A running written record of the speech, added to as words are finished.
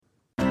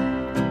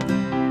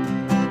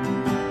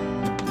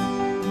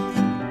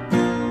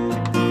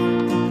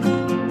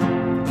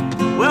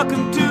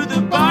welcome to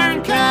the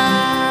Barncast.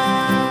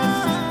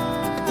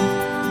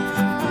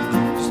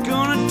 Just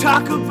gonna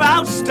talk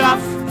about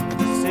stuff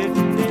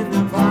sitting in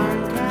the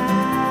Barncast.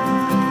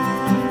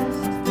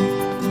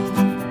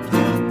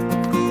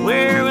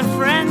 We're with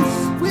friends,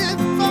 With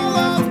all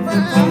our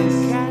friends.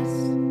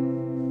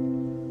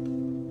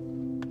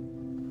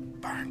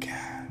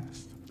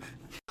 Barncast.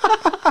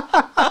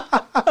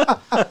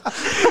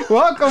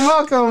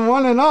 Welcome,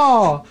 one and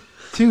all,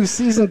 to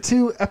Season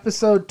 2,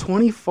 Episode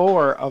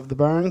 24 of the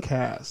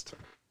Barncast.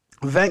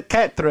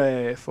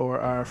 24 for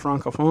our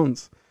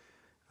francophones.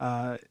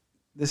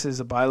 This is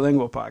a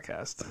bilingual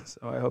podcast,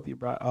 so I hope you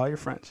brought all your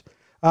French.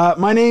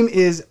 My name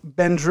is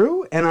Ben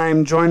Drew, and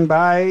I'm joined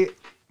by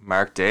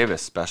Mark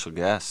Davis, special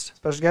guest.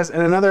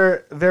 and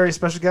another very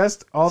special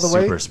guest, all the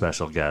way Super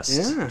special guest,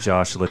 Yeah.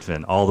 Josh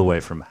Litvin, all the way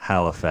from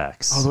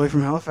Halifax. all the way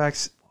from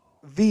Halifax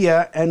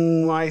via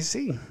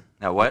NYC.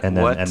 Now, what and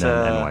then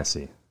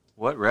NYC.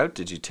 What route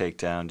did you take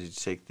down? Did you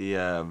take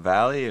the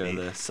valley or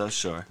the South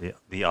Shore?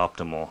 The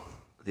optimal.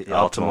 The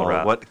optimal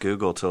route. What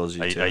Google told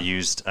you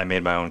to. I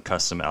made my own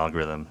custom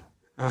algorithm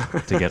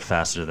to get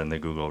faster than the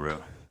Google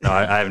route. No,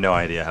 I have no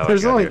idea how.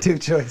 There's I got only here. two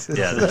choices.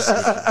 Yeah,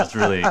 it's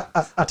really.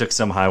 I took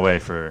some highway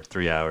for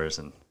 3 hours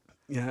and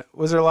Yeah.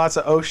 Was there lots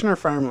of ocean or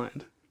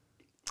farmland?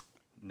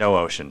 no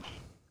ocean.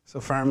 So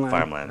farmland.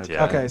 Farmland.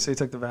 Yeah. Okay, so you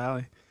took the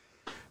valley.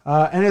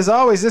 And as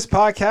always, this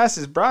podcast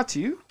is brought to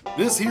you.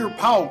 This here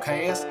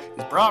podcast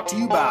is brought to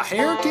you by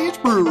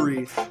Heritage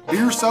Brewery.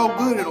 Beer so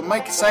good it'll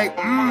make you say,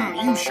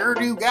 you sure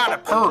do got a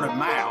purty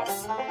mouth.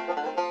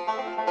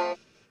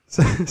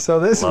 So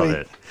this Love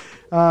week,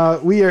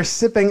 it. we are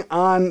sipping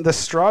on the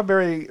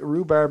strawberry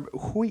rhubarb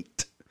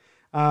wheat.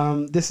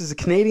 This is a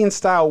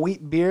Canadian-style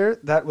wheat beer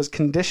that was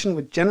conditioned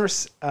with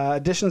generous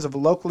additions of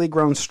locally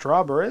grown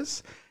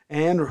strawberries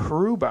and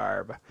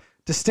rhubarb.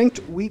 Distinct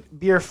wheat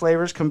beer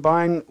flavors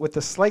combine with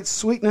a slight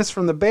sweetness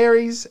from the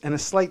berries and a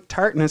slight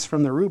tartness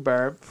from the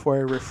rhubarb for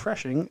a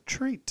refreshing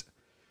treat.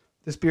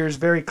 This beer is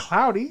very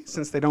cloudy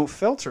since they don't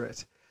filter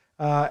it,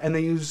 and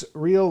they use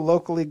real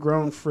locally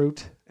grown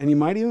fruit, and you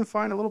might even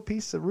find a little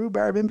piece of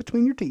rhubarb in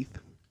between your teeth,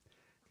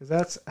 because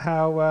that's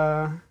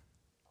how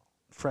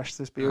fresh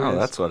this beer is. Oh,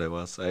 that's what it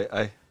was.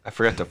 I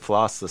forgot to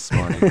floss this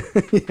morning.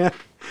 Yeah,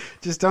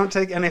 just don't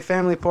take any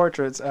family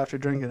portraits after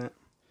drinking it.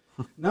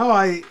 No,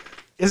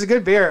 it's a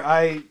good beer.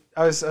 I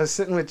was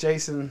sitting with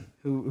Jason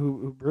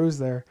who brews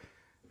there,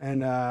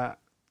 and I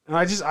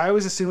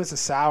always assume it's a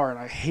sour, and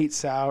I hate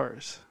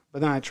sours. But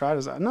then I tried it. I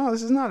was like, no,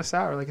 this is not a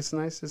sour. Like, it's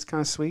nice. It's kind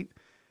of sweet.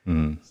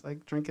 It's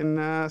like drinking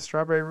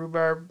strawberry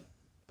rhubarb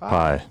pie.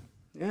 Pie.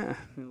 Yeah,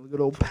 a good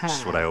old pie.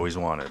 Just what I always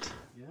wanted.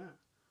 Yeah.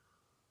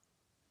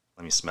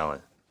 Let me smell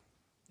it.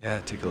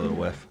 Yeah, take a little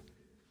whiff.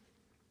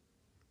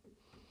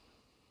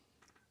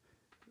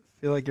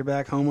 Feel like you're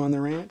back home on the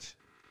ranch.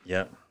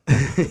 Yep.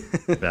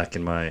 Back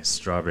in my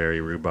strawberry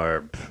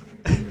rhubarb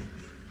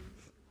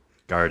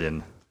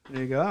garden.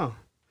 There you go.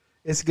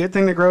 It's a good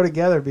thing to grow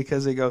together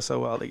because they go so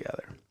well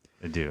together.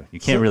 I do. You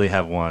can't really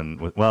have one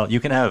with, well, you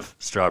can have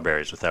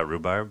strawberries without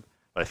rhubarb,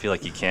 but I feel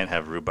like you can't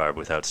have rhubarb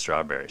without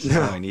strawberries.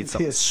 No. I need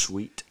something Yes.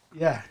 sweet.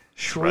 Yeah,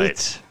 sweet.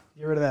 Right.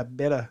 Get rid of that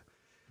bitter.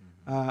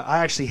 I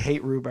actually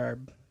hate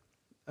rhubarb,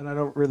 and I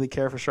don't really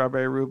care for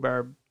strawberry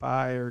rhubarb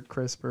pie or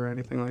crisp or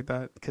anything like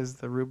that because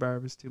the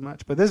rhubarb is too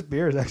much. But this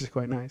beer is actually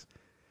quite nice.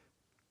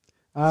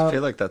 I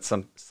feel like that's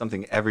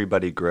something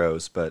everybody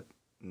grows, but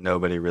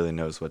nobody really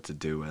knows what to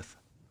do with.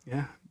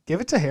 Yeah,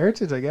 give it to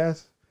Heritage, I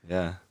guess.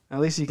 Yeah.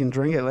 At least you can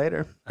drink it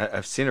later.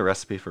 I've seen a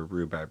recipe for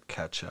rhubarb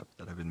ketchup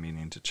that I've been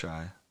meaning to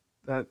try.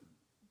 That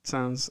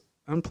sounds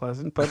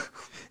unpleasant, but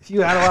if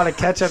you add a lot of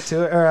ketchup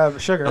to it or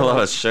sugar, A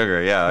lot of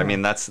sugar, yeah. I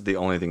mean, that's the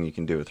only thing you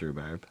can do with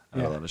rhubarb. Add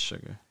Yeah. a lot of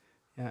sugar.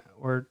 yeah,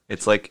 or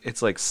It's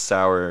like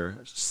sour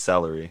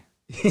celery.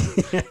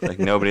 Like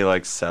nobody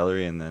likes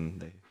celery, and then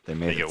they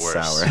made Make it it worse.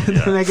 sour.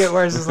 Yeah. to make it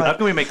worse, it's How like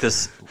can we make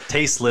this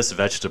tasteless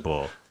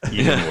vegetable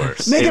even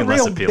worse? make it even less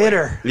real appealing?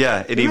 bitter.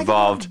 Yeah, it Make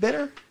evolved.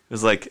 bitter.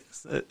 It's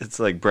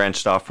like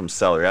branched off from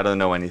celery. I don't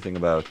know anything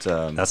about.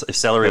 That's if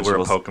celery were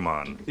a Vegetables.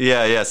 Pokemon.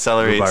 Yeah,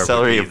 celery. Rhubarb would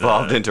Celery be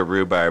evolved the- into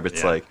rhubarb.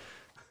 It's Yeah.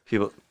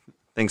 like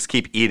things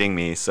keep eating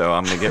me, so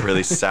I'm gonna get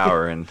really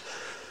sour and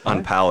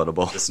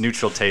unpalatable. This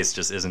neutral taste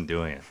just isn't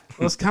doing it.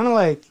 Well, it's kind of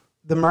like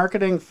the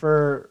marketing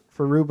for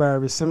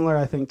rhubarb is similar,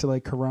 I think, to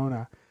like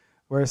Corona,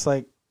 where it's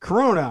like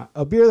Corona,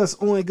 a beer that's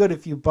only good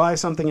if you buy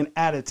something and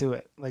add it to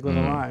it, like with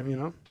a lime, you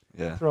know?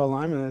 Yeah, Throw a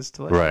lime in it, it's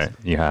delicious.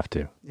 You have to.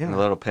 and a Yeah.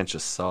 little pinch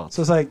of salt.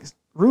 So it's like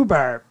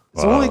rhubarb.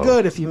 It's only Whoa.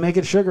 good if you make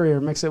it sugary or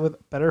mix it with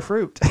better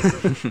fruit.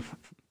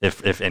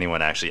 If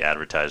anyone actually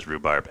advertised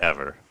rhubarb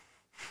ever.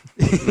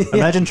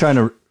 Imagine trying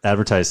to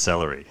advertise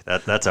celery.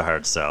 That's a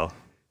hard sell.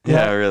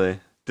 Yeah, really.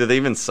 Do they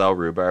even sell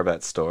rhubarb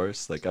at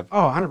stores? Like, Oh,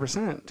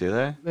 100%. do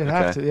they? They'd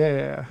have to.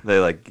 Yeah. They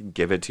like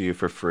give it to you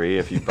for free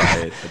if you buy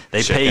it.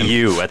 They pay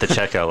you at the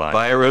checkout line.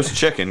 Buy a roast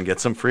chicken, get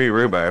some free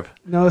rhubarb.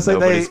 No, it's like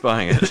Nobody's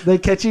buying it. they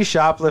catch you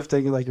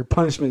shoplifting. Like your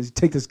punishment is you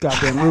take this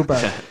goddamn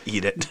rhubarb,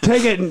 Eat it.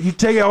 take it, and you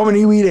take it home and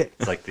you eat it.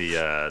 It's like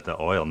the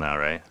oil now,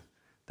 right?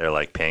 They're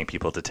like paying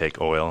people to take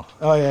oil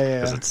Oh yeah,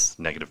 because yeah. it's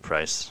negative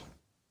price.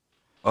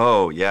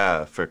 Oh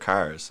yeah, for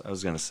cars. I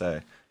was gonna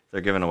say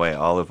they're giving away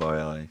olive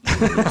oil. I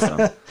can use some.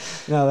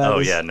 No, that Oh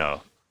is, yeah,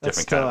 no, that's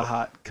different still kind a of.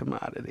 hot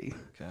commodity.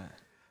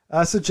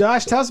 Okay. So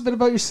Josh, tell us a bit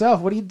about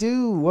yourself. What do you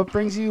do? What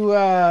brings you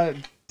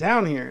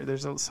down here?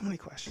 There's so many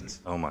questions.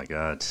 Oh my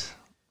God,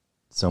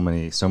 so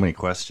many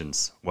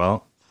questions.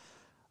 Well,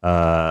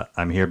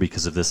 I'm here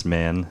because of this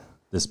man,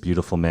 this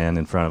beautiful man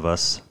in front of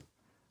us,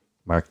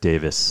 Mark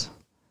Davis.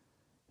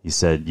 He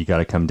said you got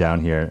to come down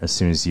here as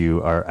soon as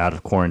you are out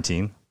of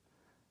quarantine,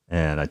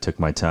 and I took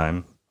my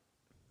time,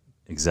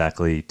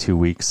 exactly 2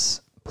 weeks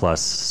plus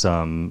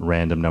some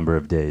random number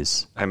of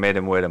days. I made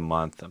him wait a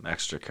month. I'm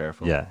extra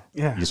careful. Yeah.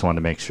 Yeah. You just wanted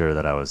to make sure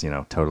that I was,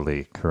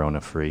 totally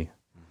corona free.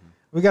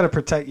 We got to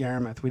protect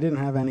Yarmouth. We didn't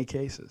have any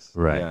cases.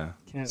 Right. Yeah.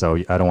 Can't- So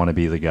I don't want to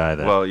be the guy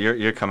that. Well,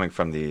 you're coming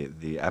from the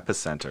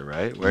epicenter,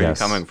 right? Where are you Yes.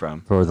 coming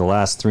from? For the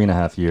last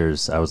 3.5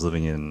 years, I was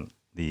living in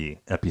the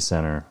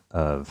epicenter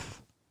of.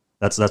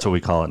 That's what we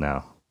call it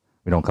now.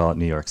 We don't call it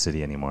New York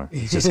City anymore.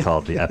 It's just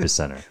called the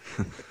epicenter.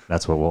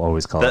 That's what we'll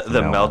always call it. from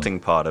The now on. melting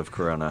pot of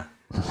Corona.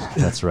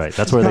 That's right.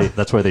 That's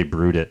where they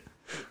brewed it,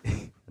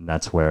 and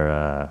that's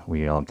where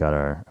we all got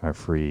our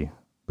free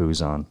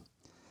booze on.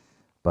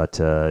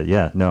 But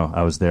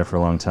I was there for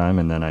a long time,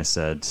 and then I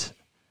said,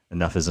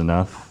 enough is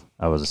enough.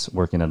 I was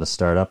working at a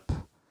startup,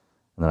 and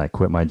then I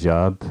quit my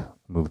job,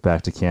 moved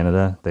back to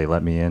Canada. They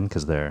let me in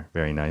because they're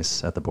very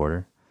nice at the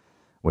border,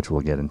 which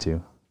we'll get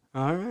into.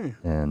 All right.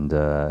 And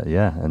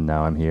and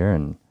now I'm here,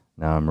 and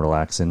now I'm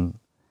relaxing.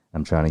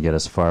 I'm trying to get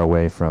as far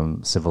away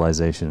from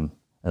civilization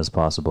as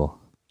possible.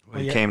 Well,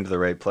 you yeah. came to the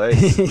right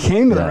place. He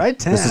came to the Yeah. right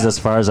town. This is as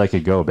far as I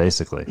could go,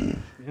 basically.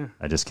 Yeah.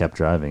 I just kept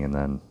driving, and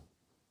then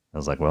I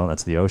was like, well,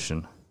 that's the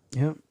ocean.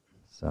 Yeah.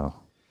 So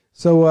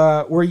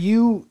So were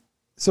you?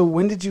 So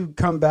when did you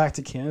come back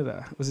to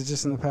Canada? Was it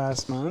just in the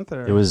past month,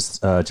 or it was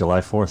July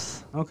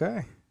 4th,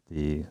 okay?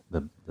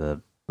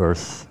 the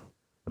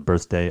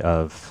birthday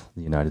of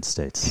the United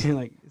States. You're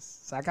like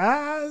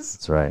suckers.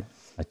 That's right.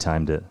 I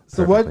timed it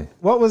So perfectly.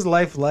 what was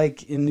life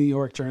like in New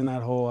York during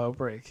that whole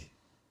outbreak?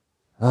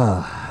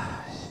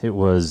 It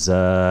was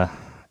kind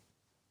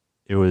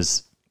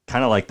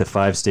of like the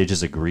 5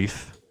 stages of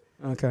grief.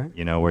 Okay.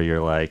 Where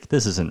you're like,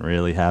 this isn't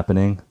really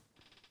happening.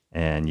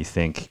 And you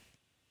think,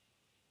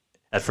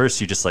 at first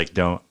you just like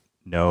don't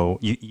know.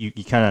 You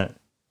kind of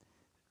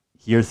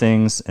hear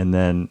things, and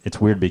then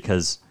it's weird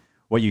because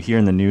what you hear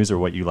in the news or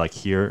what you like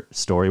hear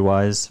story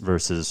wise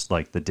versus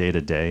like the day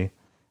to day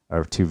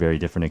are 2 very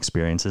different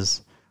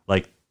experiences.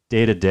 Like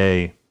day to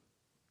day,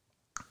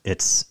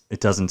 it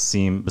doesn't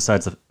seem,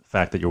 besides the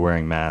fact that you're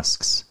wearing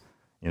masks,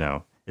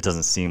 it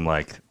doesn't seem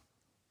like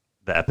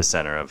the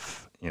epicenter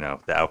of,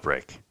 the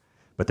outbreak.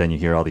 But then you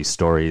hear all these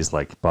stories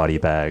like body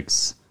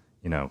bags,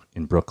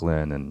 in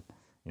Brooklyn, and,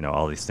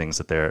 all these things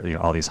that they're,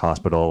 all these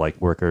hospital like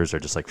workers are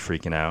just like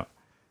freaking out.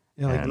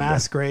 You know, like And,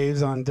 mass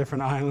graves on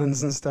different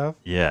islands and stuff.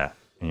 Yeah.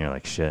 And you're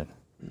like, shit.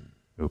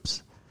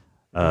 Oops.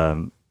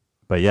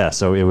 But yeah,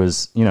 so it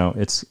was,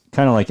 it's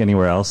kind of like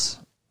anywhere else.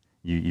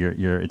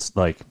 It's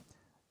like,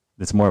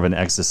 it's more of an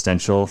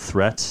existential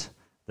threat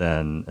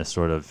than a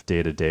sort of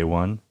day-to-day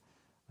one.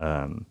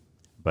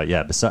 But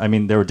yeah,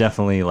 there were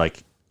definitely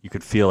like, you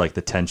could feel like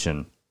the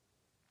tension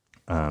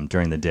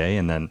during the day,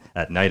 and then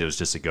at night it was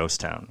just a ghost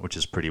town, which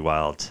is pretty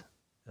wild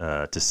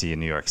to see in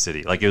New York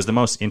City. Like, it was the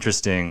most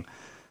interesting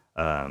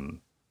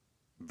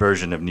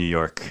version of New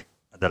York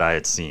that I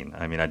had seen.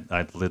 I mean,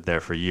 I'd lived there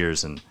for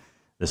years, and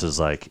this was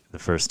like the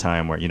first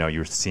time where, you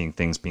were seeing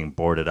things being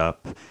boarded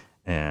up,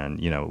 and,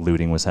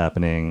 looting was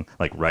happening,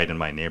 like right in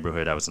my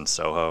neighborhood. I was in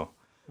Soho.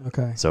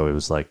 Okay. So it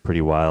was like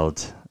pretty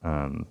wild,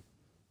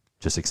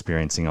 just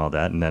experiencing all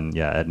that. And then,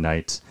 at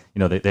night,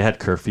 they had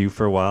curfew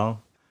for a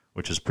while,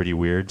 which was pretty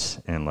weird.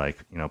 And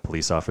like,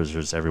 police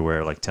officers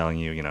everywhere, like telling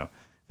you, if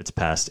it's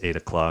past 8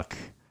 o'clock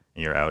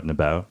and you're out and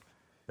about,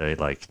 they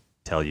like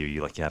tell you,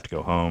 you have to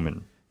go home.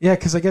 And Yeah,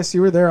 because I guess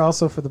you were there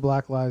also for the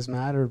Black Lives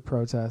Matter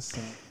protests.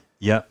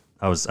 yeah,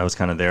 I was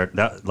kind of there.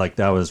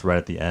 That was right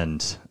at the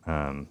end.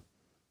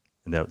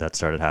 That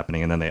started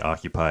happening. And then they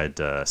occupied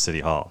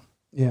City Hall.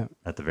 Yeah.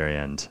 At the very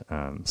end.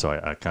 So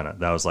I kind of,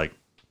 that was like,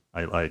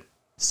 I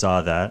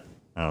saw that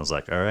and I was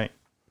like, all right,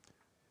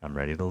 I'm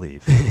ready to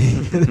leave.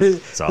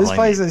 This all I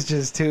place need. is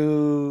just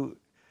too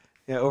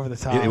over the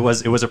top. It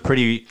was a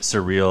pretty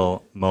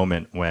surreal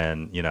moment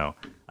when,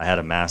 I had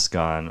a mask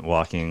on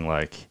walking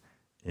like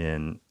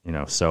in,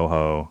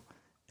 Soho,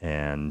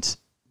 and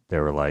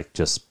there were like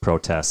just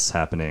protests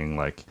happening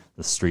like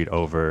the street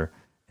over,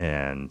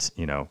 and,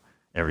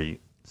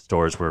 every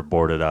stores were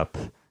boarded up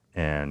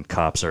and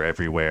cops are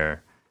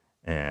everywhere,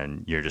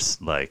 and you're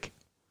just like,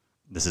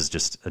 this is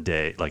just a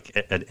day, like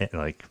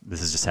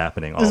this is just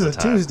happening all This the is a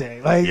time.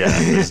 Tuesday. Like, Yeah,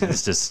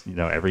 it's just,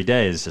 every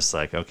day is just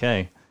like,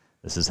 okay,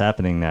 this is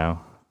happening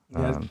now.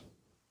 Yeah.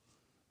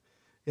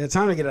 Yeah,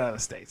 time to get out of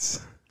the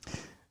States.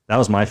 That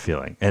was my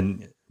feeling.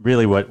 And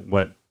really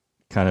what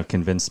kind of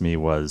convinced me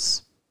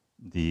was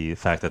the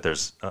fact that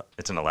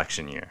it's an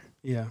election year.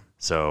 Yeah.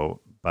 So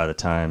by the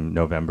time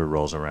November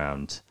rolls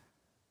around,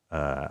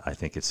 I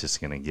think it's just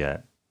going to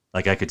get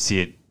like I could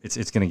see it.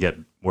 It's going to get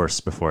worse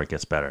before it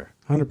gets better.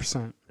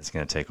 100%. It's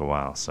going to take a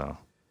while. So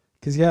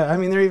Because, yeah, I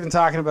mean, they're even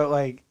talking about,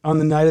 like, on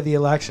the night of the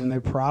election, they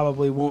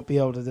probably won't be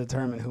able to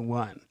determine who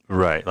won.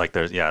 right, like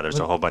there's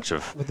a whole bunch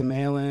of With the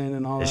mail-in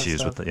and all issues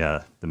that with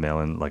stuff. the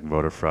mail-in like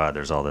voter fraud.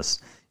 There's all this.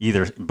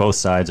 Either both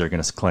sides are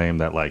going to claim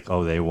that like,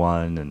 oh, they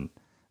won, and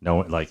no,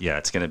 like, yeah,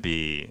 it's going to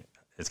be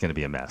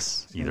a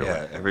mess either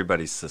way.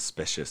 Everybody's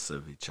suspicious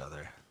of each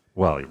other.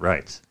 Well,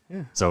 right.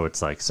 Yeah. So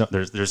it's like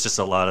there's just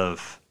a lot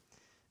of,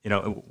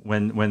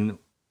 when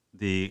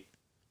the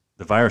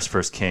virus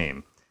first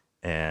came,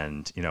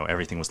 and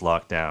everything was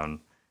locked down.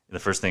 The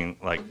first thing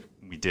like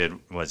we did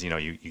was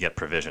you get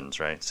provisions,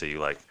 right? So you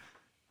like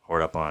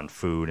hoard up on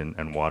food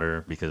and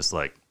water because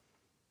like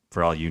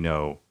for all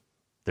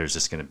there's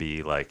just going to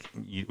be like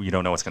you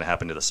don't know what's going to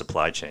happen to the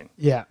supply chain.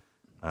 Yeah.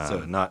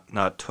 So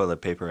not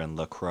toilet paper and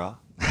LaCroix.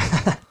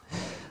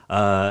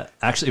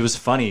 Actually, it was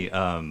funny.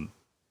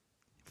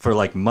 For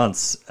like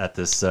months at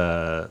this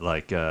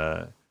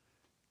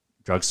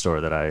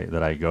drugstore that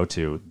I go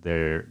to,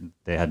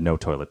 they had no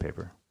toilet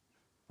paper.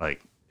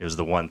 Like it was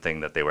the one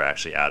thing that they were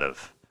actually out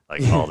of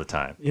like all the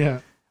time. Yeah.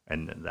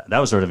 And that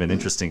was sort of an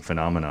interesting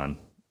phenomenon.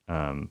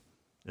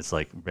 It's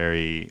like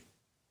very,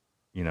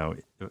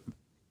 it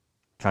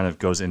kind of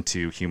goes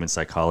into human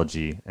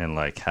psychology and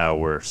like how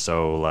we're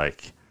so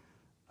like,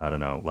 I don't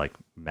know, like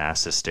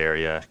mass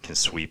hysteria can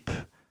sweep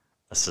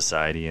a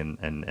society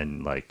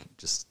and like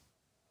just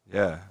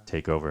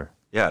take over.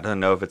 Yeah, I don't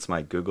know if it's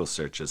my Google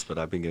searches, but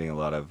I've been getting a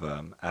lot of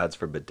ads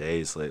for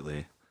bidets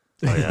lately.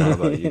 Oh, yeah. I don't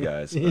know about you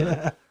guys, but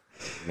Yeah.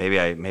 maybe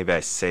I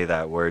say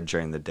that word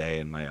during the day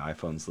and my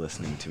iPhone's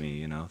listening to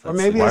me. Or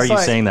maybe Why are it's you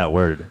like, saying that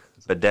word?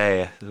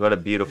 bidet. What a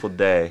beautiful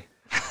day.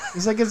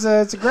 It's like it's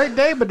a great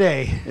day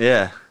bidet.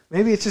 Yeah.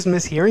 Maybe it's just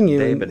mishearing you.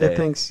 Day And bidet. it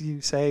thinks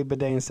you say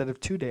bidet instead of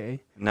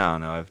today. No,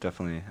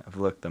 I've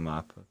looked them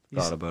up.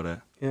 Thought about it.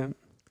 Yeah.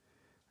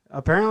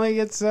 Apparently,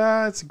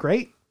 it's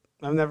great.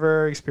 I've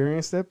never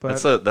experienced it,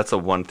 but That's a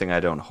one thing I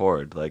don't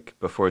hoard. Like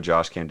before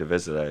Josh came to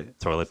visit,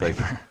 Toilet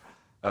paper.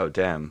 oh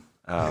damn.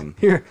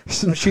 here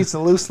some sheets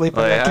of loose sleep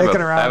Well, I kicking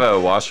have around. a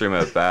washroom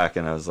out back,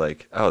 and I was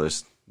like, oh,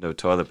 there's no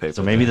toilet paper.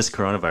 So maybe there. this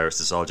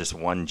coronavirus is all just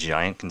one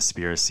giant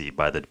conspiracy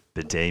by the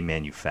bidet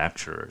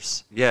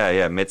manufacturers. Yeah,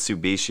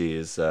 Mitsubishi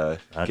is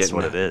getting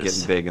what it is.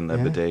 getting big in the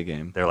Yeah. bidet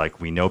game. They're like,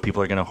 we know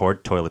people are going to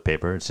hoard toilet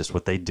paper. It's just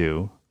what they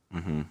do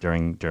Mm-hmm.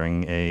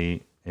 during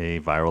a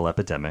viral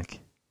epidemic.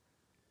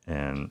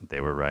 And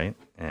they were right.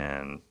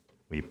 And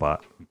we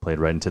played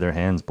right into their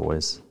hands,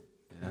 boys.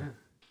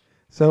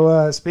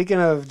 So speaking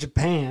of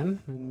Japan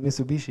and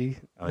Mitsubishi,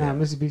 yeah.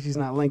 Mitsubishi's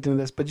not linked into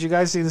this, but did you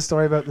guys see the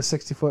story about the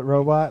 60-foot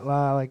robot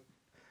like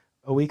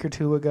a week or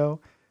two ago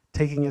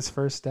taking its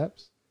first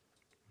steps?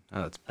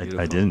 Oh, that's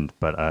beautiful. I didn't,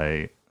 but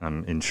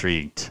I'm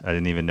intrigued. I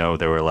didn't even know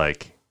there were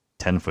like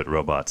 10-foot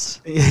robots,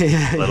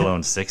 Yeah. let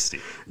alone 60.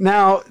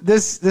 Now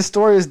this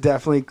story is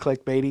definitely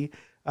clickbaity.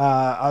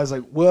 I was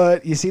like,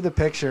 "What?" You see the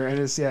picture, and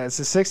it's a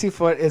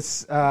 60-foot.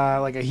 It's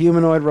like a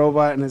humanoid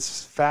robot, and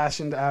it's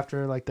fashioned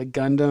after like the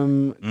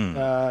Gundam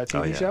TV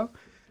Oh, yeah. show.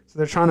 So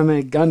they're trying to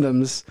make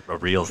Gundams. A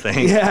real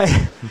thing.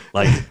 Yeah,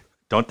 Like,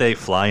 don't they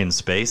fly in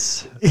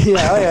space?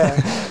 yeah.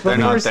 But They're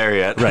not first- there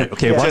yet. Right.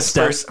 Okay. One Just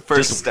step.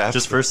 first step.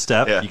 Just first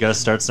step. Yeah. You got to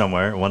start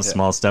somewhere. One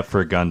small step for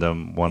a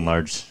Gundam. One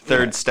large.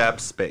 Third step,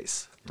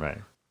 space. Right.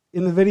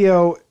 In the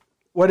video,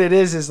 what it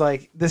is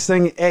like this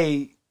thing.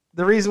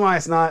 The reason why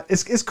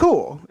it's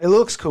cool. It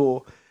looks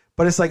cool,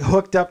 but it's like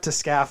hooked up to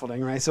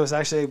scaffolding, right? So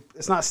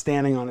it's not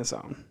standing on its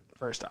own.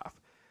 First off,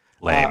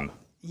 Lame.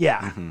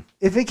 yeah.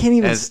 If it can't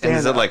even And stand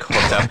is it up. like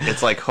hooked up?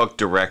 It's like hooked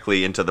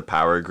directly into the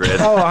power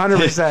grid. Oh,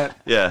 100%.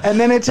 Yeah. And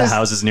then it the just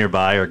houses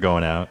nearby are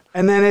going out.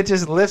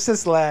 lifts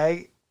its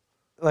leg,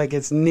 like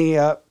its knee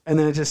up, and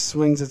then it just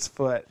swings its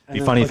foot. It'd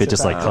be funny if it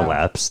just like back down.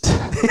 collapsed.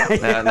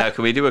 Now,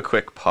 can we do a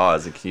quick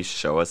pause and can you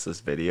show us this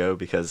video?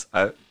 Because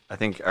I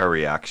think our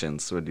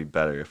reactions would be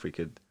better if we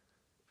could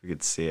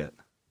see it.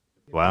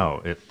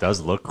 Wow, it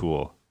does look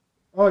cool.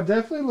 Oh, it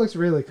definitely looks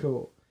really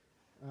cool.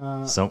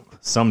 Some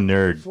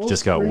nerd Full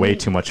just got way screen.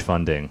 too much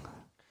funding.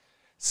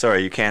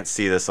 Sorry, you can't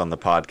see this on the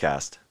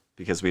podcast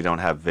because we don't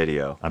have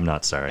video I'm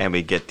not sorry. and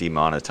we get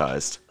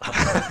demonetized,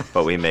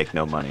 but we make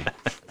no money.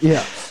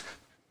 Yeah.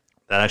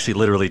 That actually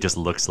literally just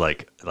looks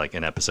like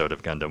an episode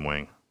of Gundam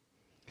Wing.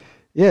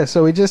 Yeah,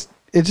 so it just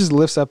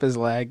lifts up his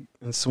leg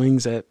and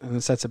swings it and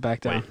then sets it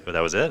back down. Wait, but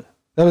that was it?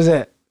 That was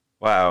it.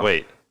 Wow.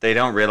 Wait. They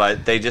don't realize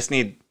they just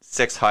need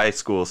 6 high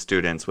school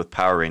students with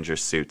Power Ranger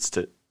suits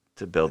to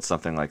build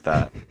something like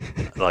that.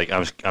 Like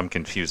I'm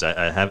confused.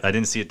 I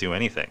didn't see it do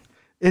anything.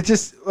 It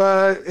just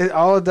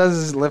all it does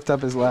is lift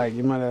up his leg.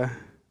 You might have.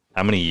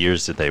 How many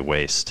years did they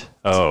waste?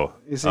 Oh.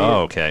 You see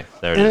Oh, it? okay.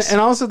 There it is.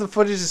 And also the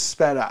footage is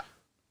sped up.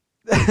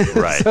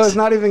 Right. So it's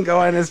not even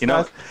going as You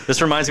know, fast.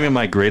 this reminds me of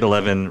my grade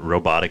 11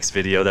 robotics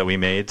video that we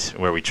made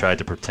where we tried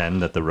to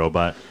pretend that the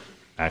robot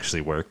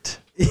actually worked.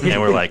 And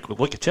we're like,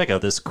 look, check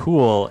out this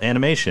cool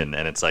animation.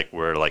 And it's like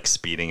we're like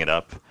speeding it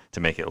up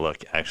to make it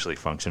look actually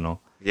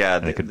functional. Yeah,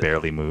 And it could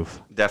barely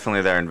move.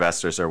 definitely their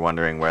investors are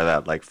wondering where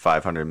that like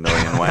 500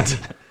 million went.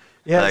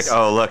 Yes. Like,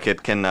 oh look,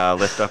 it can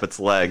lift up its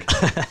leg.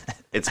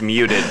 It's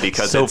muted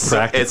because So it's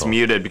practical.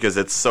 muted because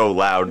it's so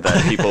loud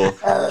that people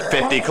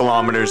 50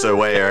 kilometers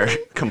away are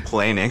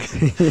complaining.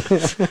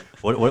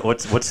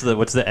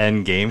 What's the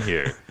end game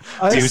here?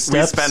 We We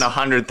steps? spent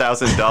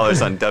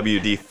 $100,000 on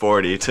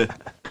WD-40 to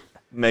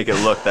make it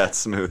look that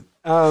smooth.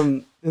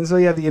 And so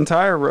yeah, the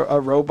entire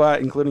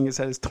robot, including his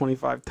head, is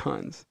 25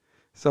 tons.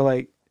 So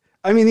like,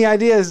 I mean, the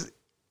idea is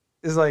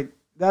like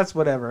that's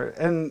whatever,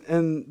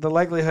 and the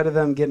likelihood of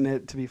them getting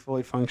it to be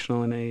fully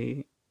functional in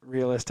a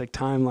realistic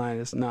timeline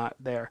is not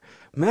there.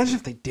 Imagine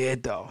if they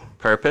did though.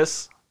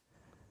 Purpose?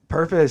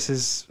 Purpose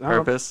is I don't know,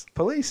 Purpose?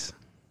 police.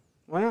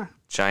 Why not?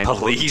 Giant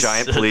Police.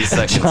 police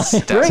that can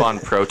step on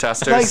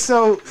protesters. Like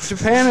so,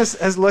 Japan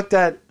has looked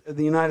at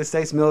the United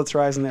States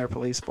militarizing their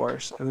police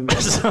force. And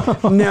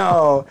then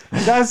no,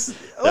 that's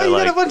well, you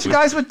got a like- bunch of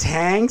guys with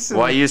tanks. And,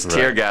 Why use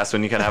tear Right. gas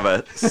when you can have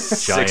a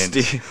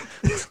 60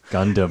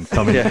 Gundam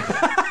coming to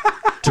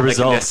like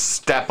resolve just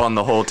step on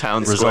the whole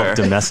town square?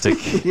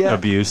 domestic Yeah.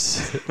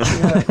 abuse.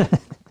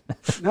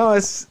 No,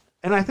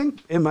 and I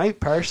think it might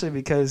partially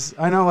because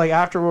I know like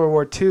after World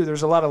War II,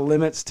 there's a lot of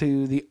limits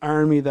to the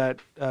army that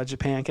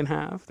Japan can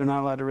have. They're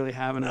not allowed to really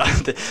have an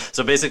army.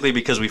 So basically,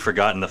 because we've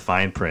forgotten the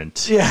fine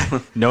print, Yeah.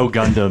 no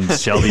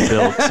Gundams shall be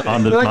built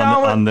on the They're like,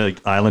 "Oh, on the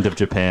island of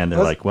Japan. They're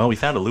Let's- like, well, we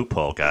found a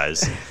loophole,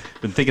 guys.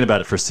 Been thinking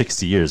about it for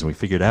 60 years, and we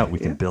figured out we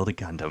can build a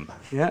Gundam.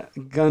 Yeah,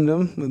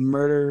 Gundam with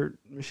murder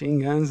machine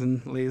guns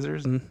and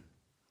lasers and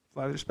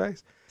fly through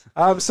space.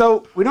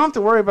 So we don't have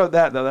to worry about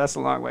that though. That's a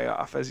long way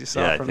off, as you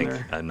saw Yeah, I from think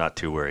their I'm not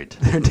too worried.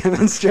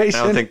 demonstration.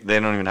 I don't think they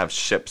don't even have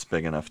ships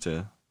big enough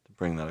to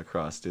bring that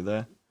across, do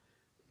they?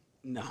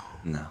 No.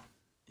 No.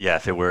 Yeah,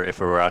 if it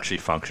were actually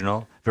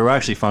functional,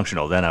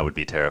 then I would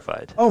be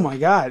terrified. Oh my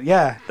God.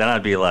 Yeah. Then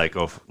I'd be like,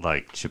 oh,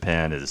 like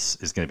Japan is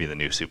going to be the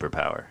new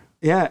superpower.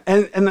 Yeah.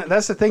 And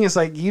that's the thing is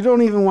like you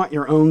don't even want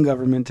your own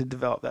government to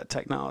develop that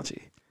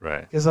technology.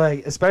 Right. Because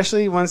like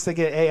especially once they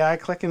get AI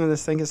clicking and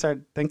this thing can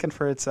start thinking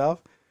for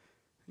itself,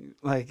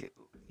 like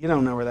you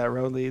don't know where that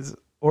road leads.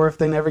 Or if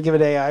they never give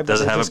it AI, but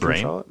Does it they have a just brain?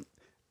 control it.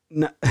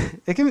 No,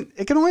 it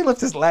can only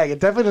lift its leg. It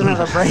definitely doesn't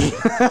have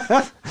a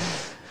brain.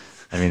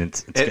 I mean,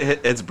 it's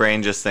Its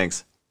brain just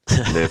thinks,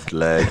 lift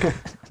leg.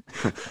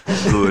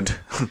 Good.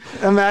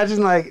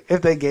 Imagine like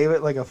if they gave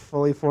it like a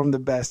fully formed the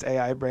best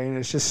AI brain and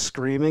it's just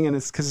screaming and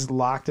it's because it's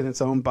locked in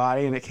its own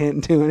body and it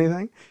can't do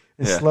anything.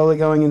 It's Yeah. slowly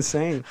going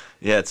insane.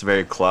 Yeah, it's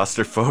very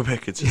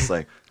claustrophobic. It's just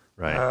like,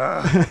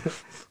 right.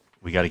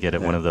 We got to get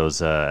it one of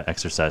those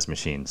exercise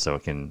machines so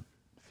it can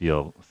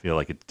feel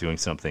like it's doing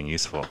something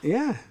useful.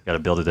 Yeah. Got to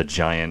build it a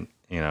giant,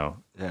 yeah.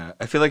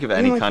 I feel like if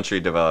any like- country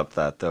developed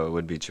that, though, it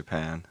would be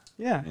Japan.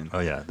 Yeah. Oh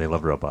yeah, they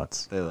love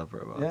robots They love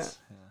robots.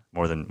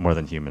 Yeah. more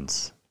than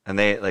humans. And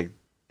they, like,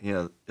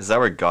 is that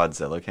where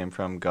Godzilla came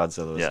from?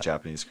 Godzilla was Yeah. a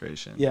Japanese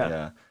creation.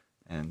 Yeah.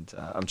 And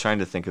I'm trying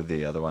to think of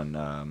the other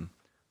one.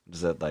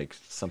 Is it like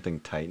something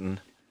Titan?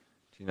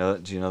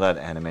 Do you know that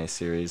anime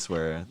series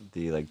where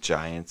the like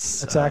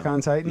giants Attack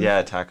on Titan? Yeah,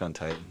 Attack on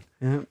Titan.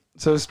 Yeah.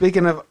 So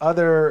speaking of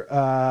other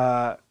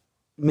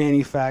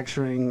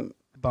manufacturing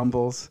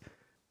bumbles,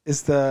 you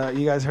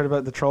guys heard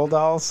about the troll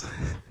dolls?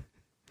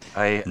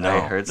 I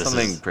No, heard this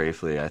something is-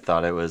 briefly. I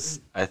thought it was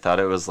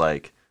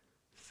like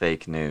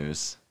fake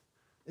news.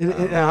 It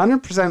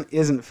 100%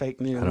 isn't fake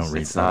news. I don't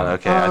read It's not that.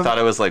 okay. I thought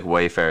it was like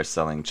Wayfair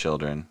selling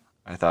children.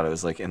 I thought it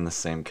was like in the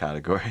same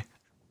category.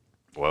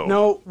 Whoa.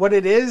 No, what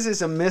it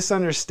is a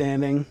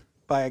misunderstanding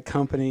by a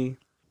company.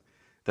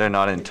 They're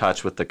not in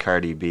touch with the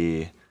Cardi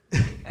B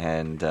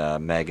and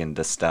Megan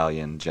Thee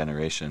Stallion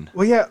generation.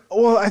 Well, yeah.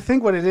 Well, I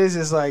think what it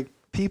is like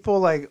people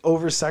like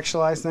over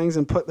sexualize things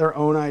and put their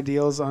own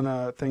ideals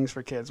on things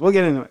for kids. We'll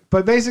get into it.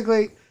 But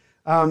basically,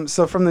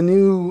 so from the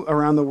new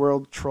Around the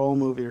World Troll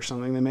movie or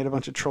something, they made a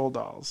bunch of troll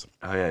dolls.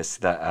 Oh yeah, I see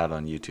that ad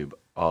on YouTube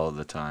all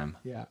the time.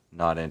 Yeah.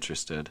 Not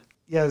interested.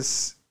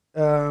 Yes.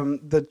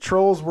 The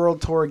Trolls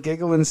World Tour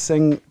Giggle and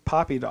Sing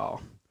Poppy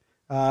doll.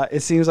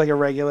 It seems like a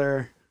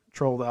regular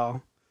troll doll.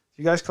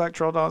 Do you guys collect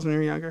troll dolls when you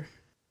were younger?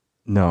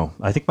 No,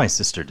 I think my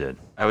sister did.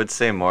 I would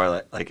say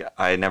more like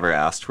I never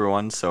asked for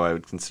one, so I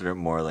would consider it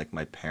more like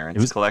my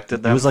parents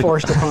collected them. It was like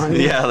Forced upon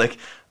you? yeah, like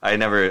I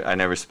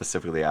never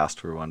specifically asked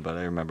for one, but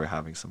I remember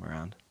having some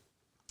around.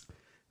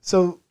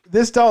 So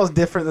this doll is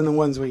different than the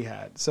ones we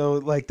had. So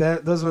like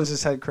those ones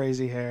just had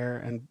crazy hair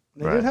and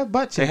they Right. did have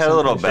butt cheeks. They had a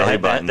little I'm pretty belly sure.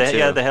 button too.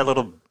 Yeah, they had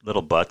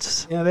little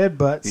butts. Yeah, they had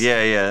butts.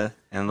 Yeah,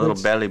 and a little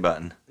Which- belly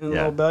button. And a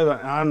Yeah. little belly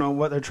button. I don't know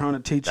what they're trying to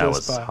teach That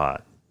us was by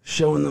hot.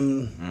 showing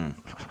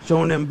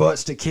them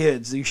butts to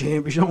kids. You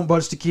can't be showing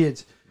butts to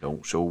kids.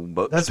 Don't show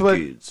butts That's to what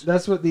kids.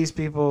 that's what these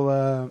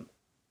people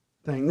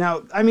think.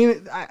 Now, I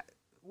mean,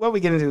 what we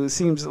get into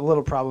seems a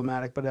little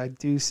problematic, but I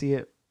do see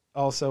it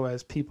also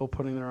as people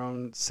putting their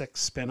own sick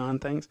spin on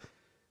things.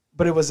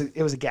 But it was a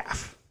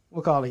gaffe.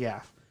 We'll call it a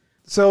gaffe.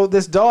 So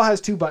this doll has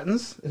two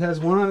buttons. It has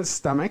one on its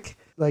stomach,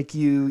 like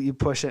you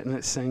push it and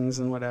it sings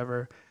and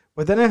whatever.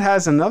 But then it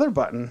has another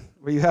button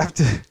where you have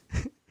to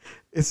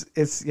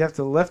you have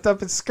to lift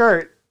up its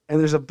skirt and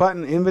there's a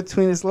button in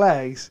between its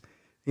legs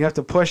You have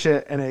to push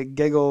it, and it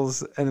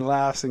giggles and it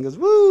laughs and goes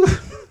woo.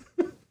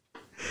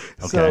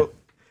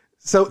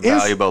 So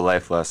Valuable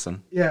life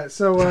lesson. yeah.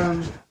 So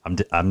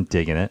I'm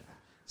digging it.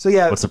 so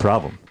yeah. What's the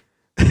problem?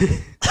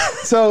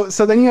 So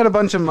then you had a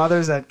bunch of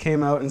mothers that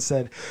came out and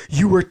said,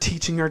 you were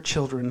teaching our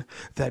children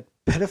that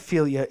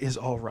pedophilia is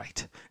all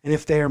right. And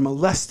if they are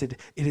molested,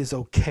 it is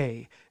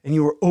okay. And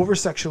you were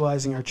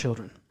over-sexualizing our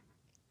children.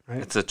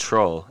 It's a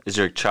troll. Is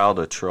your child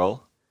a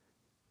troll?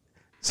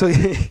 So, I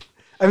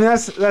mean,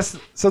 that's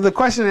so the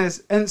question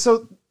is, and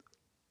so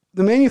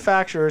the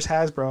manufacturers,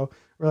 Hasbro,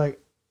 were like,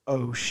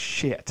 oh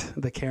shit,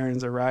 the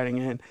Karens are riding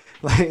in.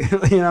 Like,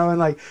 you know, and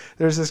like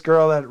there's this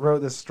girl that wrote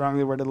this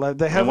strongly worded letter.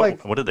 They have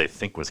What did they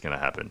think was going to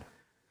happen?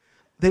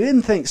 They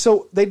didn't think.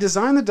 So they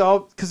designed the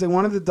doll because they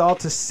wanted the doll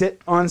to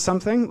sit on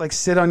something, like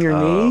sit on your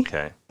knee.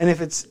 Okay. And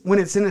when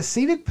it's in a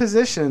seated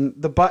position,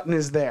 the button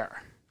is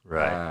there.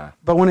 Right.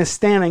 But when it's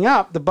standing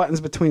up, the button's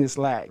between its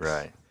legs.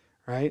 Right.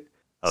 Right?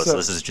 Oh, so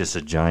this is just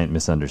a giant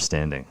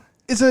misunderstanding.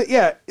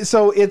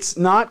 So it's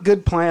not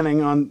good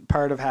planning on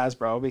part of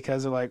Hasbro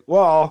because they're like,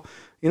 well,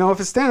 you know, if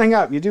it's standing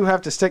up, you do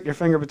have to stick your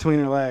finger between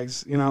your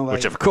legs, you know, like,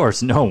 Which of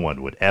course no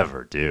one would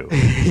ever do.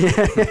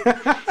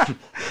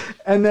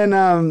 and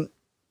then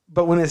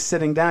but when it's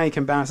sitting down, you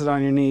can bounce it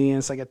on your knee, and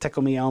it's like a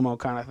Tickle Me Elmo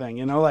kind of thing.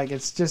 You know, like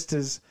it's just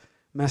as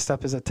messed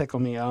up as a Tickle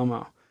Me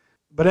Elmo.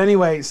 But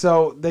anyway,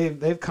 so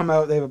they've come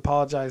out, they've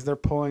apologized, they're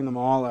pulling them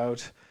all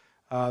out.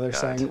 They're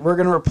saying, we're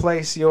going to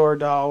replace your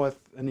doll with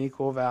an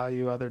equal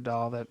value other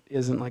doll that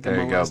isn't like There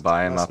a you go.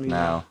 Buy them up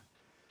now.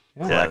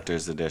 Yeah.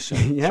 Collector's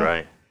edition. Yeah. That's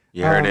right.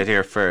 You heard it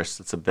here first.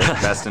 It's a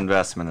best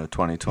investment of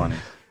 2020.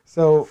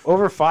 So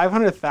over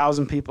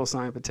 500,000 people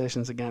signed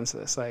petitions against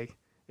this. Like,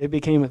 it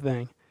became a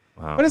thing.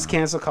 Wow. But it's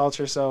cancel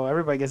culture, so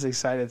everybody gets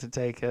excited to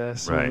take a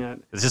swing at.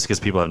 It's just because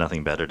people have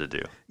nothing better to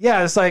do.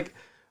 Yeah, it's like,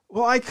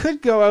 well, I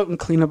could go out and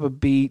clean up a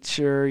beach,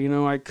 or you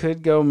know, I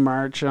could go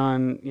march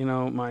on, you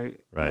know, my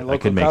local I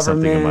could make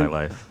something in my government.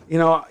 life. You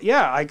know,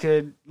 yeah, I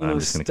could, you know, I'm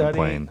just going to study,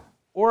 complain.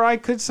 or I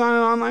could sign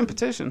an online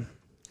petition.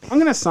 I'm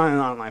going to sign an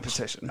online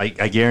petition. I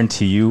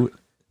guarantee you,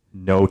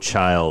 no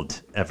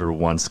child ever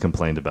once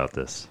complained about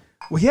this.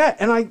 Well, yeah,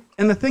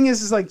 and the thing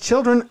is like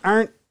children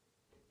aren't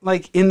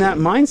like in that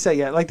mindset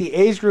yet. Like the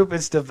age group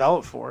it's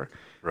developed for.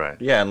 Right.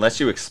 Yeah, unless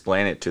you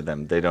explain it to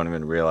them, they don't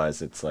even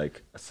realize it's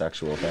like a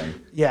sexual thing.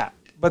 Yeah,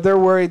 but they're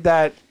worried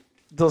that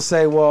they'll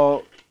say,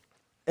 well,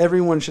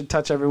 everyone should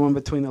touch everyone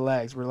between the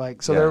legs. We're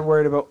like, so they're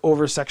worried about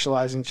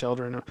over-sexualizing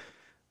children.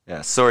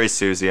 Yeah, sorry,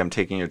 Susie, I'm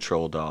taking your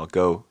troll doll.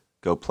 Go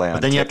play on TikTok.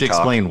 But then you have to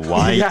explain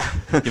why. Yeah.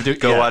 You have to,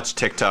 Go watch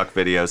TikTok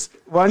videos.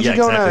 Why don't you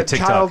go exactly, on a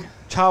TikTok.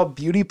 child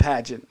beauty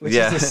pageant, which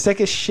is the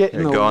sickest shit in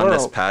the Go world. on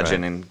this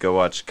pageant and go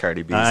watch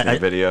Cardi B's new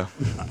video.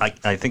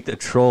 I think the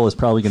troll is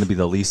probably going to be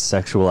the least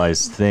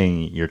sexualized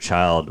thing your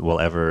child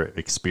will ever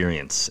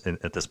experience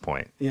at this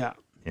point. Yeah.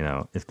 You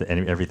know,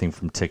 everything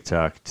from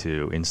TikTok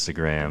to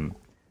Instagram.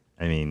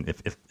 I mean,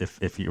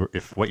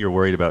 if what you're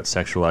worried about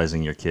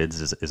sexualizing your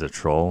kids is a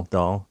troll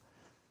doll,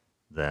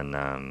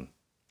 then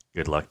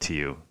good luck to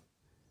you.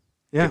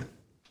 Yeah.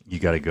 You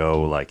got to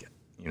go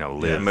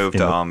Move to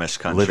Amish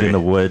country. Live in the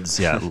woods.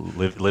 Yeah,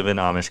 live in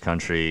Amish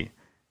country.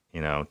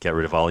 You know, get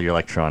rid of all your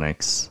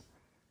electronics.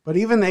 But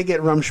even they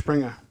get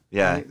Rumspringa.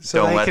 Yeah, right?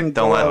 So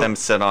don't let them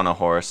sit on a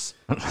horse,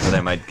 or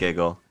they might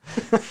giggle.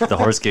 The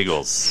horse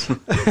giggles.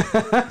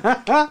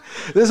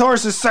 This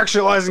horse is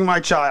sexualizing my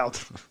child.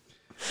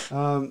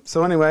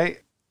 So anyway,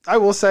 I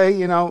will say,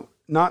 you know,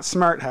 not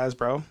smart,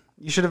 Hasbro.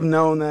 You should have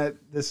known that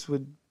this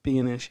would be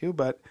an issue,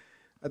 but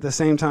at the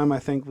same time, I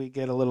think we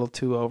get a little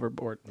too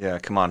overboard. Yeah,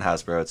 come on,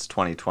 Hasbro. It's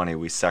 2020.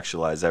 We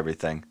sexualize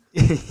everything.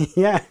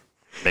 Yeah.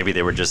 Maybe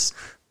they were just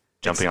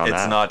jumping on that.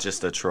 It's not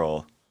just a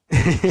troll.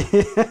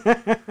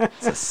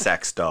 It's a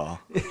sex doll.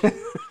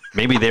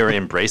 Maybe they were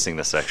embracing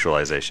the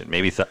sexualization.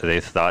 Maybe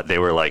they thought they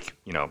were like,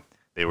 you know,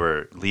 they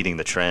were leading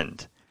the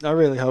trend. I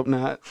really hope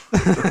not.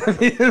 That'd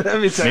be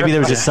Maybe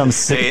there was just some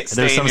sick, Stay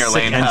there's in some your sick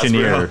lane,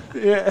 engineer.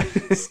 Hasbro.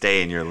 Yeah.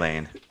 Stay in your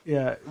lane.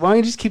 Yeah. Why don't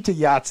you just keep to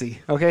Yahtzee?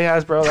 Okay,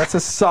 Hasbro? That's a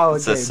solid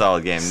It's game. a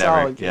solid game.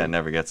 Solid game.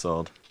 Never gets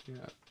old.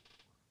 Yeah.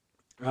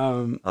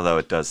 Although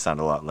it does sound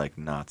a lot like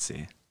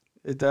Nazi.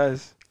 It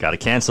does. Got to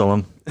cancel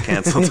them.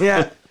 Canceled.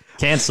 Yeah.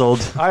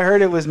 Canceled. I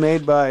heard it was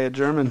made by a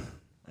German.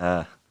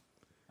 Oh,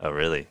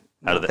 really?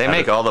 They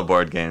make all the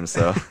board games,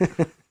 though.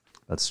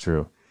 That's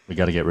true. We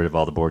got to get rid of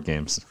all the board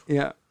games.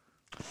 Yeah.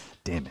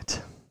 Damn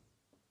it.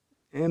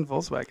 And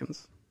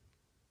Volkswagens.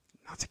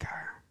 Nazi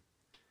car.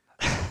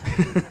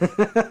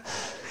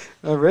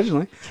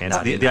 Originally.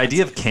 The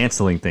idea of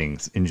canceling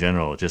things in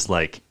general, just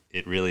like,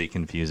 it really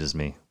confuses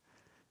me.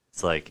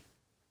 It's like,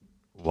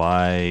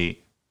 why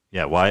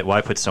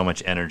put so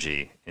much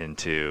energy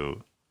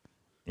into...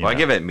 Why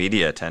give it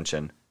media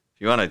attention? If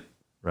you want to,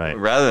 Right.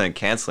 rather than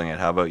canceling it,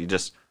 how about you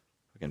just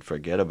fucking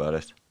forget about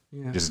it?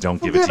 Yeah. Just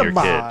don't give it to your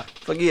kid.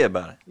 Forget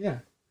about it. Yeah.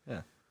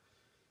 Yeah.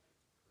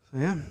 So,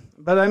 yeah.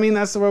 But I mean,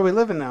 that's the world we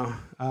live in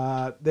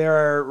now. There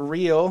are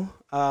real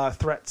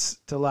threats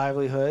to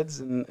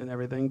livelihoods and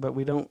everything, but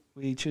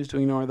we choose to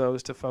ignore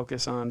those to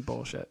focus on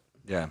bullshit.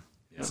 Yeah.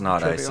 It's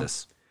not trivial.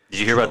 ISIS. Did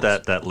you hear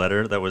about that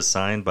letter that was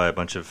signed by a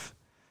bunch of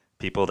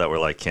people that were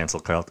like cancel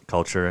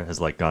culture has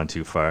like gone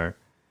too far?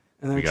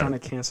 And they're trying to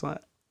cancel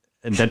it.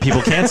 And then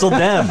people canceled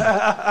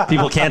them.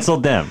 People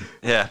canceled them.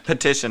 Yeah,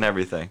 petition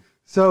everything.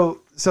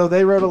 So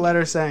they wrote a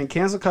letter saying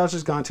cancel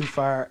culture's gone too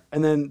far,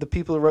 and then the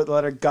people who wrote the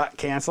letter got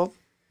canceled.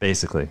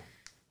 Basically,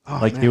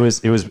 man. it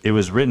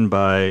was written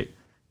by,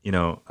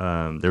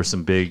 there was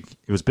some big.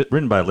 It was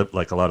written by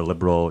like a lot of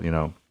liberal,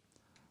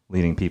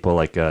 leading people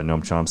like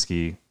Noam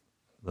Chomsky,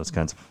 those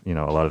kinds of,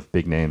 a lot of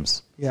big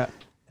names. Yeah.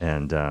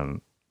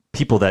 And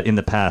people that in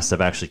the past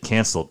have actually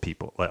canceled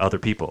people, like other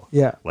people.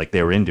 Yeah. Like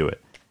they were into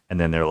it, and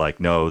then they're like,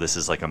 no, this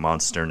is like a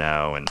monster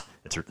now, and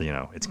it's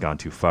it's gone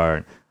too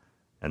far.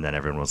 And then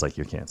everyone was like,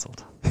 you're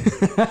canceled.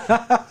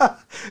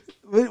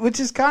 Which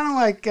is kind of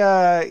like,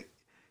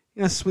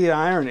 sweet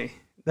irony.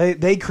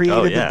 They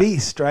created the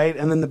beast, right?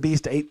 And then the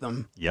beast ate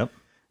them. Yep.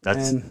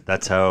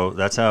 That's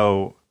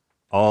how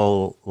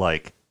all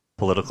like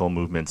political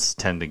movements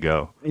tend to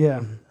go.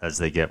 Yeah. As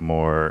they get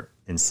more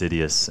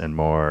insidious and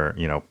more,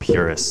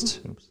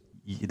 purist,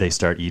 they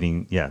start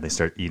eating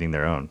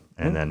their own.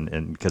 And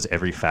then because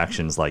every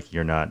faction's like,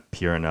 you're not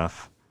pure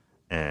enough,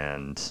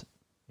 and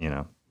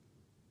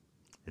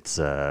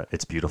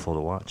it's beautiful to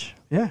watch.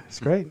 Yeah, it's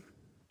great.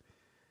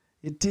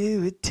 You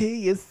do it to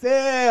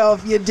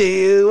yourself, you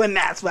do, and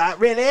that's what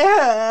really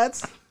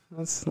hurts.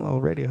 That's a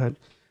little Radiohead.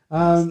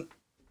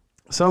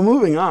 So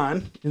moving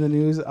on in the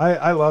news,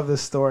 I love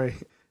this story,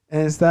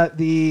 and it's that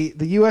the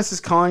U.S. is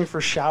calling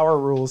for shower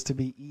rules to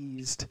be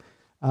eased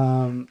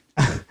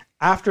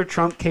after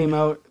Trump came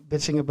out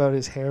bitching about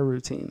his hair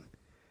routine.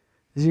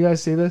 Did you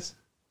guys see this?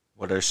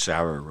 What are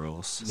shower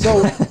rules?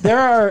 So there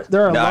are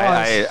No,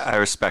 laws. I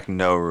respect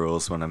no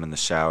rules when I'm in the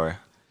shower.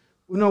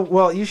 No,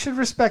 well, you should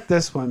respect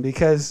this one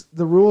because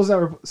the rules that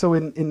were... So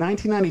in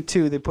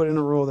 1992, they put in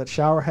a rule that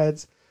shower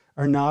heads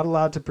are not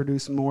allowed to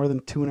produce more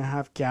than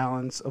 2.5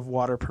 gallons of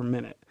water per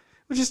minute,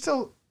 which is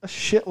still a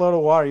shitload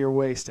of water you're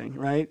wasting,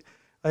 right?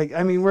 Like,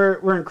 I mean,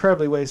 we're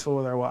incredibly wasteful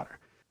with our water.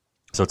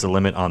 So it's a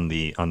limit on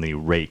the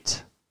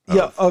rate.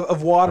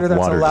 Of water that's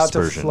water allowed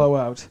dispersion. to flow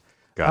out.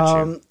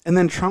 Gotcha. And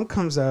then Trump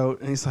comes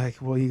out and he's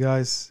like, well, you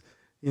guys,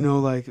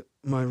 like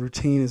my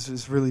routine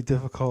is really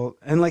difficult.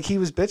 And like he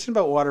was bitching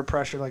about water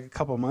pressure like a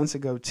couple months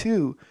ago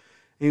too.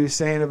 He was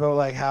saying about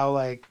like how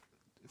like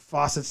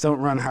faucets don't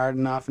run hard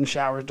enough and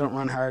showers don't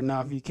run hard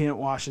enough. You can't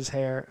wash his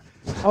hair.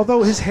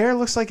 Although his hair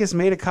looks like it's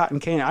made of cotton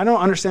candy. I don't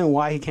understand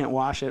why he can't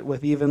wash it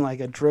with even like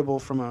a dribble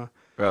from a...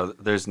 Bro,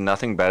 there's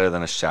nothing better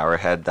than a shower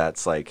head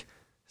that's like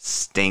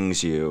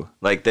stings you.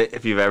 Like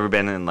if you've ever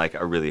been in like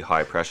a really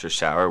high pressure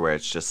shower where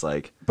it's just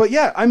like... But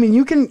yeah, I mean,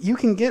 you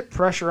can get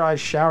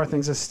pressurized shower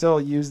things that still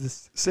use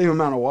the same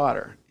amount of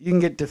water. You can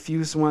get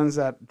diffuse ones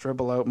that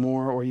dribble out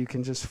more, or you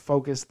can just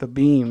focus the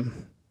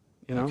beam,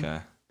 Okay.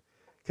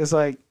 Because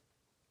like,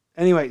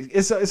 anyway,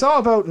 it's all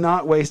about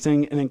not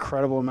wasting an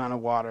incredible amount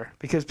of water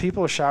because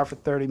people shower for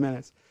 30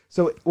 minutes.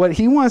 So what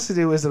he wants to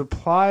do is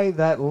apply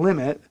that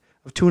limit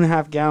of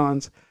 2.5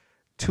 gallons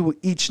to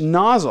each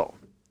nozzle.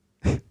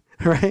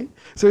 Right?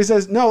 So he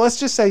says, no, let's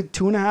just say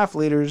 2.5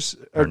 liters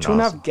or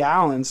 2.5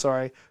 gallons,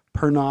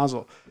 per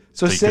nozzle.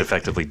 So you could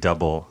effectively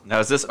double. Now,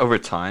 is this over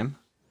time?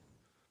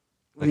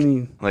 What do you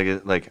mean?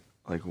 Like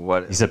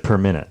what? He said per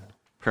minute.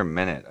 Per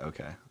minute,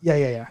 okay.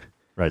 Yeah.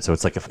 Right, so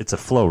it's like it's a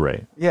flow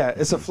rate. Yeah,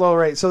 it's a flow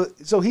rate.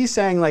 So he's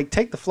saying like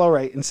take the flow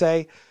rate and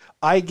say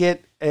I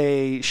get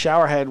a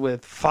shower head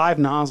with 5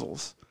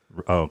 nozzles.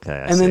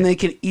 Okay, and then they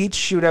can each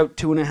shoot out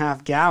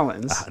 2.5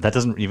 gallons. That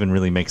doesn't even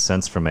really make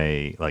sense from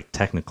a like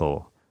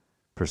technical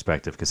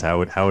perspective, because how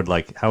would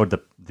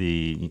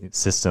the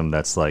system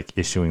that's like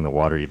issuing the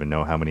water even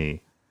know how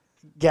many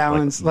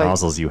gallons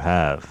nozzles you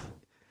have?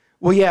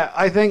 Well, yeah,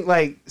 I think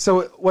like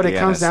so. What it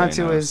comes down NSA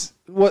to knows. is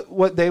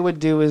what they would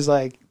do is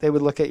like they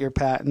would look at your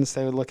patents,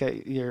 they would look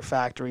at your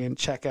factory and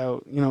check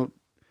out,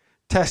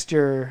 test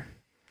your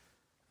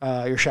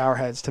shower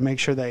heads to make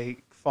sure they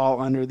fall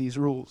under these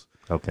rules.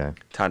 Okay.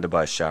 Time to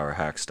buy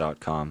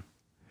showerhacks.com.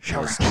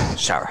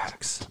 Shower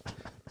hacks.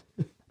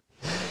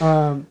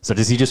 So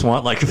does he just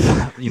want like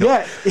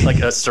like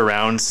a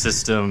surround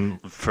system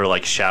for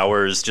like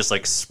showers, just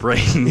like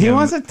spraying? He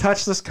wants a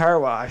touchless car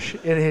wash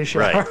in his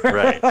shower.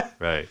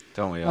 Right.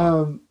 Don't we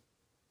all?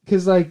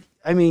 Because like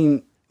I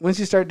mean, once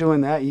you start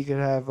doing that, you could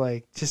have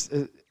like just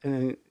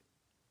an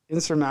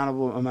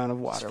insurmountable amount of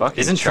water.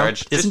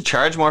 Just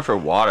charge more for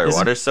water.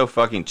 Water's so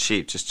fucking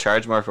cheap. Just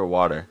charge more for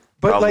water.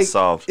 But Problem like,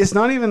 solved. It's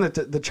not even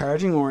the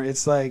charging more.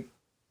 It's like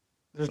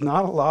there's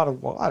not a lot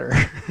of water.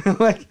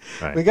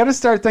 We got to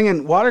start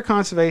thinking water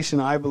conservation.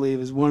 I believe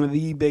is one of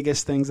the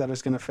biggest things that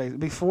is going to face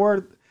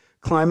before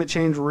climate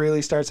change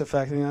really starts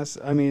affecting us.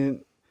 I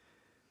mean,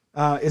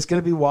 it's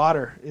going to be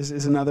water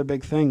is another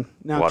big thing.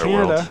 Now,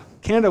 Water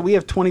Canada, we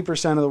have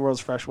 20% of the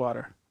world's fresh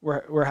water.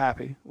 We're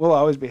happy. We'll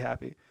always be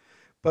happy.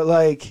 But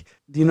like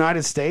the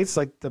United States,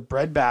 like the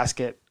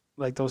breadbasket,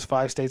 like those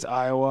 5 states,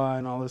 Iowa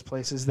and all those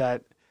places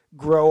that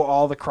grow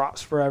all the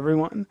crops for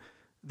everyone,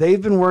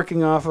 they've been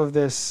working off of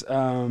this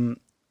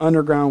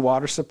underground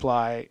water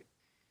supply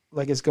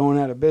like it's going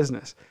out of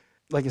business.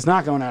 Like it's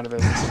not going out of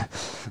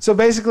business. So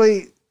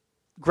basically,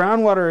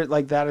 groundwater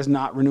like that is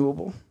not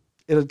renewable.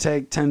 It'll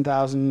take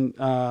 10,000,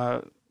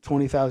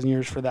 20,000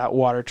 years for that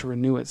water to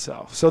renew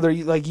itself. So they're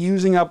like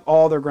using up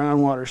all their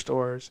groundwater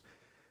stores.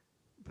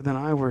 But then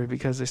I worry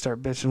because they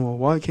start bitching, well,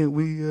 why can't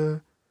we,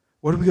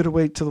 why do we got to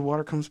wait till the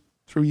water comes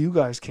through you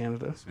guys,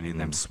 Canada? We need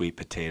them sweet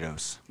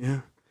potatoes.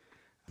 Yeah.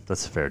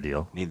 That's a fair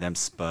deal. Need them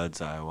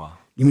Spuds, Iowa.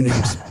 You mean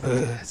them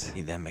Spuds?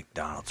 Need them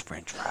McDonald's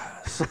French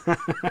fries. But,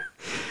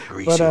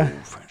 Greasy old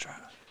French fries.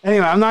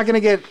 Anyway, I'm not going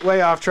to get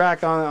way off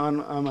track on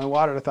my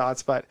water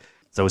thoughts, but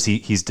So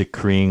he's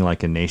decreeing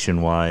like a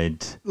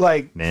nationwide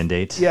like,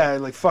 mandate? yeah,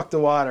 like fuck the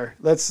water.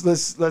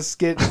 Let's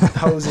get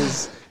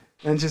hoses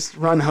and just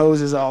run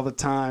hoses all the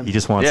time. He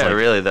just wants Yeah, like,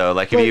 really though.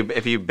 Like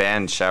if you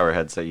ban shower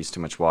heads that use too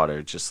much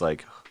water, just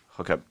like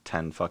hook up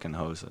 10 fucking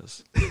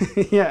hoses.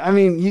 Yeah, I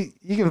mean,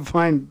 you can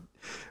find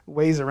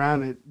ways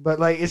around it, but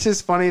like it's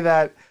just funny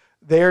that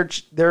they're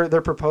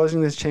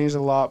proposing this change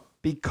of law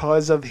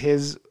because of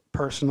his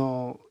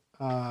personal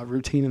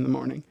routine in the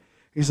morning.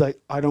 He's like,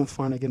 I don't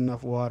find I get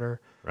enough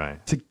water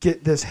right. to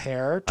get this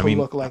hair to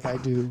look like I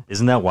do.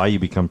 Isn't that why you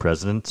become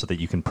president? So that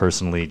you can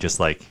personally just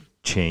like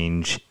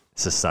change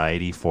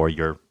society for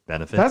your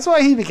benefit? That's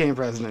why he became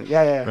president.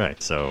 Yeah.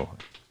 Right. So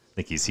I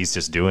think he's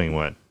just doing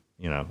what,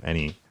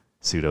 any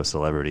pseudo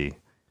celebrity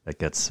that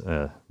gets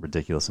a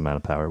ridiculous amount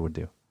of power would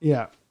do.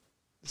 Yeah.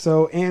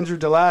 So Andrew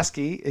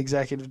Delaski,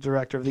 executive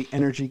director of the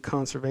Energy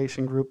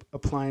Conservation Group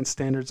Appliance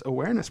Standards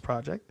Awareness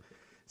Project,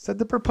 said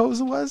the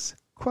proposal was,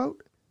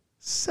 quote,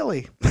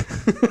 silly.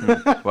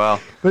 Well,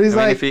 But he's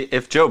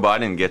if Joe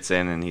Biden gets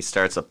in and he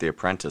starts up The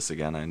Apprentice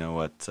again, I know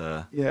what.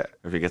 Yeah.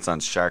 If he gets on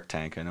Shark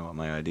Tank, I know what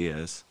my idea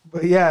is.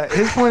 But yeah,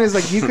 his point is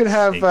like you could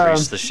have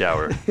Increase the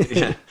shower.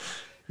 Yeah.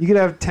 you could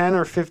have 10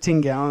 or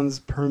 15 gallons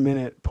per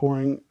minute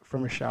pouring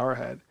from a shower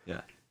head.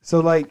 Yeah. So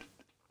like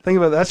think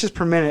about that. That's just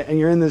per minute, and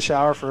you're in the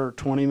shower for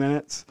 20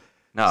 minutes.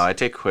 No, I could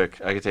take quick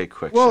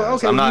Well,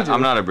 showers. okay, I'm you do.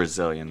 not a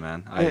Brazilian,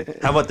 man.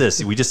 How about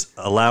this? We just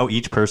allow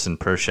each person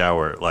per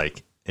shower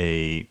like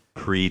a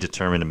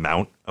predetermined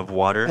amount of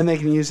water, And they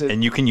can use it.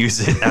 and you can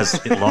use it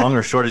as long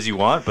or short as you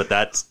want. But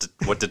that's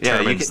what Yeah,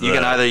 determines you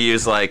can either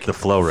use like the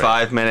flow rate.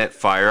 5-minute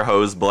fire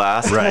hose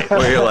blast, Right.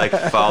 where you're like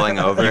falling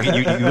over,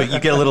 you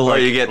get a little or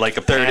like you get like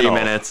a 30 panel.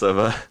 minutes of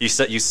a. You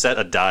set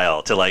a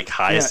dial to like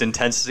highest Yeah.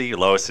 intensity,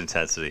 lowest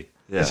intensity.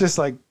 Yeah. It's just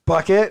like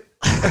bucket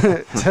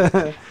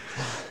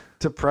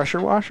to pressure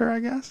washer, I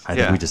guess. I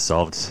think Yeah. we just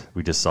solved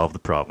the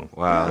problem.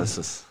 Wow, this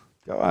is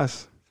Go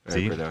us.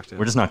 very See, productive.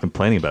 we're just not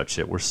complaining about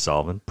shit. We're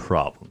solving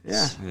problems.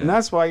 Yeah. And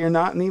that's why you're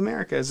not in the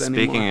Americas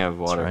anymore. Speaking of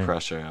water right.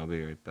 pressure, I'll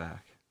be right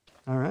back.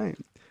 All right.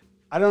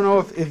 I don't know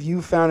if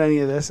you found any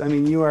of this. I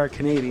mean, you are a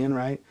Canadian,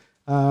 right?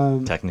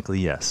 Technically,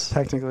 yes.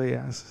 Technically,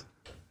 yes.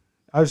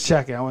 I was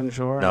checking. I wasn't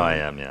sure. No, I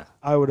am. Yeah,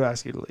 I would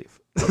ask you to leave.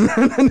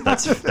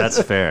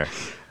 that's fair.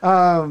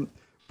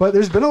 But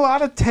there's been a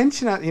lot of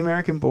tension at the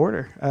American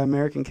border,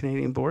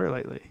 American-Canadian border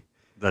lately.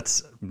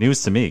 That's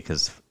news to me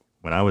because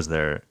when I was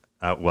there,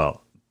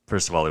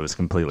 first of all, it was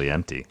completely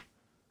empty,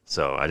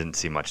 so I didn't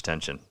see much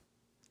tension.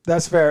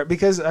 That's fair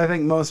because I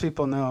think most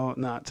people know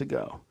not to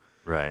go.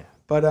 Right.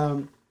 But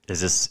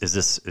Is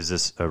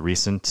this a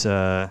recent?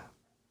 yeah,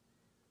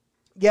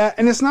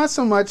 and it's not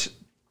so much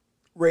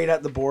right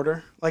at the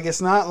border. Like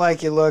it's not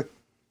like you look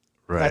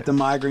Right. at the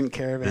migrant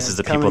caravan. This is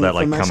the coming people that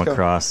like from come Mexico.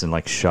 across and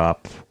like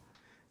shop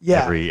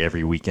Yeah.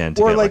 every weekend.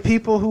 To Or get, like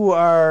people who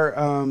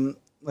are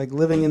like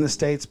living in the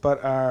States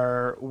but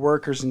are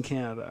workers in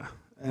Canada.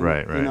 And,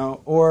 Right. You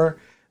know, or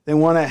they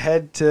want to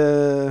head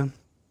to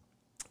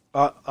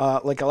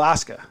like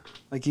Alaska.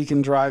 Like you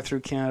can drive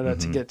through Canada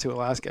to get to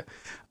Alaska.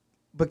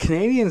 But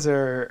Canadians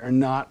are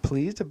not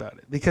pleased about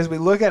it because we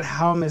look at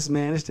how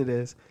mismanaged it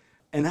is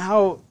and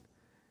how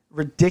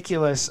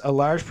ridiculous a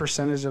large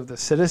percentage of the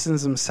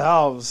citizens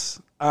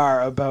themselves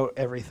are about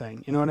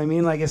everything. You know what I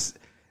mean? Like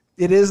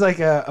it is like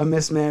a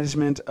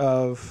mismanagement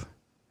of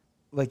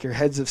like your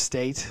heads of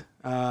state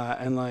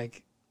and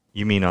like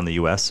You mean on the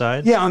U.S.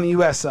 side? yeah, on the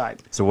U.S.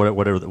 side. So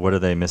what are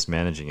they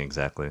mismanaging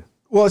exactly?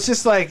 Well, it's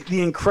just like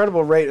the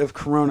incredible rate of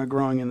corona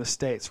growing in the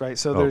States, right?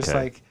 So there's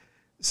Okay.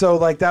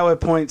 like that would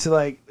point to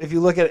like if you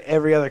look at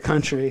every other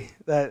country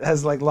that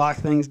has like locked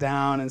things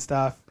down and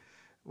stuff,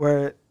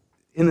 where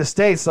in the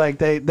States like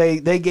they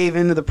gave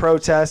into the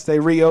protest, they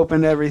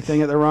reopened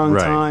everything at the wrong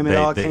Right. time, it They-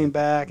 all they- came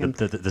back, and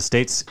The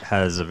States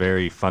has a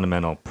very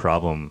fundamental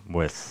problem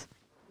with,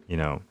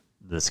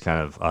 this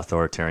kind of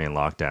authoritarian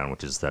lockdown,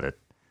 which is that it,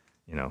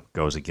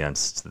 goes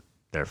against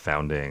their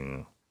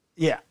founding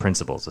yeah,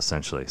 principles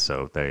essentially.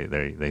 So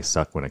they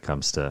suck when it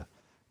comes to,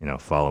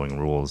 following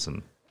rules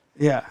and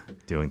yeah.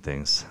 doing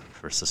things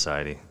for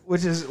society.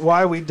 Which is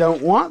why we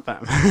don't want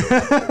them.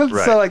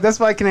 Right. So like that's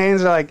why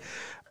Canadians are like,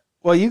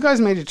 well, you guys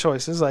made your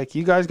choices. Like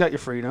you guys got your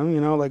freedom.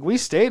 Like we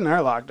stayed in our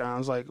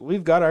lockdowns. Like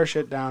we've got our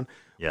shit down.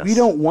 Yes. We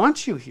don't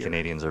want you here.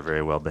 Canadians are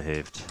very well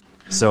behaved.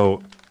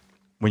 So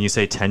when you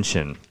say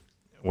tension,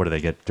 what do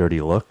they get,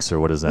 dirty looks, or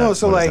what does that? No,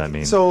 so what like, does that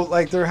mean? so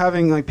like they're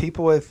having like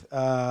people with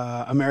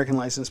American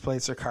license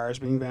plates or cars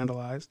being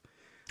vandalized.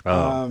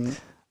 Oh.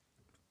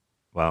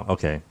 Wow.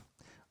 Okay.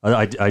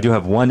 I do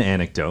have one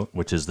anecdote,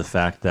 which is the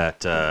fact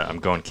that I'm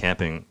going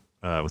camping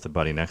with a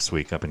buddy next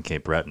week up in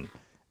Cape Breton,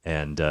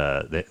 and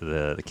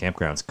the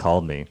campgrounds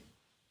called me,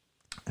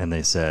 and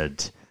they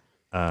said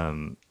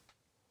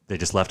they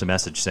just left a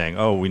message saying,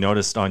 "Oh, we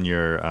noticed on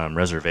your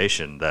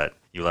reservation that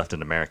you left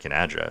an American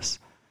address,"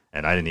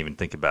 and I didn't even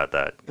think about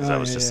that because I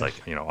was just like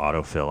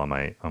autofill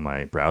on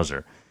my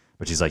browser.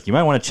 But she's like, "You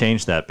might want to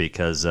change that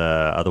because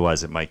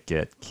otherwise it might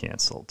get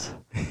canceled."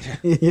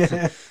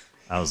 Yeah.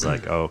 I was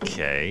like,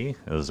 okay.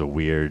 It was a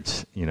weird,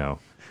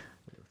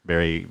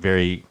 very,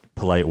 very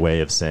polite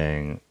way of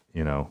saying,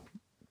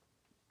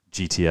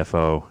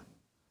 GTFO,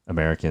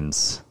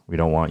 Americans, we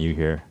don't want you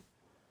here.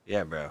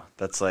 Yeah, bro.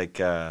 That's like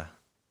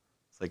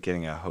it's like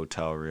getting a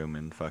hotel room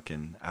in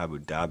fucking Abu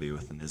Dhabi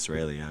with an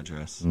Israeli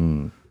address.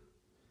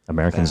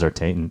 Americans are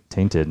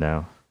tainted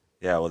now.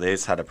 Yeah, well, they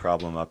just had a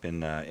problem up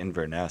in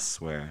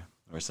Inverness where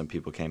some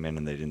people came in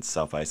and they didn't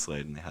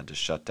self-isolate and they had to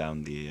shut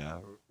down the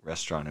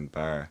restaurant and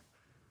bar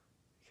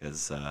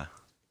because they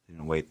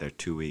didn't wait there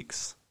 2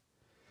 weeks.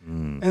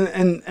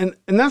 And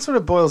that's what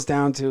it boils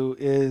down to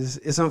is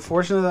it's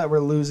unfortunate that we're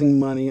losing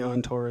money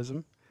on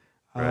tourism.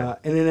 Right.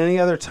 And in any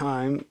other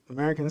time,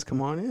 Americans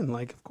come on in.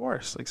 Like, of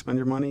course, like spend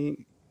your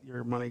money.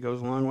 Your money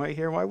goes a long way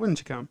here. Why wouldn't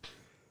you come?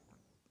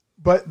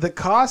 But the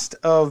cost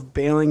of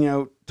bailing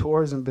out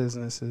tourism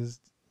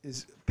businesses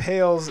is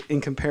pales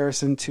in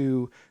comparison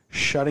to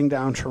shutting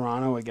down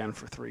Toronto again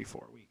for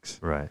 3-4 weeks.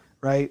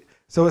 Right.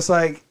 So it's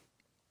like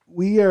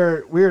we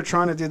are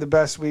trying to do the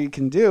best we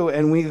can do,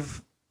 and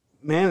we've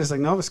managed. Like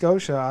Nova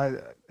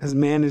Scotia has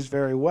managed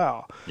very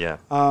well. Yeah.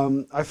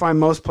 I find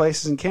most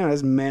places in Canada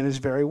has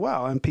managed very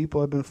well, and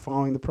people have been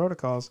following the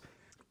protocols.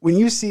 When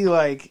you see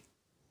like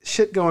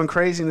shit going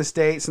crazy in the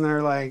States, and there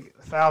are like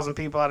 1,000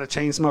 people at a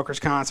Chainsmokers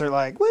concert,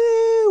 like,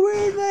 woo,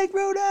 we're like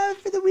Rhode Island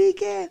for the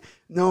weekend.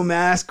 No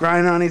mask,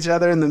 grinding on each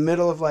other in the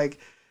middle of like,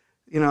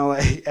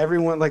 like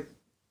everyone like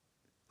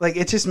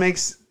it just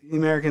makes the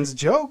Americans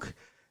joke.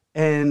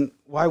 And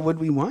why would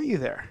we want you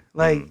there?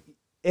 Like,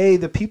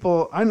 the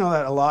people, I know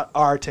that a lot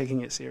are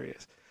taking it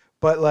serious,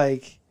 but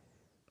like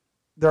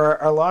there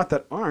are a lot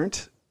that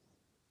aren't.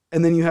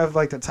 And then you have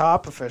like the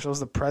top officials,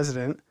 the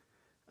president.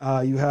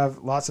 You have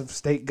lots of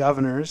state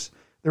governors.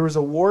 There was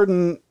a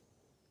warden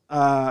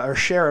or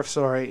sheriff,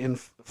 in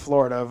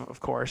Florida, of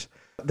course,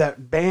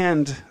 that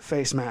banned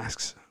face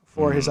masks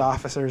for his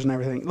officers and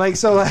everything. Like,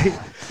 so like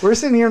we're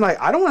sitting here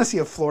like, I don't want to see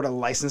a Florida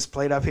license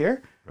plate up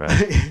here.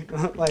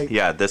 Right. Like,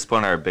 Yeah, at this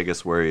point, our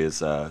biggest worry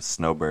is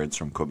snowbirds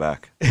from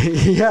Quebec.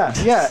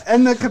 yeah.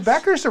 And the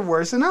Quebecers are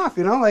worse enough,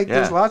 Like, Yeah.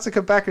 there's lots of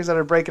Quebecers that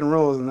are breaking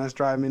rules, and that's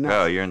driving me nuts.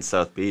 Bro, you're in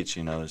South Beach,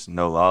 there's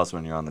no laws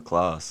when you're on the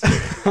claws.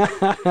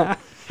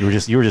 You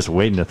were just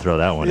waiting to throw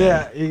that one in.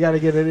 Yeah, you got to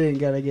get it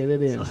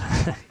in.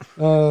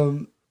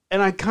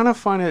 And I kind of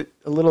find it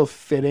a little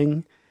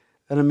fitting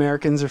that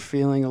Americans are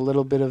feeling a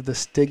little bit of the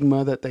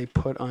stigma that they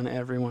put on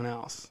everyone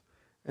else,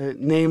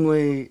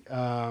 namely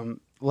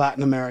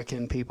Latin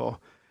American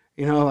people.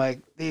 Like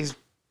these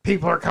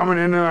people are coming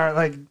in and are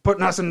like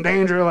putting us in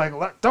danger. Like,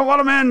 don't let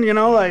them in.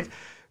 Like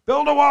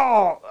build a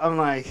wall. I'm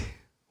like,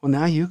 well,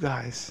 now you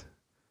guys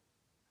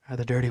are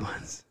the dirty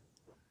ones.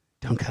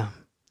 Don't come.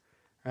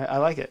 Right? I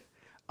like it.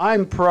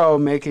 I'm pro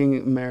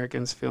making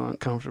Americans feel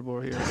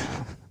uncomfortable here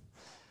now.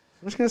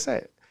 I'm just gonna say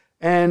it,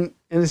 and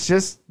it's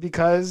just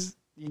because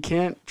you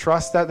can't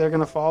trust that they're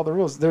gonna follow the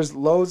rules. There's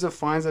loads of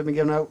fines that have been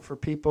given out for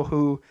people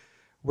who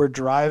were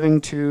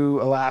driving to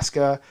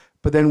Alaska,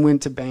 but then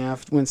went to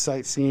Banff, went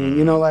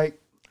sightseeing.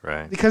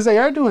 Right. Because they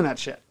are doing that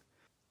shit.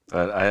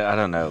 But I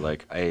don't know.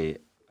 Like, I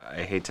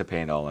hate to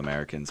paint all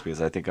Americans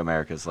because I think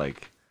America's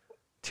like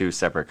two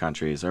separate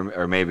countries,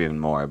 or maybe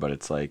even more. But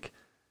it's like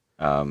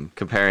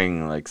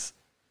comparing like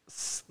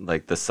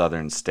the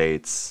southern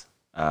states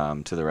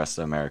to the rest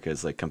of America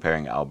is like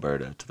comparing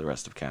Alberta to the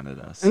rest of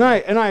Canada. So.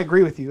 And I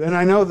agree with you. And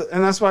I know that,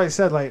 and that's why I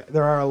said like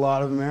there are a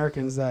lot of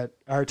Americans that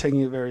are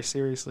taking it very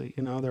seriously.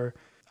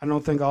 I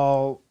don't think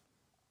all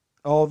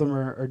of them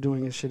are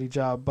doing a shitty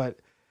job, but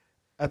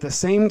at the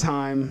same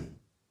time,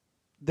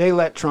 they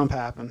let Trump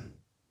happen,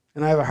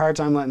 and I have a hard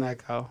time letting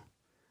that go.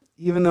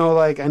 Even though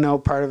like I know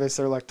part of it's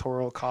their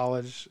electoral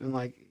college, and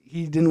like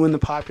he didn't win the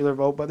popular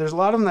vote, but there's a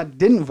lot of them that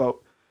didn't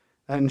vote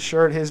that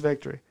ensured his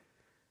victory,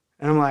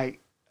 and I'm like,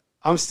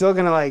 I'm still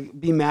gonna like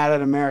be mad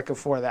at America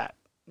for that.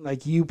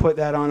 Like you put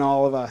that on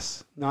all of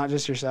us, not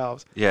just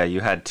yourselves. Yeah, you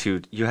had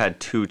two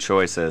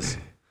choices.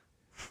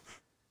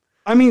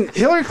 I mean,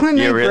 Hillary Clinton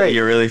did great.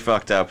 You're really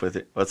fucked up with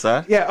it. What's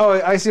that? Yeah. Oh,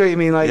 I see what you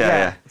mean. Like,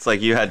 yeah. It's like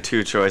you had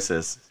two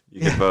choices.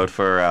 You could vote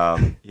for,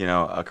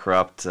 a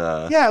corrupt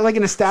like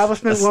an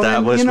establishment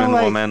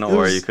woman,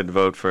 or you could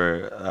vote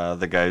for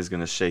the guy who's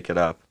going to shake it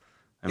up.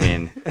 I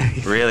mean,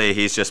 really,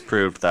 he's just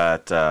proved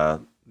that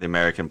the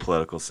American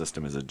political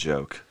system is a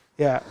joke.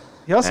 Yeah.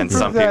 He also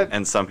proved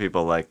and some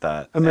people like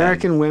that.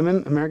 American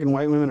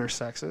white women are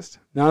sexist.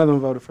 None of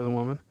them voted for the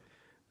woman.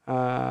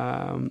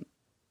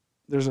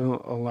 There's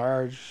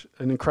an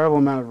incredible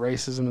amount of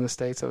racism in the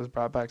States that was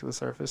brought back to the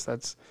surface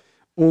that's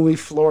only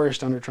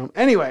flourished under Trump.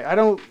 Anyway,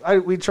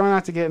 we try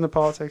not to get into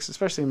politics,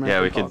 especially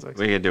American politics.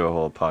 We could do a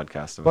whole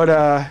podcast about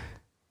But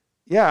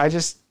yeah,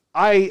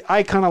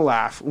 I kind of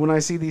laugh when I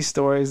see these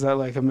stories that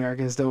like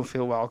Americans don't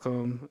feel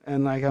welcome,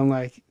 and like I'm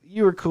like,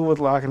 you were cool with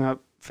locking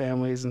up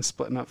families and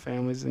splitting up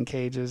families in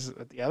cages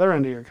at the other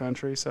end of your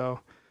country, so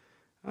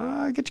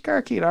get your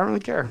car keyed. I don't really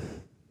care,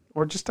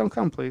 or just don't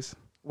come, please.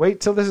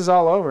 Wait till this is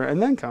all over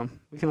and then come.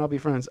 We can all be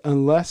friends,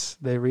 unless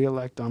they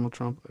reelect Donald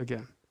Trump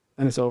again.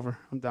 Then it's over.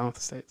 I'm down with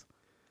the states.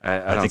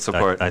 I don't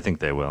support. I think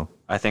they will.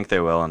 I think they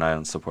will, and I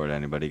don't support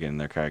anybody getting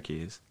their car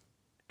keyed.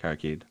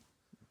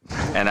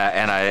 And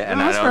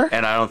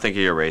I don't think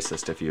you're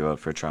racist if you vote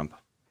for Trump.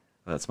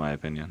 That's my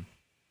opinion.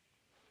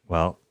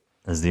 Well,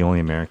 as the only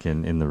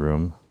American in the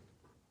room,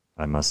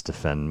 I must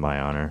defend my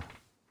honor.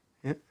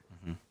 Yeah.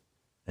 Mm-hmm.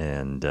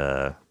 And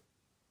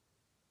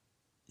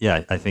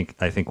yeah, I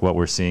think what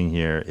we're seeing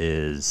here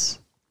is,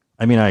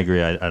 I mean, I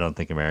agree. I don't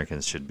think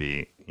Americans should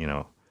be,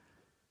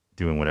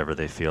 doing whatever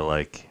they feel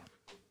like,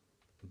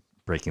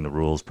 breaking the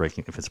rules,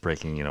 if it's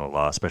breaking, a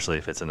law, especially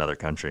if it's another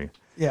country.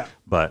 Yeah.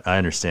 But I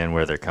understand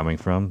where they're coming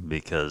from,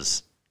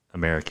 because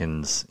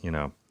Americans,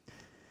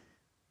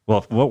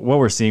 well, what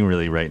we're seeing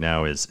really right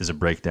now is a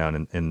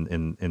breakdown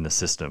in the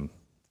system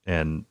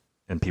and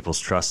people's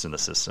trust in the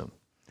system.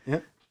 Yeah.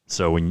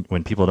 So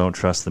when people don't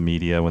trust the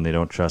media, when they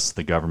don't trust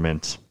the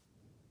government,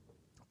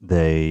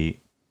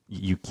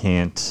 you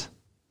can't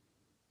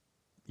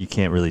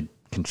really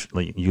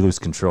you lose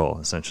control,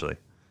 essentially.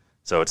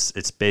 So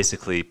it's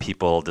basically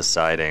people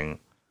deciding,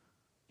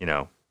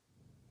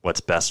 what's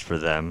best for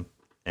them,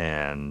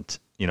 and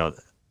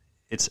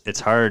it's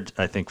hard,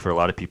 I think, for a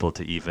lot of people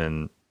to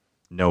even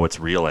know what's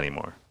real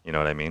anymore. You know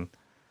what I mean?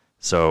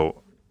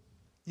 So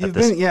you've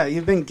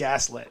been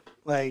gaslit,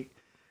 like,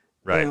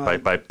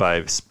 right,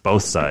 by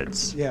both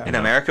sides. Yeah. And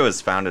America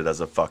was founded as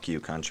a fuck you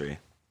country.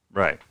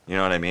 Right. You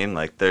know what I mean?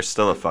 Like, there's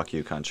still a fuck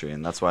you country,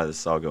 and that's why this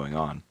is all going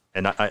on.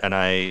 And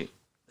I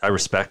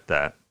respect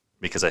that,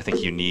 because I think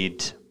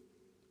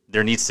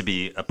there needs to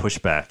be a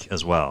pushback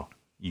as well.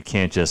 You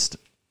can't just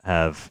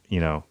have,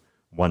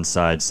 one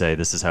side say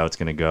this is how it's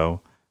going to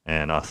go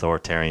and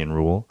authoritarian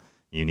rule.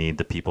 You need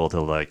the people to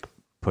like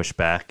push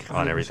back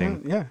on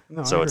everything. Yeah.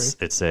 No, so I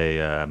it's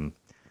a,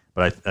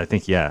 but I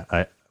think,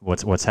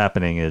 what's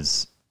happening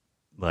is,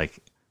 like,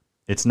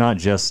 it's not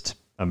just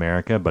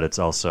America, but it's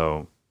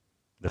also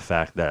the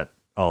fact that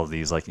all of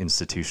these like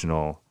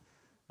institutional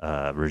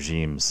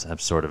regimes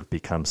have sort of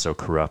become so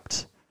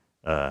corrupt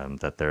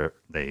that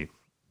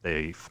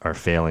they are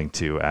failing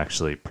to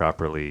actually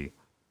properly,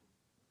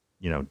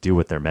 do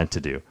what they're meant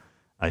to do.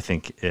 I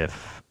think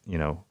if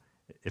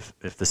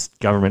this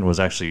government was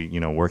actually,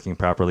 working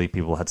properly,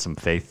 people had some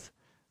faith,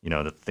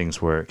 that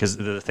things were, because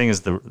the thing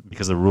is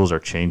because the rules are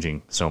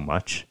changing so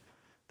much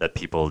that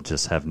people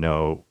just have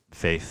no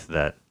faith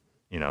that,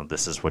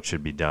 this is what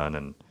should be done,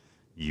 and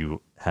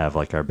you have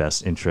like our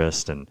best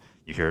interest, and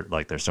you hear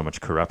like there's so much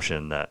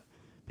corruption that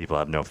people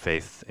have no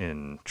faith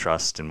in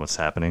trust in what's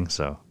happening.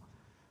 So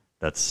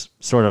that's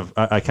sort of,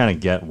 I kind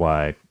of get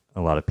why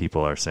a lot of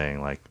people are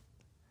saying like,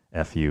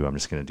 F you, I'm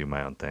just going to do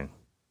my own thing.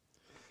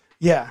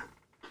 Yeah.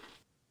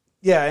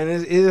 Yeah, and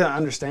it is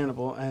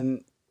understandable.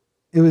 And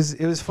it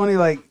was funny,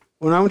 like,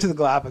 when I went to the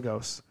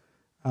Galapagos,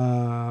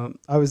 I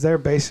was there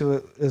basically,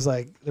 it was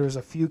like, there was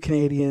a few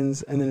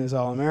Canadians, and then it was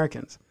all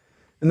Americans.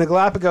 And the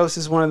Galapagos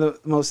is one of the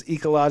most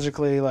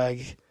ecologically,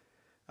 like,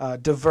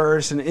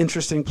 diverse and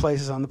interesting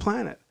places on the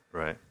planet.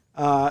 Right.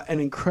 And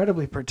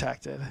incredibly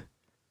protected.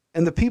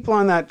 And the people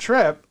on that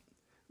trip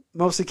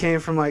mostly came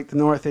from like the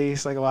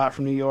Northeast, like a lot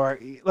from New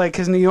York, like,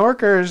 because New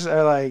Yorkers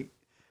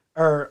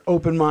are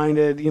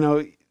open-minded,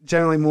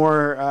 generally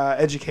more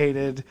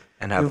educated,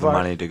 and have the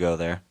money to go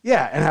there.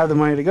 Yeah, and have the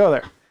money to go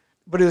there.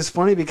 But it was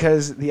funny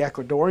because the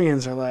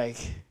Ecuadorians are like,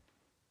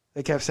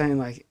 they kept saying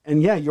like,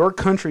 and yeah, your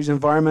country's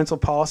environmental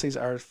policies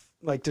are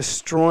like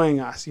destroying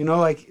us.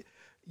 Like,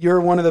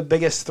 you're one of the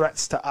biggest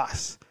threats to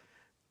us.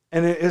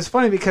 And it was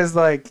funny because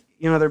like,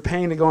 they're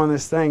paying to go on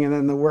this thing, and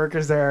then the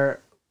workers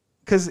there,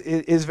 because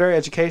it is very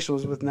educational,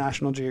 it was with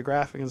National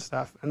Geographic and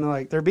stuff,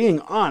 and they're being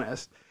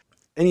honest,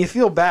 and you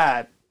feel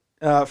bad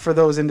for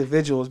those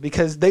individuals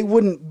because they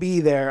wouldn't be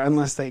there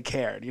unless they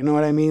cared. You know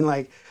what I mean?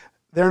 Like,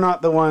 they're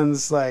not the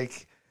ones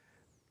like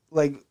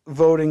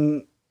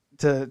voting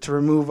to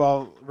remove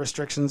all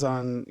restrictions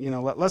on,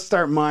 let's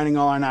start mining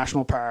all our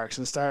national parks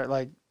and start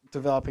like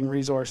developing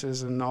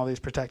resources in all these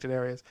protected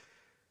areas.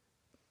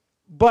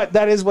 But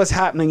that is what's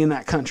happening in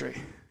that country,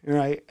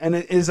 right? And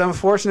it is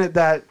unfortunate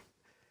that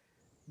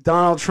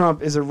Donald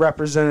Trump is a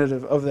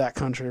representative of that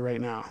country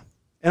right now.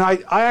 And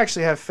I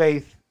actually have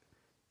faith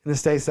in the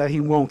States that he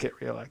won't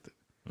get reelected.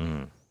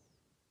 Mm.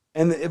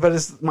 But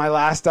it's my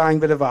last dying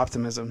bit of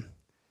optimism.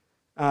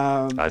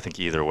 I think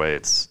either way,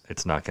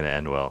 it's not going to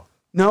end well.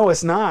 No,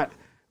 it's not.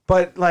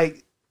 But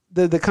like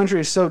the country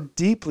is so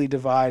deeply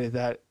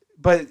divided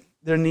but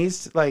there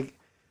needs to, like,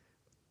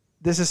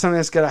 this is something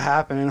that's going to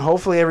happen, and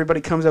hopefully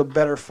everybody comes out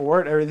better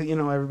for it.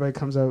 Everybody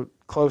comes out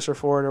closer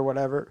for it or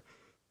whatever.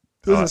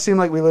 It doesn't seem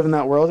like we live in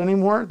that world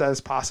anymore. That is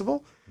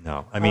possible.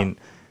 No, I mean,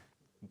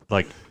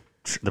 like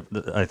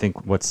I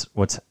think what's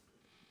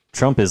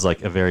Trump is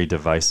like a very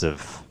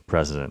divisive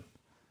president,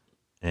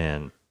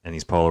 and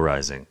he's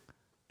polarizing,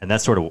 and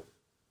that's sort of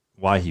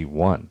why he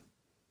won,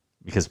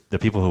 because the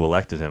people who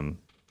elected him,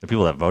 the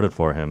people that voted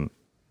for him,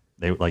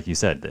 they, like you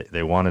said,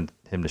 they wanted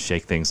him to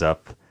shake things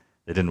up.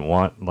 They didn't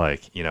want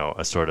like, you know,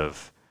 a sort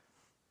of,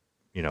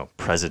 you know,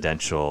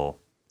 presidential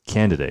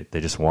candidate.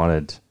 They just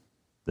wanted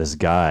this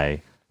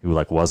guy who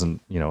like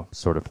wasn't, you know,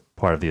 sort of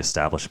part of the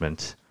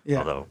establishment. Yeah.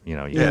 Although, you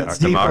know, Yeah, It's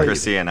deeply-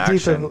 democracy in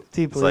action.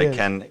 deeply, It's like,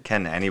 yeah.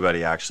 can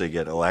anybody actually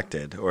get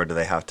elected, or do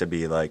they have to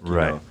be like, you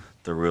Right. know,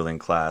 the ruling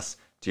class?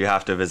 Do you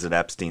have to visit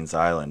Epstein's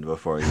Island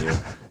before you,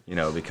 you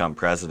know, become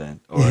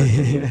president, or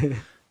can you,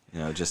 you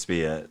know, just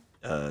be a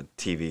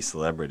TV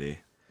celebrity?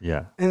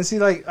 yeah. And see,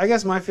 like, I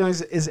guess my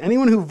feelings is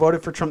anyone who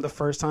voted for Trump the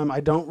first time, I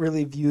don't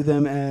really view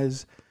them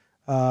as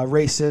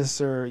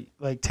racist or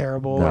like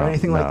terrible No, or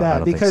anything no, like I that,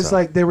 don't think because so.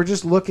 like they were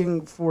just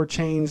looking for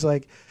change,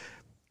 like,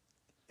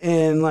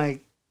 and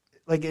like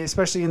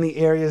especially in the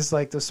areas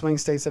like the swing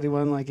states that he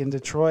won, like in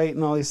Detroit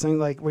and all these things,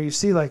 like where you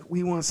see like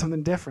we want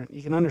something different.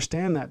 You can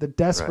understand that the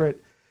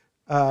desperate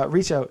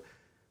reach out,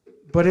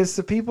 but it's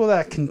the people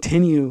that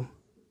continue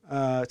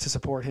to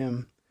support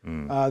him,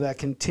 that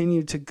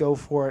continue to go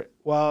for it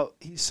while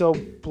he's so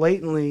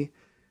blatantly.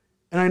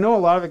 And I know a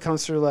lot of it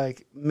comes through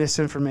like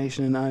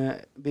misinformation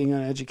and being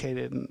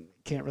uneducated and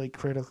can't really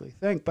critically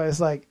think, but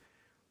it's like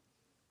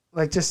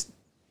just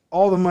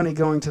all the money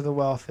going to the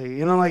wealthy.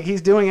 You know, like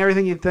he's doing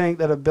everything you'd think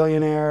that a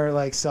billionaire,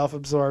 like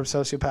self-absorbed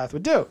sociopath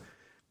would do.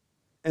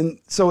 And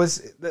so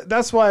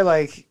that's why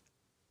like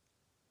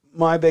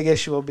my big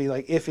issue will be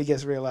like if he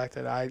gets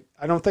reelected, I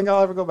don't think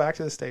I'll ever go back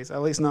to the States,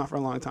 at least not for a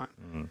long time.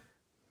 Mm-hmm.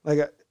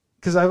 Like,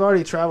 because I've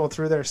already traveled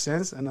through there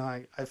since, and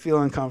I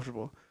feel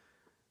uncomfortable.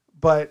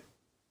 But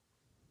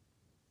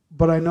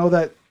I know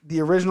that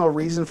the original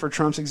reason for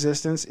Trump's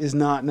existence is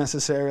not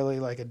necessarily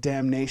like a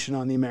damnation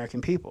on the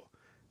American people.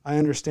 I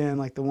understand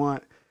like the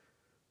want,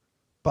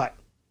 but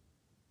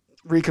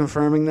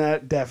reconfirming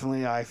that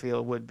definitely I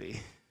feel would be.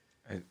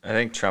 I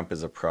think Trump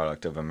is a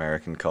product of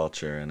American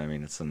culture, and I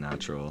mean it's a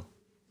natural,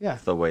 Yeah.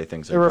 the way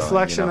things are A going,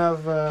 reflection you know?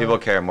 of people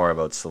care more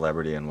about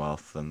celebrity and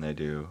wealth than they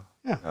do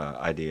Yeah.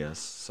 ideas.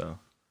 So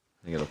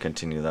I think it'll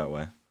continue that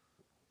way.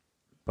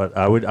 But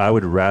I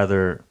would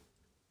rather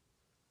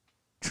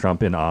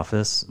Trump in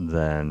office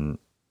than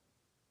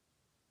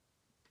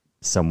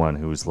someone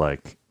who's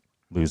like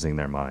losing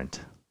their mind,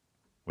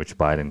 which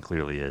Biden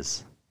clearly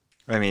is.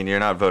 I mean, you're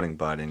not voting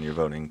Biden; you're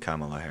voting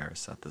Kamala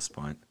Harris at this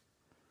point,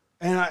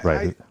 And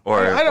Right.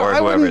 or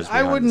whoever's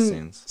I behind the wouldn't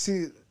scenes.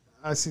 see.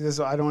 I see this.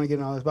 I don't want to get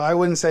into all this, but I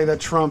wouldn't say that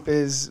Trump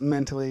is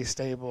mentally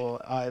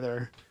stable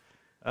either.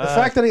 The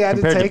fact that he had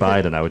to Compared to take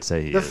Biden, I would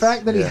say he the is.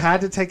 fact that he Yeah.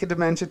 had to take a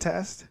dementia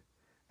test,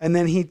 and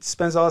then he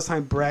spends all his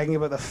time bragging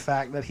about the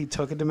fact that he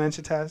took a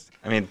dementia test.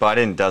 I mean,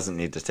 Biden doesn't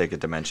need to take a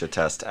dementia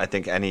test. I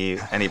think any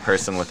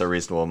person with a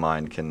reasonable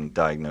mind can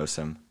diagnose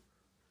him.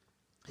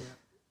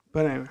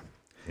 But anyway,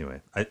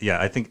 Anyway,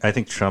 I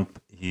think Trump,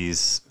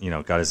 he's, you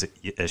know, got his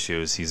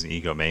issues. He's an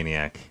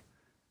egomaniac.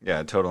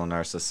 Yeah, a total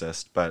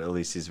narcissist, but at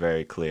least he's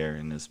very clear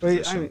in his but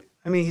position.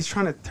 I mean, he's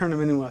trying to turn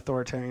him into an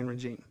authoritarian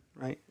regime,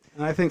 right?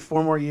 And I think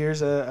 4 more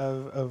years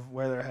of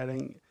where they're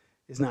heading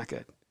is not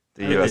good.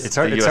 The U.S. it's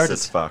hard- the it's U.S. hard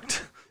is to-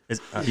 fucked.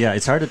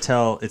 It's hard to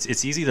tell.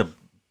 It's easy to.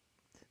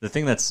 The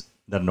thing that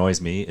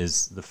annoys me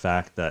is the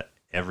fact that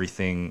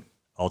everything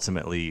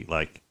ultimately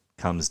like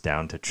comes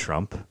down to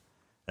Trump,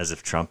 as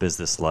if Trump is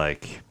this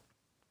like,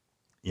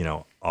 you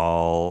know,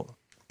 all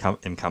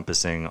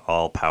encompassing,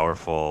 all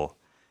powerful.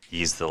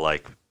 He's the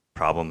like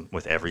problem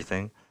with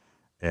everything,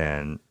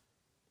 and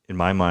in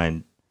my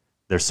mind,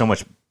 there's so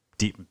much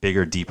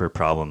bigger, deeper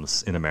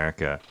problems in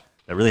America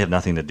that really have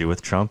nothing to do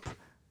with Trump.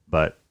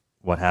 But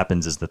what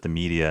happens is that the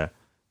media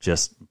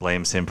just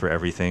blames him for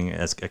everything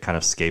as a kind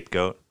of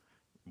scapegoat,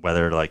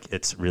 whether like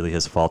it's really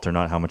his fault or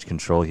not, how much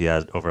control he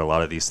has over a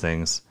lot of these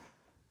things.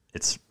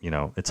 It's, you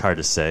know, it's hard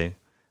to say.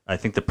 I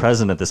think the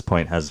president at this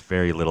point has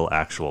very little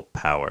actual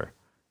power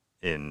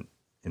in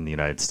the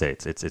United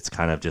States. It's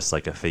kind of just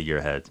like a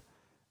figurehead.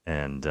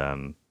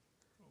 And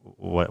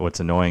what's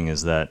annoying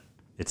is that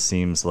it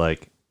seems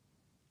like,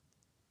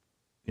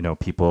 you know,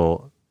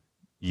 people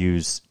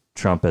use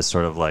Trump as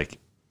sort of like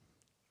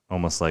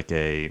almost like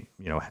a,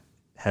 you know,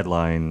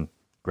 headline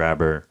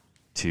grabber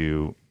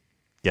to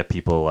get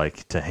people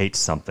like to hate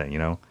something, you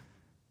know,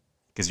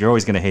 because you're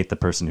always going to hate the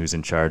person who's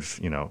in charge,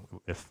 you know,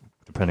 if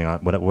depending on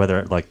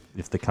whether like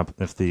if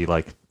the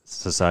like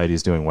society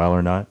is doing well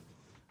or not.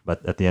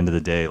 But at the end of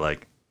the day,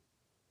 like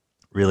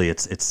really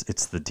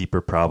it's the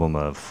deeper problem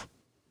of,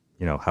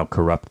 you know, how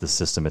corrupt the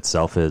system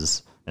itself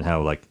is and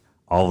how like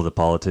all of the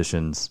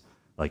politicians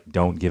like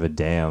don't give a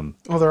damn.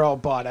 Well, they're all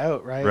bought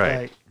out, right?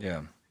 Right. Like,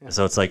 Yeah.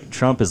 So it's like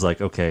Trump is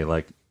like, okay,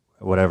 like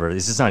whatever.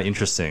 It's just not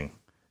interesting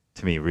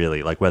to me,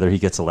 really. Like whether he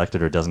gets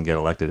elected or doesn't get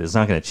elected, it's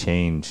not going to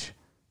change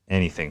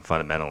anything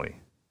fundamentally.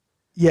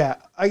 yeah,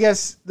 I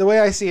guess the way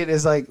I see it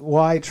is like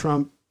why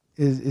Trump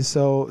is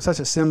such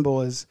a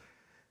symbol is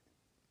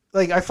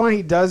like I find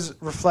he does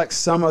reflect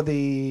some of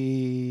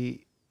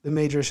the the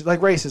major issues,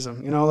 like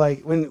racism. You know,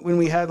 like when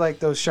we had like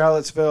those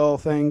Charlottesville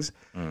things,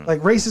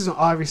 like racism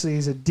obviously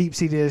is a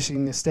deep-seated issue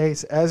in the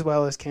States as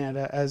well as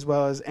Canada, as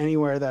well as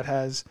anywhere that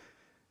has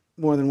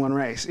more than one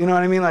race. You know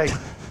what I mean? Like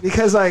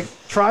because like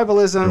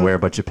tribalism. Where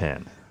but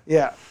Japan?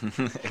 Yeah.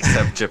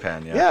 Except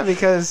Japan, yeah. Yeah,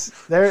 because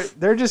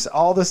they're just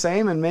all the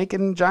same and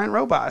making giant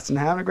robots and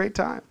having a great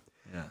time.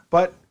 Yeah.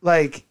 But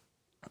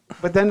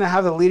then to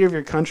have the leader of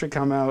your country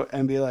come out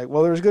and be like,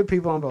 well, there's good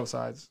people on both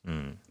sides.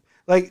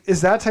 Like,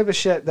 is that type of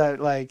shit that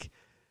like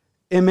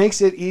it makes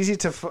it easy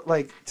to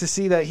to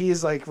see that he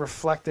is like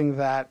reflecting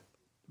that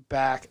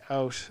back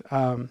out,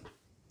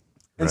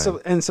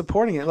 and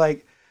supporting it.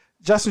 Like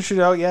Justin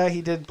Trudeau, yeah,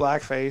 he did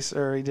blackface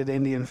or he did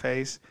Indian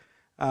face.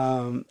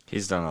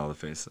 He's done all the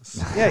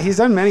faces. Yeah, he's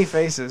done many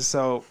faces.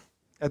 So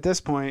at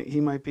this point, he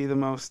might be the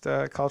most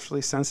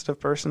culturally sensitive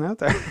person out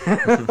there.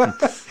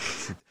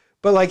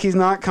 But like, he's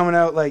not coming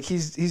out like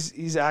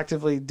he's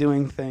actively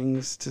doing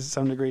things to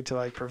some degree to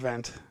like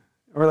prevent,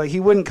 or like he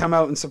wouldn't come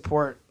out and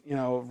support, you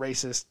know,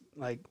 racist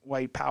like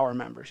white power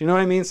members. You know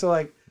what I mean? So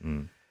like,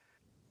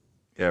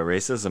 Yeah,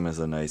 racism is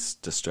a nice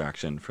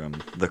distraction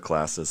from the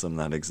classism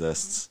that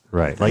exists.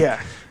 Right. Like,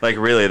 yeah, Like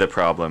really the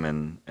problem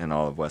in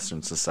all of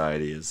Western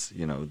society is,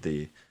 you know,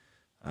 the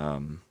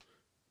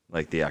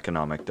like the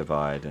economic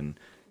divide, and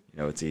you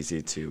know, it's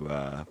easy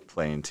to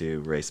play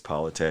into race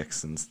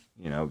politics, and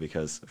you know,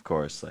 because of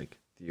course like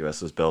the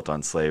US was built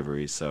on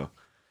slavery, so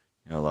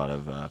you know, a lot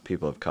of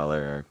people of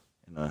color are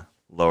in a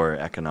lower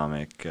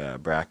economic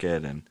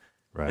bracket, and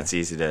it's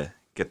easy to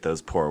get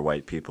those poor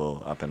white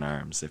people up in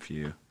arms if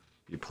you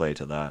play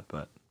to that.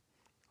 But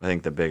I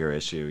think the bigger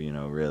issue, you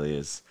know, really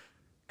is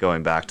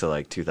going back to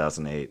like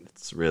 2008.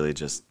 It's really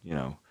just, you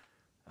know,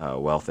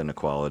 wealth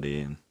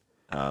inequality, and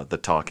the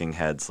talking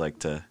heads like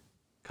to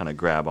kind of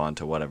grab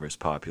onto whatever's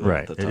popular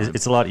at the time.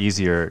 It's a lot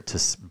easier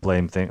to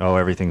blame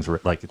everything's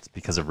like it's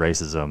because of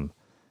racism,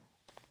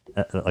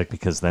 like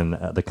because then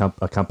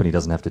a company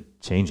doesn't have to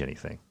change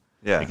anything.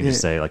 Yeah, you can just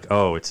say like,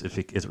 oh, it's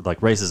like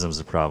racism's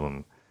the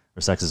problem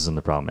or sexism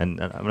the problem,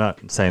 and I'm not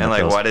saying. And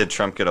like, why did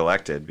Trump get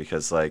elected?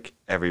 Because like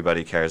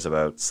everybody cares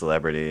about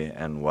celebrity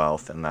and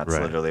wealth, and that's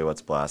literally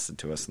what's blasted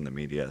to us in the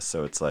media.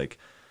 So it's like,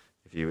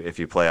 if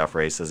you play off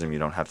racism, you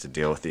don't have to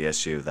deal with the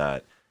issue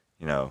that,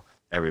 you know,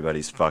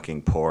 everybody's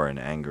fucking poor and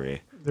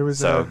angry.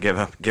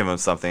 Give them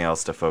something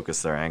else to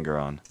focus their anger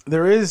on.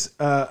 There is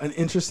an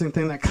interesting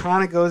thing that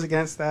kind of goes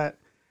against that.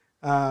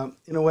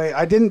 In a way,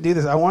 I didn't do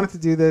this. I wanted to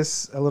do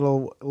this a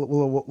little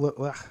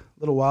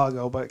while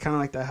ago, but kind of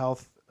like the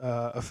health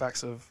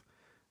effects of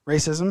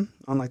racism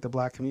on like the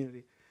black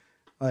community.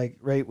 Like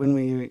right when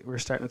we were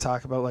starting to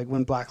talk about like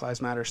when Black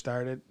Lives Matter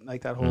started,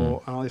 like that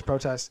whole all these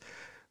protests.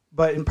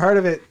 But in part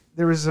of it,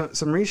 there was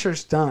some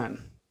research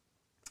done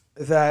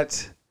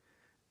that.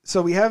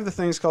 So we have the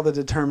things called the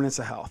determinants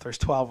of health. There's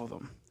 12 of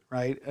them,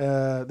 right?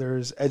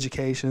 There's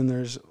education,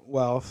 there's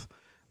wealth,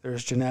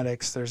 there's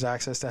genetics, there's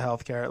access to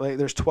healthcare. Like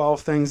there's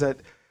 12 things that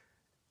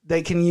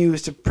they can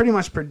use to pretty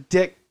much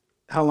predict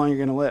how long you're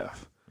going to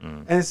live.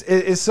 And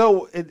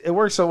it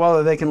works so well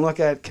that they can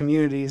look at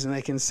communities and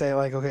they can say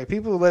like, okay,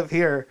 people who live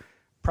here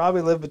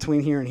probably live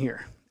between here and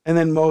here. And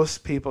then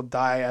most people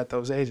die at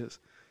those ages.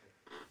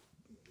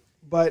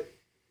 But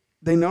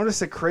they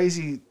notice a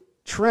crazy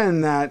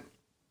trend that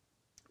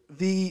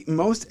the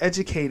most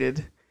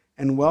educated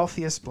and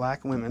wealthiest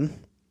black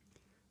women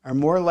are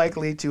more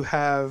likely to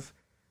have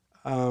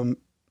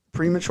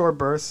premature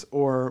births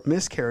or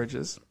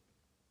miscarriages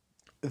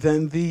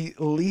than the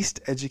least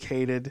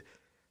educated,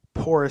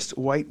 poorest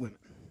white women,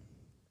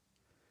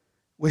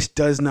 which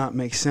does not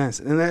make sense.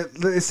 And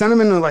it sent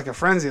them into like a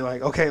frenzy,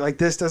 like, okay, like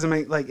this doesn't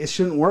make, like it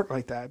shouldn't work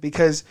like that,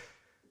 because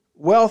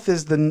wealth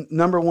is the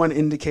number one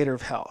indicator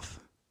of health.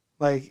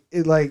 Like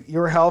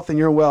your health and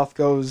your wealth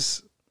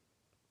goes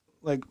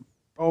like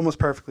almost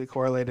perfectly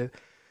correlated.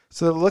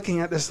 So they're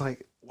looking at this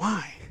like,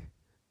 why?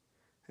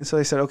 And so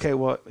they said, okay,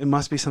 well, it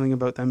must be something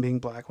about them being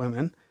black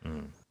women.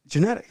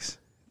 Genetics.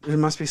 There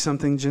must be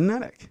something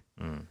genetic.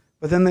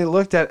 But then they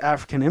looked at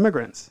African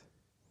immigrants.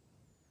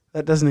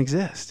 That doesn't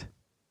exist.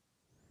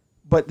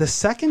 But the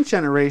second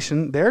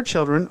generation, their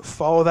children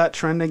follow that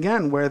trend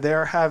again, where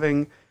they're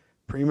having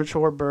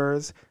premature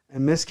births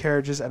and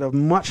miscarriages at a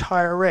much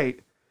higher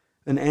rate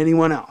than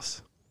anyone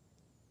else.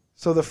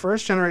 So the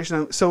first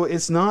generation, so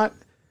it's not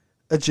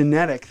a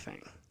genetic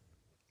thing.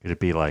 Could it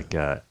be like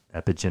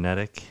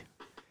epigenetic?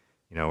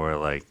 You know, where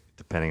like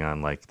depending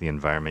on like the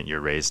environment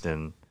you're raised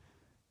in,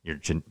 your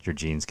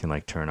genes can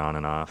like turn on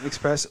and off.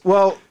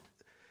 Well,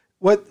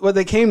 what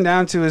they came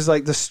down to is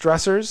like the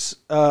stressors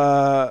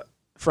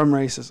from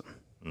racism,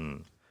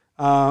 and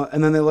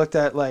then they looked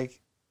at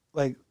like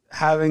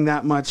having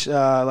that much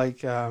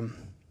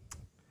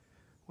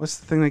what's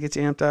the thing that gets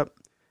you amped up?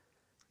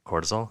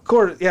 Cortisol?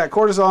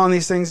 Cortisol and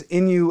these things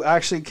in you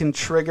actually can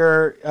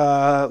trigger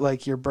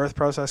like your birth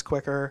process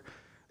quicker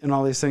and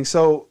all these things.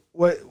 So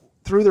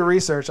through the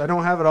research, I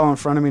don't have it all in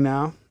front of me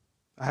now.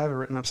 I have it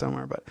written up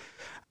somewhere, but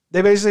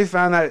they basically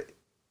found that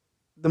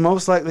the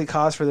most likely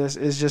cause for this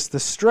is just the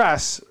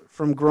stress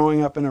from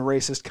growing up in a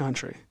racist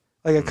country.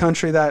 Like a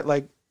country that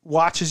like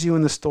watches you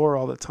in the store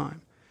all the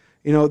time.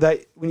 You know,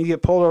 that when you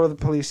get pulled over the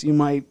police, you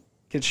might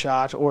get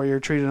shot or you're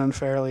treated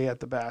unfairly at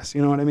the best.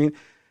 You know what I mean?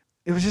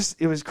 It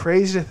was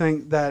crazy to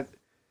think that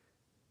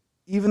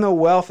even though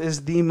wealth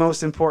is the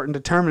most important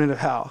determinant of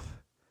health,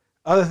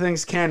 other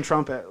things can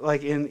trump it,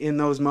 like in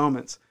those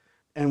moments.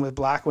 And with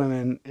black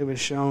women, it was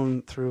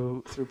shown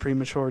through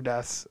premature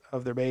deaths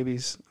of their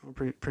babies, or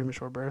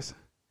premature births.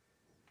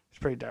 It's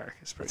pretty dark.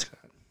 It's pretty sad.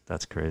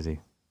 That's crazy.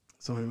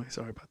 So anyway,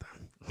 sorry about that.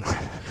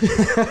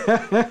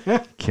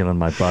 Killing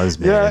my buzz,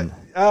 man.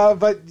 Yeah,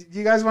 but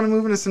you guys want to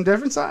move into some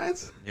different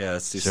sides? Yeah,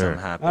 let's do Sure.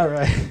 something happy. All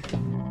right.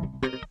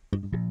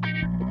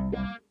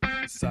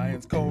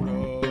 Science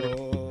corner.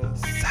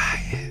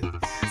 Science.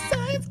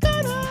 Science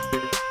corner.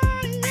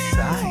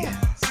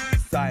 Science.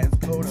 Science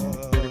corner.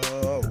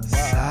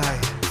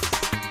 Science.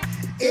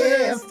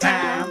 It's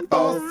time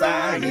for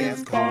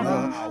Science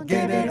corner.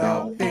 Get it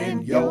all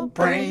in your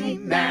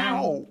brain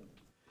now.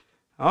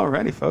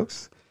 Alrighty,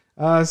 folks.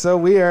 So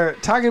we are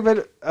talking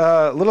about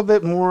a little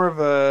bit more of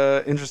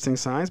a interesting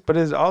science, but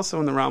it is also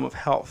in the realm of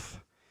health.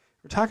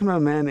 We're talking about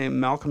a man named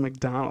Malcolm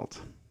McDonald.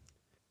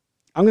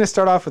 I'm going to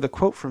start off with a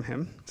quote from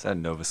him. Is that a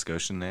Nova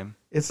Scotian name?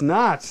 It's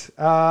not.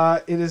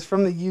 It is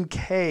from the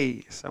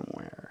UK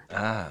somewhere.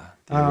 Ah,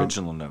 the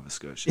original Nova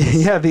Scotia.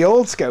 Yeah, the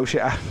old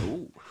Scotia.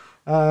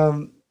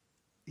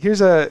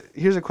 Here's a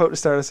quote to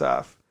start us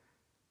off.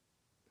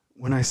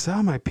 When I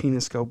saw my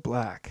penis go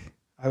black,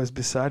 I was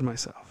beside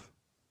myself.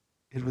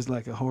 It was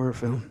like a horror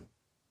film.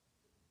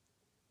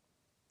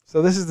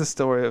 So this is the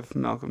story of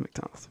Malcolm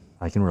McDonald.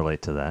 I can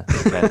relate to that.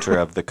 Inventor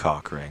of the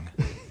cock ring.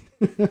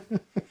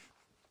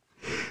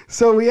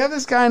 So we have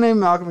this guy named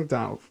Malcolm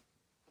McDonald,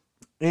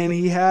 and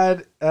he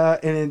had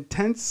an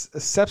intense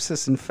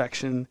sepsis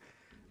infection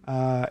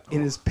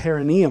in his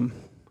perineum,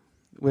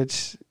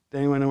 which,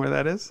 anyone know where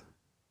that is?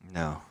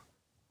 No.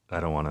 I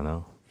don't want to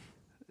know.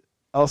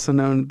 Also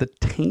known as the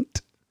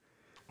taint.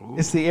 Ooh.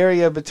 It's the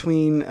area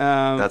between...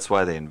 That's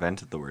why they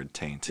invented the word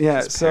taint.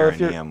 Yeah, 'cause so if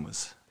you're- perineum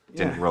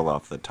didn't roll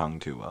off the tongue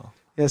too well.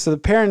 Yeah, so the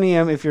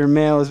perineum, if you're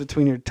male, is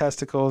between your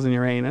testicles and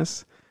your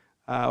anus,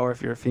 or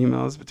if you're a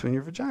female, is between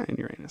your vagina and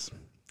your anus.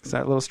 It's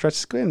that little stretch of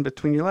skin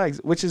between your legs,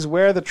 which is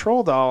where the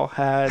troll doll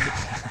had...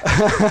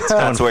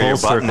 That's where your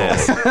full button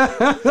is.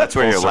 That's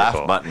where your Full laugh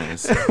circle. button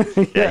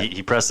is. Yeah,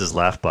 he pressed his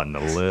laugh button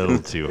a little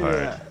too hard.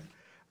 Yeah.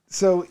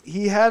 So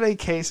he had a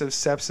case of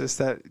sepsis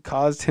that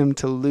caused him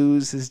to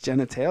lose his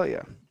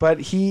genitalia.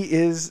 But he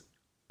is...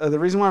 the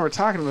reason why we're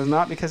talking about it is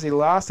not because he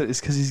lost it, it's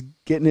because he's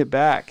getting it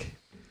back.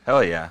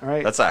 Hell yeah. All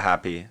right. That's a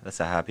happy Yeah,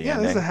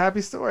 ending. this is a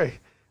happy story.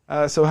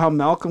 So how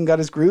Malcolm got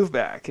his groove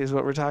back is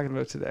what we're talking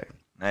about today.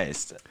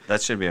 Nice.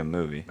 That should be a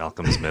movie.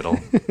 Malcolm's middle.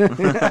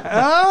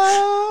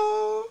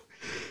 Oh!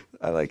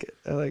 I like it.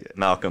 I like it.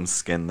 Malcolm's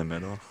skin the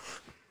middle.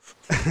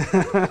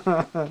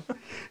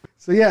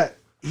 So yeah,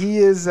 he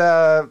is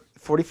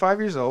 45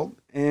 years old,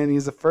 and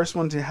he's the first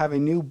one to have a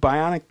new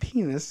bionic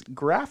penis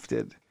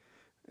grafted.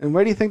 And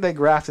where do you think they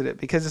grafted it?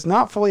 Because it's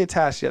not fully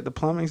attached yet. The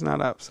plumbing's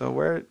not up. So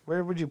where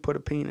would you put a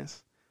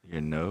penis? Your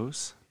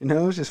nose? Your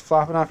nose just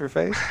flopping off your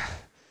face?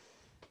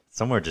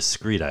 Somewhere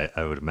discreet, I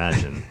would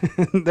imagine.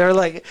 They're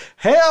like,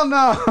 hell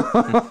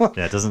no!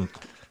 Yeah, it doesn't...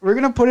 We're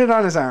going to put it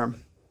on his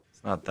arm.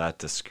 It's not that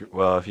discreet.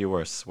 Well, if you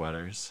wear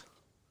sweaters.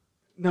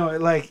 No,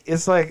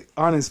 it's like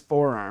on his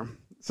forearm.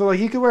 So like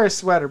you could wear a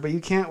sweater, but you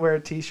can't wear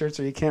t-shirts,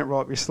 or you can't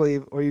roll up your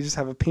sleeve, or you just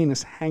have a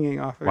penis hanging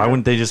off of Why your...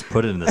 wouldn't they just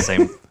put it in the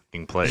same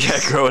fucking place? Yeah,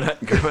 grow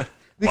it.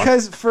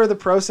 Because for the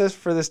process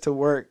for this to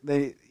work,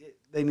 they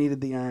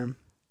needed the arm.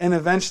 And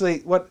eventually,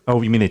 what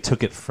Oh, you mean they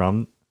took it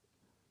from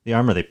the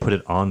arm, or they put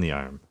it on the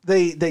arm?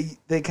 they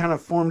kind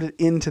of formed it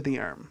into the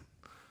arm.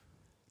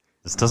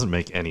 This doesn't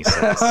make any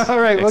sense.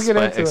 All right, we'll get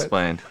into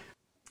Explain.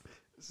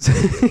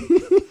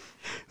 it.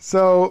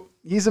 So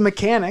he's a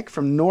mechanic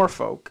from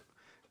Norfolk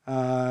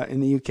in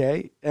the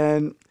UK,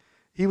 and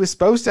he was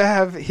supposed to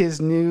have his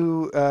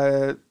new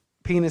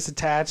penis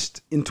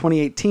attached in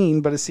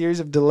 2018, but a series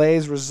of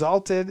delays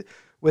resulted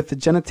with the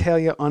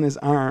genitalia on his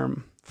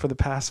arm for the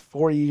past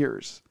 4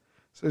 years.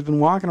 So he's been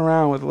walking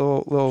around with a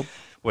little.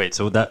 Wait,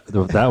 so that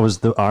was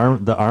the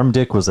arm? The arm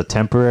dick was a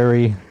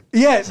temporary.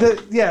 Yeah.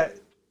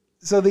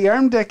 So the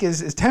arm dick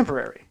is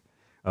temporary.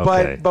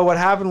 Okay. But what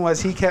happened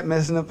was he kept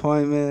missing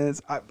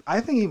appointments. I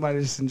think he might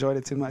have just enjoyed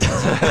it too much.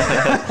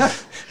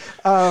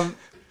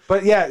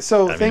 But yeah,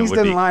 so I mean, things it would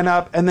didn't be- line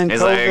up, and then He's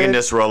COVID. like, I can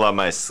just roll up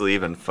my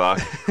sleeve and fuck.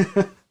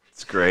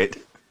 It's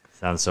great.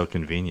 Sounds so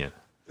convenient.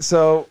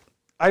 So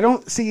I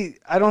don't think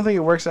it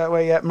works that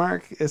way yet,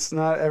 Mark. It's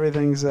not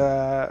everything's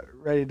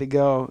ready to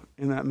go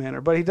in that manner.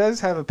 But he does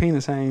have a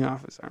penis hanging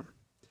off his arm.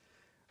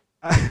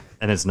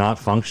 And it's not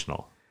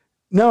functional.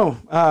 No,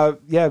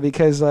 yeah,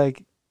 because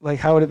like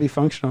how would it be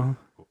functional?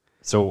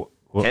 So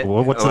Wait,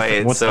 what's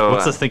so,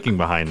 the thinking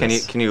behind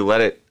this? Can you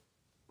let it?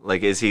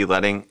 Like, is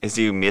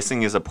he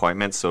missing his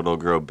appointment so it'll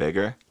grow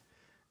bigger?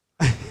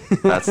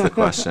 That's the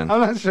question. I'm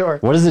not sure.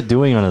 What is it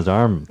doing on his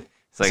arm?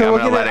 It's like, So I'm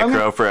we'll going to get let it- it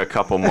grow for a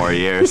couple more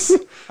years.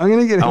 I'm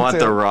gonna get into I want it.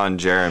 the Ron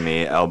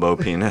Jeremy elbow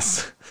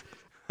penis.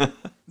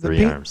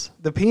 Three arms.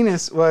 The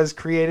penis was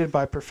created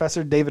by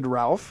Professor David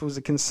Ralph, who was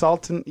a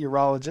consultant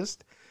urologist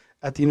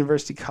at the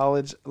University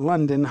College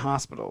London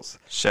Hospitals.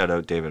 Shout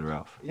out David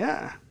Ralph.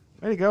 Yeah.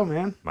 Way to go,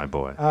 man. My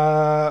boy.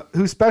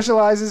 Who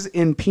specializes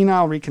in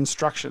penile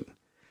reconstruction.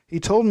 He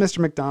told Mr.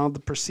 McDonald the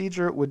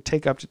procedure would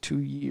take up to 2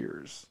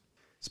 years.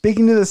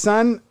 Speaking to The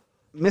Sun,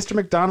 Mr.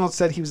 McDonald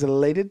said he was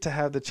elated to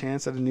have the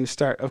chance at a new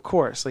start. Of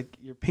course, like,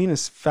 your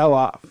penis fell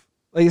off.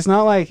 Like, it's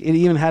not like it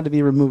even had to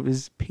be removed.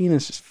 His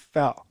penis just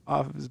fell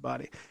off of his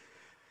body.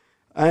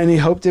 And he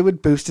hoped it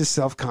would boost his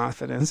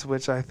self-confidence,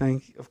 which I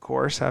think, of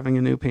course, having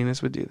a new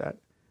penis would do that.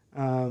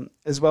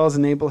 As well as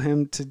enable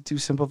him to do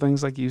simple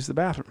things like use the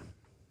bathroom.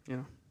 You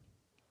know.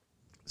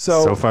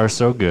 So far,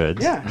 so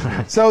good.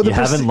 Yeah. So you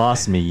haven't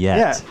lost me yet.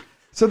 Yeah.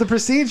 So the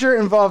procedure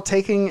involved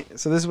taking...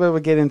 So this is where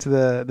we get into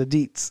the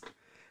deets.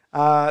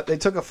 They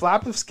took a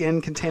flap of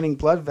skin containing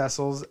blood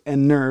vessels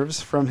and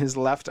nerves from his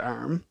left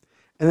arm,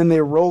 and then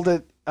they rolled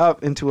it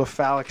up into a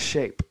phallic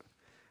shape.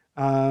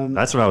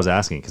 That's what I was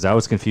asking, because I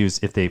was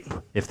confused if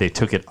they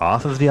took it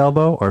off of the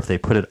elbow or if they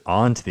put it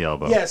onto the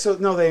elbow. Yeah, so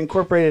no, they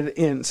incorporated it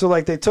in. So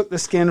like they took the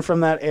skin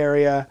from that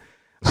area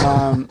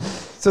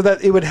so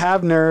that it would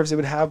have nerves, it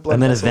would have blood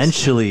and then vessels.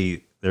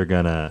 Eventually they're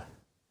gonna...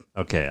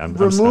 Okay, I'm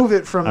I'm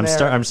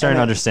starting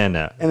to understand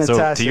that. and So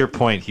attach to your it.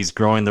 point, he's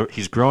growing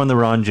the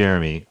Ron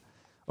Jeremy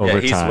over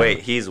time.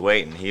 He's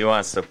waiting. He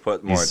wants to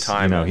put more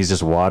time. He's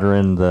just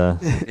watering the...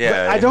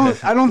 Yeah. I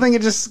don't think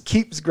it just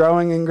keeps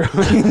growing and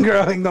growing and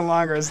growing the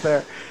longer it's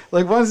there.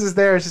 Like once it's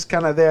there, it's just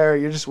kind of there.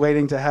 You're just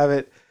waiting to have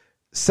it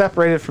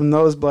separated from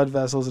those blood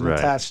vessels and Right.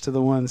 attached to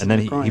the ones. And then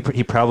in the groin.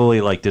 he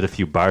probably like did a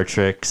few bar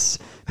tricks.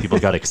 People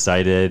got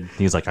excited.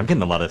 He's like, I'm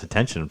getting a lot of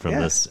attention from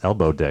this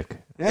elbow dick.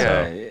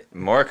 Yeah,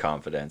 more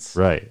confidence.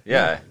 Right.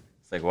 Yeah.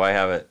 It's like why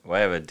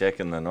have a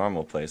dick in the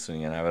normal place when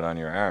you can have it on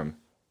your arm?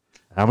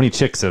 How many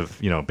chicks have,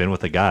 been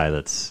with a guy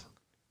that's,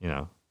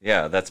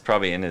 Yeah, that's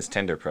probably in his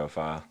Tinder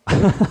profile.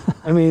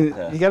 I mean,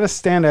 you got to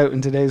stand out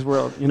in today's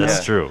world. You know?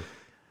 That's true.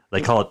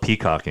 They call it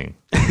peacocking.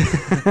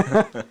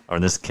 Or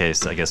in this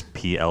case, I guess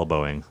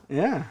elbowing.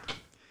 Yeah.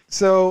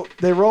 So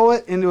they roll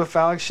it into a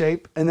phallic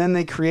shape, and then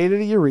they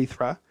created a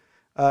urethra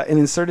and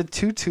inserted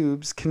 2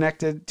 tubes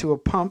connected to a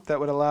pump that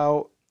would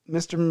allow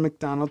Mr.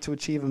 McDonald to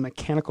achieve a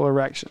mechanical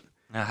erection.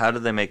 Now, how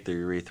did they make the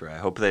urethra? I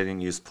hope they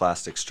didn't use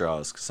plastic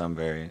straws because I'm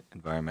very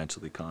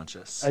environmentally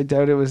conscious. I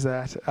doubt it was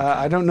that.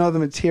 I don't know the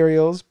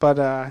materials, but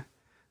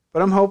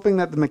I'm hoping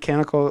that the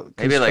mechanical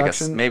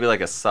construction... maybe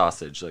like a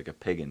sausage, like a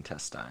pig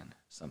intestine,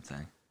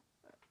 something.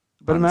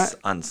 But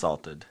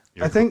unsalted.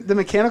 I think the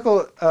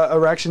mechanical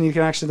erection, you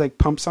can actually like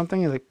pump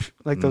something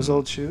like those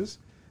old shoes,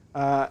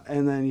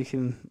 and then you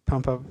can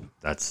pump up.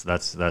 That's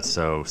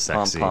so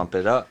sexy. Pump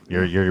it up.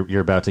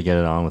 You're about to get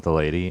it on with a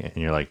lady, and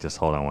you're like, just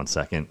hold on 1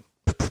 second.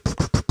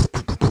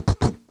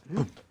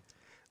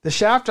 The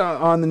shaft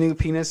on the new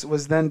penis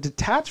was then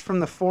detached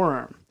from the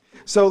forearm.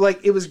 So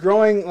like it was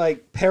growing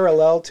like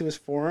parallel to his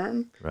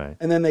forearm, Right.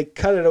 and then they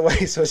cut it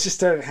away, so it just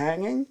started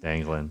hanging,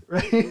 Dangling.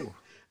 right?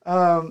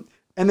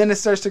 And then it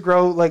starts to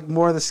grow like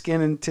more of the skin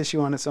and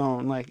tissue on its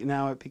own. Like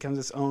now it becomes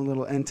its own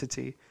little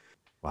entity.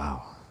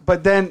 Wow.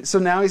 But then, so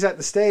now he's at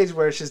the stage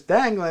where it's just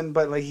dangling,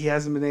 but like he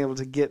hasn't been able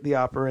to get the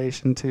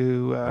operation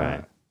to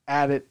Right.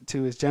 add it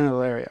to his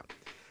genital area.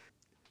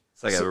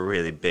 It's like a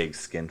really big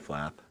skin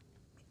flap.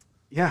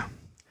 Yeah.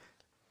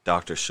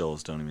 Dr.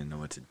 Scholes don't even know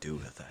what to do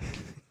with it.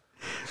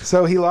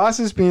 So he lost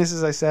his penis,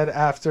 as I said,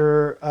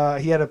 after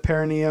he had a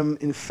perineum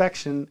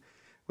infection,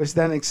 which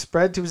then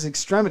spread to his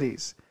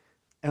extremities.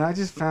 And I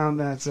just found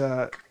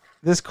that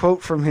this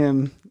quote from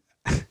him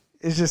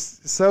is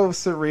just so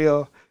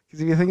surreal.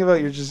 Because if you think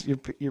about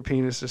your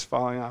penis just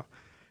falling off.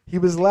 He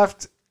was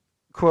left,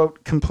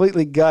 quote,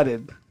 completely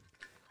gutted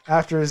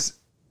after his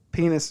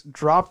penis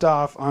dropped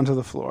off onto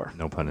the floor.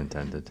 No pun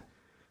intended.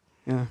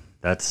 Yeah.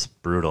 That's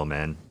brutal,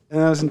 man. And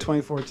that was in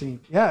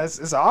 2014. Yeah,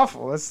 it's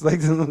awful. That's like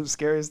the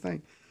scariest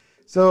thing.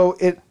 So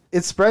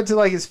it spread to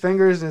like his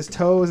fingers and his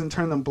toes and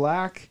turned them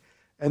black.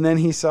 And then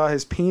he saw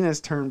his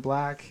penis turn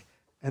black,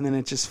 and then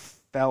it just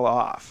fell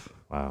off.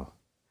 Wow.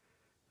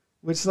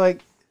 Which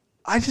like,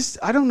 I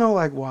don't know,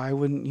 like, why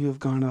wouldn't you have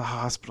gone to the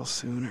hospital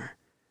sooner?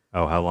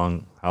 Oh, how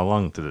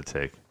long did it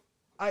take?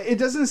 It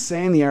doesn't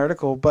say in the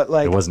article, but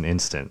like, It wasn't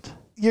instant.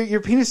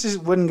 your penis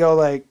just wouldn't go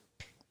like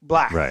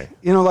black. Right.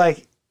 You know,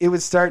 like it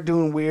would start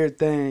doing weird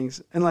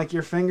things, and like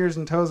your fingers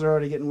and toes are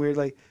already getting weird.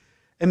 Like,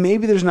 and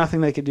maybe there's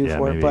nothing they could do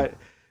for maybe. it,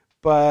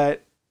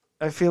 but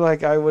I feel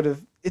like I would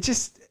have. It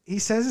just, he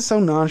says it so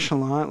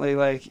nonchalantly,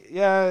 like,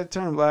 yeah, it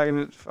turned black and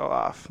it fell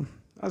off.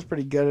 I was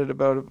pretty gutted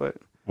about it, but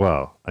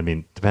Well, I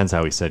mean, depends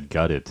how he said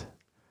gutted.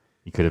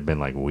 He could have been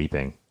like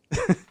weeping.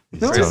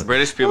 No,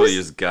 British people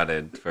use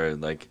gutted for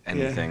like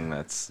anything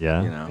that's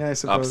Yeah. Yeah, I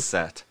suppose.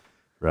 upset.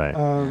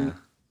 Right.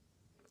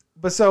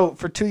 But so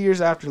for 2 years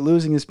after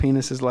losing his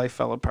penis, his life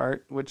fell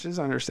apart, which is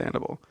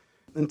understandable,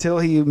 until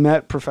he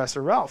met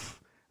Professor Ralph.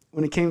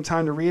 When it came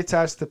time to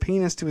reattach the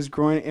penis to his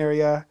groin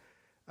area,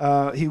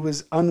 he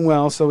was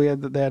unwell, so they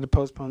had to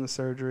postpone the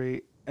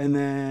surgery. And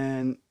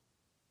then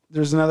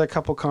there's another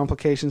couple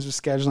complications with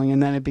scheduling,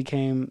 and then it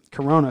became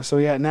corona. So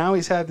yeah, now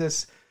he's had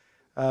this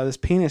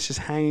penis just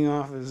hanging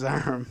off his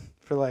arm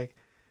for like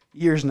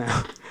years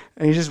now,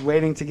 and he's just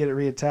waiting to get it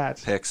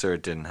reattached. Pics or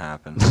it didn't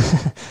happen.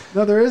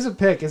 No, there is a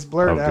pic. It's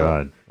blurred Oh out.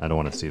 God, I don't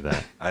want to see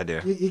that. I do.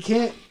 You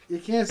can't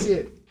see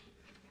it.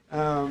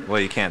 Well,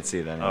 you can't see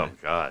it anyway. Oh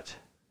God.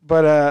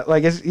 But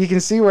like you can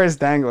see where it's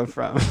dangling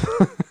from.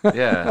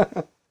 Yeah.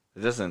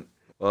 It doesn't.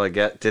 Well,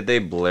 did they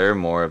blur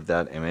more of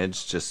that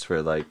image just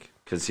for like,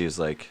 because he was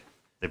like,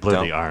 They blurred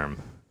Don't- the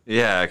arm.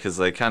 yeah, because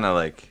like kind of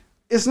like,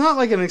 It's not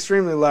like an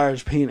extremely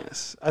large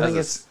penis. I think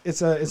That's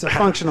it's a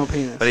functional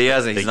penis. but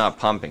he's not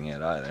pumping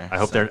it either. I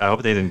hope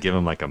they didn't give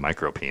him like a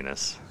micro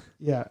penis.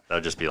 Yeah. That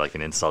would just be like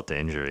an insult to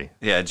injury.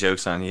 Yeah,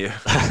 joke's on you.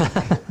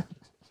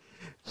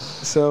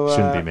 So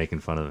Shouldn't be making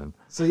fun of him.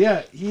 So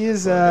yeah, he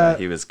is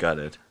He was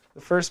gutted.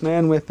 the first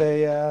man with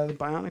a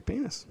bionic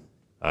penis.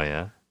 Oh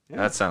yeah.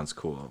 That sounds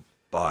cool.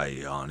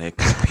 Bionic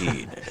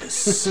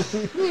penis.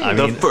 I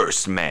The mean,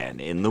 first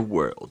man in the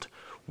world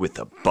with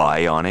a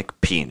bionic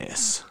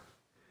penis.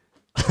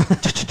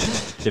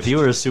 if he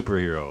were a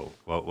superhero,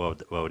 what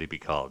would he be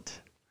called?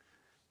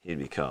 He'd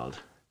be called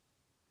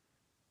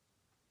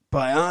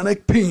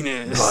Bionic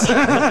penis.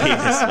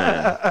 Penis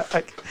Man.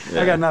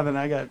 I got nothing.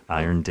 I got.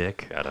 Iron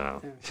Dick? I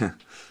don't know.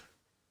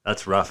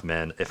 That's rough,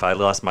 man. If I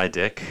lost my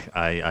dick,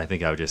 I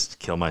think I would just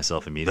kill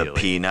myself The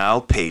immediately.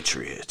 Penile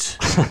Patriot.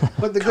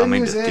 But the good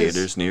Coming news to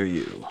theaters near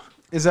you.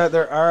 is that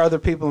there are other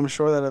people, I'm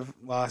sure, that have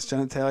lost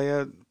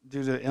genitalia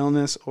due to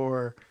illness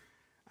or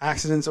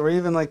accidents, or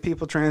even like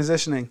people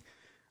transitioning.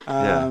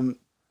 Yeah.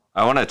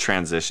 I want to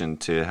transition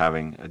to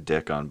having a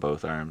dick on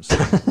both arms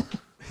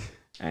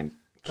and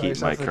Call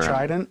keep my yourself a current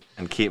trident.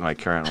 and keep my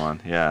current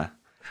one. Yeah.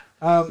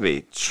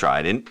 Be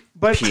Trident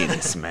but-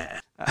 Penis Man.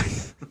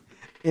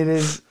 It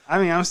is. I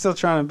mean, I'm still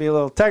trying to be a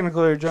little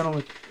technical here,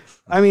 gentlemen.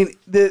 I mean,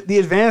 the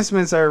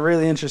advancements are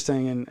really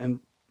interesting and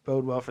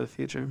bode well for the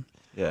future.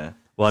 Yeah.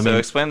 Well, I so mean-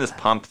 explain this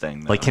pump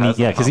thing. Though. Like, can How's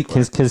he? the Yeah,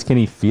 pump work? can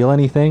he feel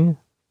anything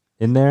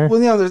in there?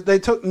 Well, they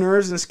took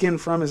nerves and skin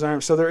from his arm,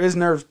 so there is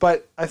nerves.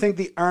 But I think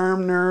the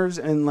arm nerves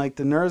and like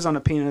the nerves on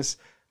a penis,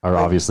 Are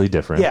obviously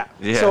different. yeah.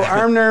 Yeah. So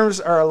arm nerves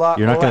are a lot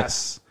You're not gonna.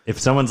 less. If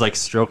someone's like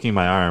stroking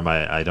my arm,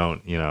 I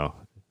don't,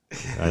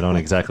 I don't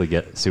exactly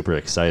get super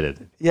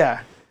excited.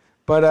 Yeah,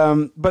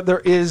 but there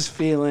is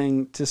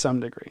feeling to some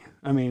degree.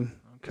 I mean,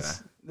 Okay.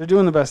 they're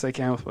doing the best they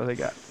can with what they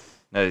got.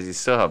 No, does he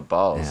still have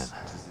balls?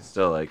 Yeah. Does he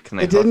still like? Can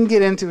they? It didn't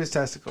get into his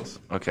testicles.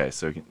 Okay,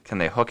 so can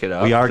they hook it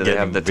up? We are Do they getting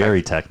have the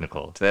very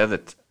technical. Do they have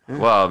the?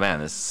 Well, man,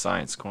 this is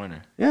Science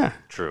Corner. Yeah,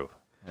 True.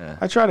 Yeah.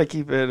 I try to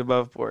keep it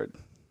above board.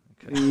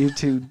 You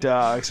two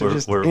dogs are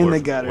just in the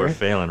gutter. We're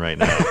failing right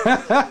now.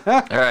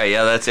 All right.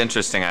 Yeah, that's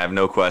interesting. I have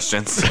no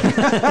questions.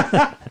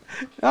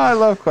 Oh, I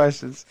love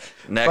questions.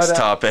 Next But,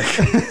 topic.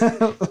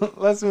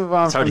 Let's move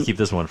on. It's hard to from keep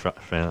this one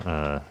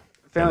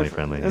family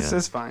friendly. It's, Yeah.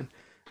 it's fine.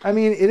 I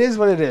mean, it is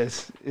what it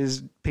is.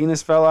 His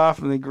penis fell off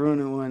and they grew a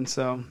new one,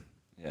 so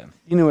Yeah.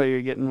 you knew what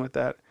you're getting with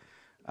that.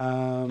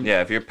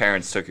 Yeah. If your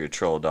parents took your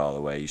troll doll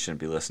away, you shouldn't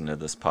be listening to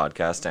this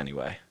podcast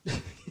anyway.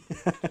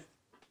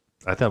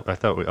 I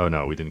thought we. Oh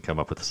no, we didn't come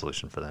up with a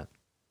solution for that.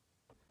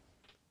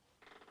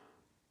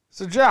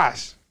 So,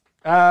 Josh,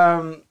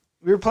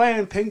 we were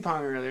playing ping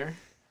pong earlier,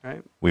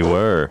 right? We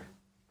were.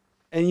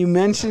 And you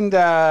mentioned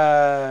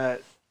a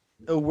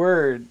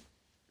word.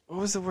 What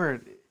was the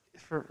word?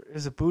 It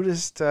was a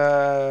Buddhist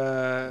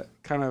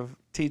kind of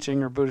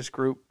teaching or Buddhist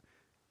group.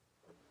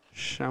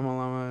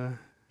 Shamalama.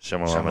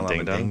 Shamalama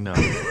Ding Dong.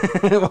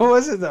 What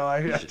was it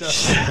though?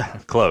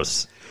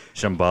 Close.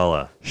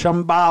 Shambhala.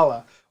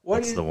 Shambhala.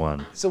 That's the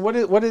one. So what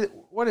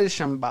is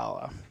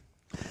Shambhala?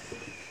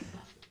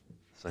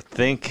 So I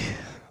think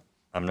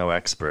I'm no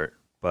expert,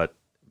 but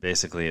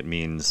basically it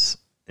means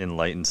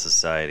enlightened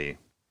society,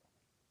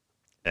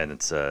 and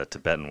it's a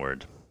Tibetan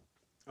word.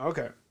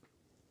 Okay.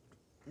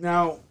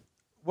 Now,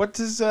 what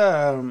does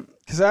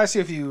because I asked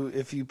you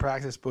if you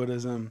practice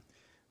Buddhism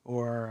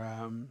or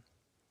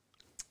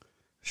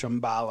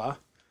Shambhala,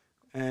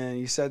 and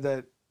you said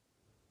that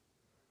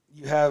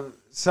you have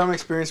some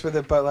experience with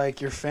it, but like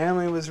your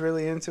family was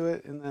really into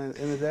it in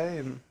the day,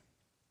 and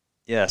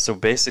Yeah, so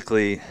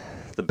basically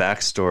the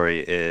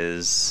backstory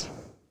is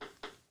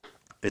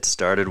it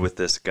started with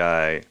this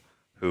guy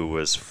who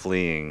was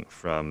fleeing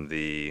from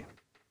he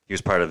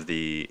was part of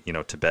the,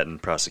 Tibetan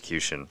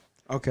prosecution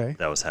okay,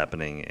 that was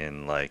happening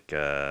in like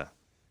I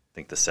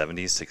think the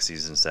 70s,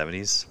 60s and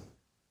 70s.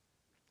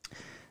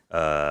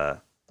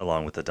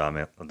 Along with the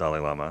Dalai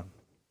Lama.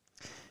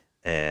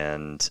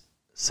 And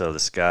so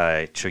this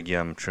guy,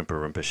 Chogyam Trungpa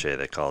Rinpoche,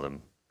 they called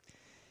him,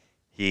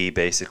 he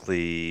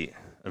basically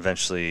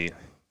eventually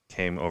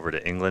came over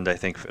to England, I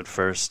think, at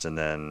first, and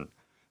then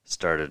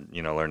started,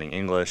 learning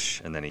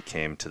English, and then he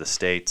came to the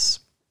States,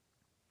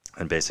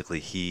 and basically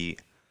he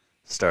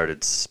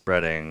started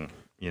spreading,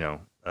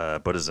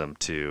 Buddhism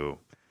to,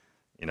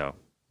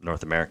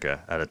 North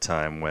America at a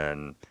time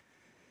when,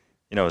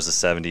 it was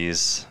the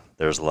 70s.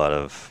 There was a lot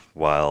of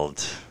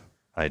wild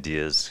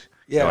ideas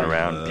going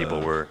around.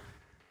 People were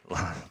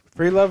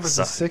free love was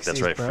the so- '60s.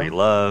 That's right, bro. free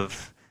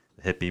love.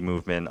 hippie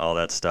movement, all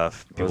that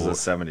stuff. It was People- the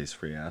 70s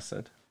free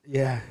acid.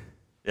 Yeah.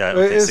 yeah, It,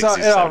 okay, was all, 60s,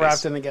 it all 70s.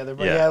 wrapped in together.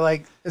 But Yeah. yeah,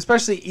 like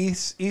especially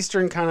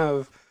Eastern kind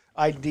of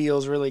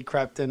ideals really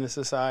crept into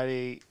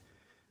society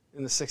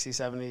in the 60s,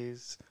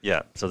 70s.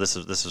 Yeah, so this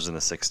was in the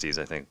 60s,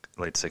 I think,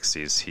 late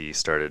 60s. He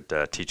started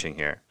teaching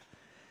here.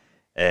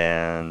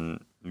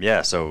 And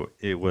yeah, so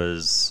it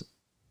was,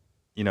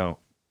 you know,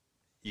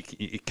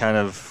 it kind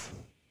of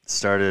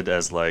started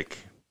as like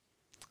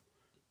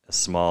a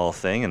small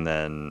thing, and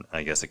then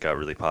I guess it got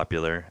really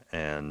popular.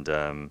 And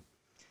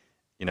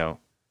you know,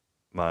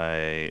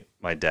 my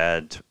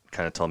dad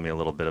kind of told me a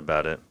little bit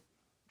about it,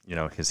 you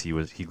know, because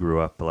he grew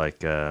up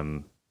like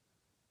in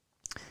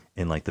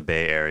like the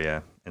Bay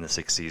Area in the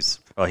 60s.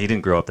 Well, he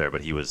didn't grow up there,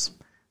 but he was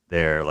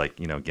there, like,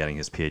 you know, getting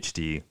his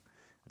PhD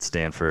at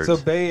Stanford. So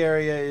Bay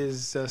Area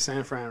is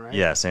San Fran, right?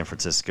 Yeah, San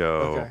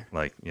Francisco, Okay.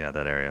 like, yeah,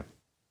 that area.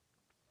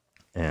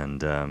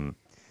 And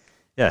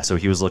yeah, so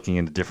he was looking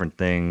into different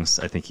things.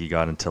 I think he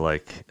got into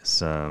like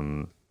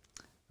some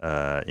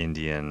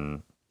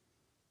Indian,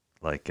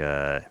 like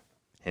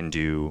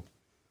Hindu,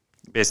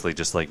 basically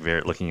just like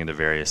looking into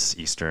various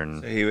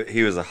Eastern. So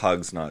he was a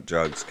hugs, not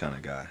drugs kind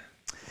of guy.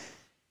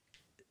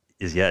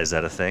 Is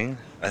that a thing?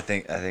 I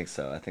think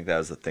so. I think that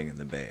was the thing in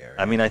the Bay Area.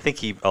 I mean, I think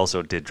he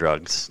also did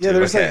drugs. Yeah, too.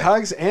 there was Okay. like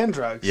hugs and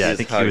drugs. Yeah, I He was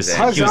think he was.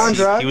 hugs He was, on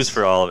drugs. he was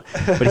for all of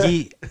it.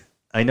 But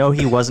I know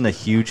he wasn't a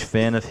huge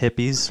fan of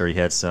hippies, or he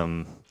had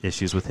some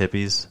issues with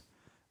hippies.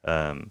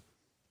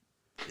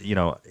 You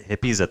know,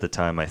 hippies at the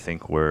time, I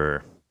think,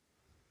 were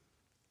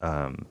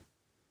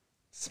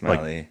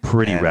Smelly. like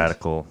pretty and-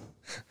 radical.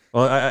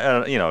 Well,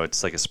 I you know,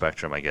 it's like a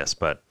spectrum, I guess.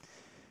 But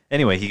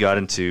anyway, he got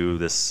into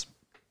this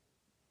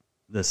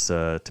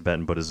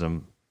Tibetan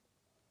Buddhism,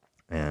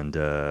 and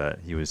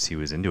he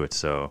was into it.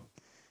 So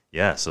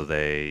yeah, so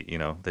they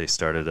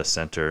started a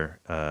center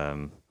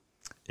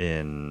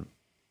in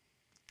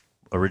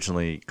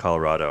originally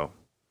Colorado,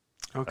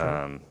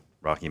 Okay.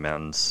 Rocky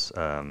Mountains.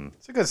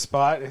 It's a good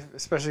spot,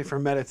 especially for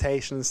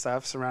meditation and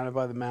stuff, surrounded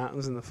by the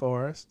mountains and the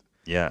forest.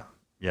 Yeah.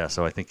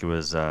 So I think it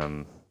was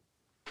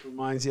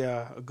Reminds you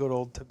of a good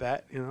old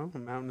Tibet, you know, a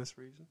mountainous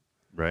region.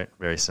 right,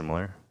 very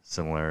similar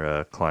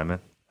climate,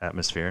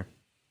 atmosphere.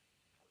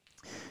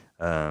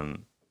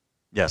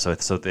 Yeah,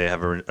 so they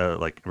have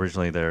like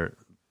originally their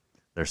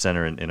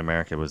center in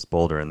America was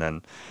Boulder, and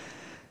then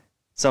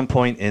some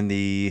point in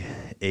the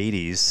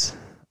 80s,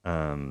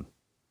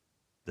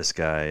 this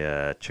guy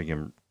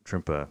Chögyam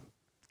Trungpa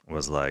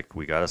was like,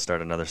 we got to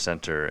start another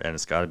center, and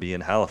it's got to be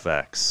in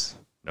Halifax,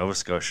 Nova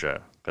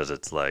Scotia, because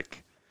it's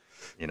like,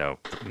 you know,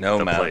 No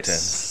the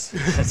mountains.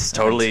 place. It's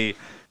totally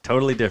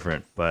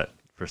different, but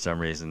for some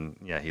reason,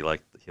 yeah, he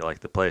liked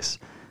the place,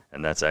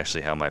 and that's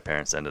actually how my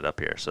parents ended up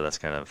here. So that's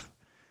kind of,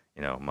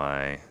 you know,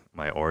 my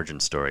origin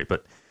story.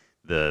 But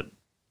the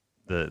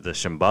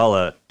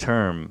Shambhala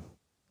term,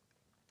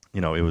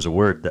 you know, it was a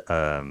word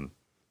that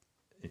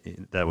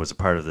was a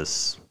part of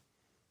this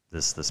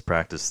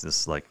practice,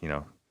 this, like, you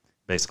know,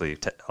 basically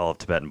all of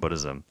Tibetan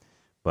Buddhism.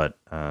 But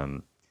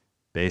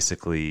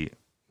basically,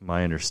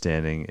 my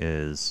understanding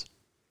is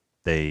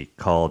they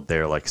called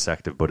their like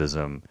sect of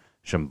Buddhism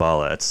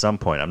Shambhala at some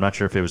point. I'm not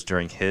sure if it was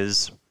during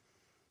his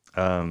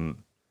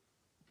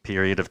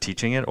period of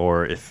teaching it,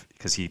 or if,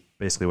 because he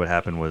basically, what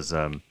happened was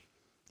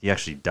he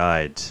actually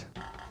died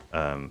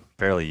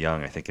fairly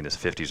young, I think in his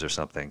 50s or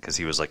something, because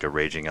he was like a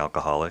raging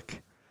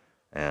alcoholic.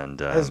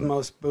 And As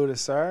most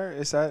Buddhists are.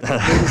 Is that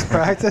Buddhist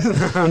practice?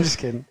 No, I'm just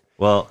kidding.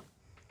 well,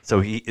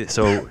 so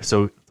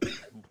you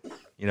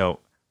know,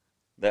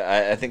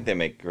 I think they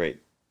make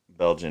great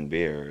Belgian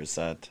beer. Is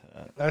that?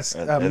 That's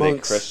are they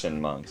monks. Christian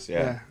monks?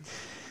 Yeah.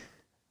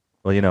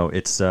 well, you know,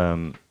 it's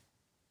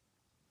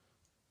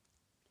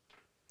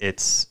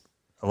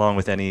along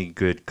with any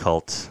good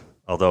cult,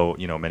 although,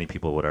 you know, many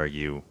people would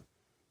argue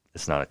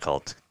it's not a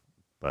cult,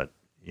 but,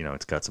 you know,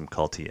 it's got some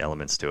culty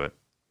elements to it.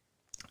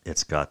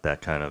 It's got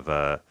that kind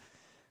of,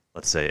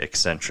 let's say,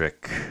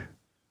 eccentric,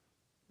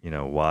 you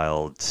know,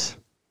 wild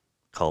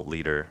cult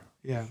leader.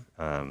 Yeah.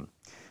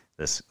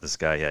 This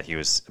guy, yeah, he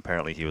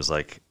was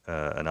like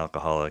an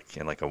alcoholic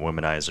and like a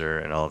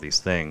womanizer and all of these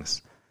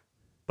things,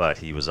 but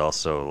he was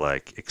also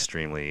like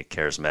extremely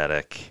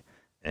charismatic.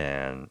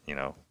 And, you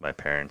know, my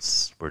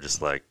parents were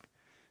just like,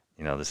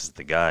 you know, this is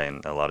the guy,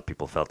 and a lot of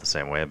people felt the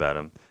same way about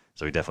him.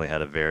 So he definitely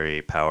had a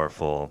very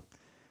powerful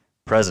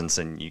presence.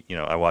 And you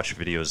know, I watched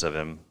videos of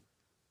him,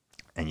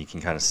 and you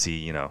can kind of see,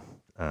 you know,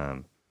 I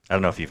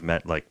don't know if you've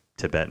met like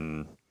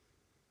Tibetan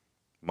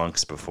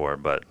monks before,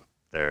 but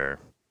they're,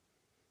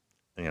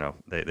 you know,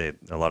 they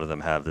a lot of them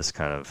have this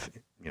kind of,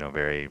 you know,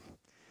 very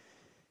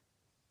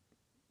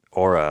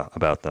aura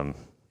about them.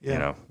 Yeah. You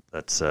know,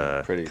 that's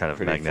Pretty kind of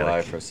pretty magnetic.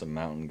 fly for some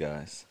mountain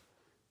guys.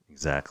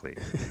 Exactly.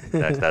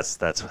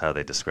 That's how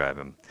they describe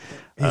him.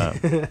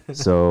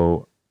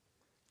 So,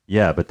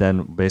 yeah, but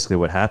then basically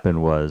what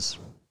happened was,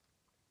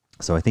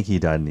 so I think he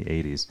died in the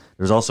 80s.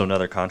 There's also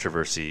another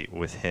controversy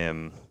with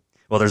him.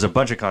 Well, there's a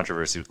bunch of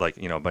controversy, like,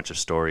 you know, a bunch of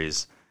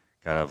stories,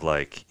 kind of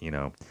like, you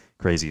know,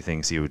 crazy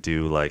things he would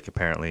do. Like,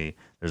 apparently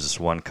there's this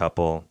one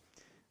couple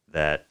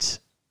that,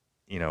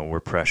 were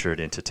pressured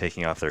into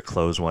taking off their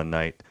clothes one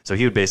night. So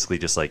he would basically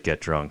just like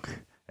get drunk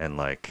and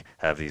like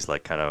have these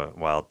like kind of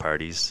wild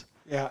parties.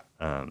 Yeah.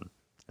 And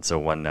so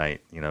one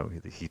night,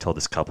 he told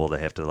this couple they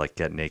have to like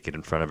get naked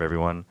in front of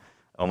everyone,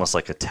 almost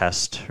like a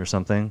test or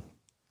something.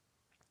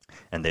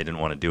 And they didn't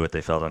want to do it.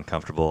 They felt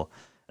uncomfortable.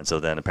 And so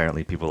then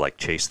apparently people like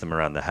chased them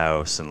around the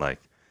house and like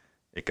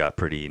it got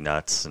pretty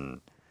nuts.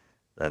 And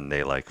then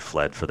they like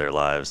fled for their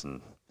lives.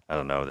 And I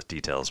don't know the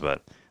details,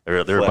 but there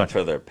were a Fled bunch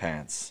for their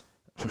pants.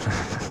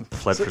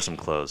 fled for some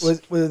clothes.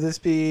 Would this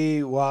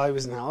be while he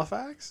was in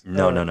Halifax?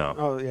 No.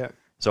 Oh, yeah.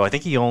 So I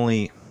think he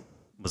only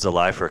was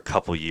alive for a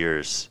couple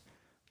years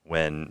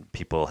when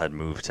people had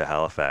moved to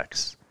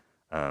Halifax.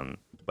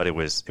 But it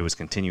was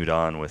continued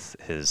on with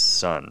his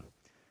son,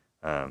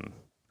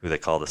 who they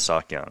call the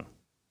Sokyong.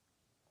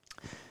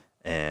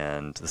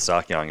 And the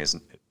Sokyong is,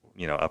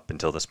 up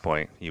until this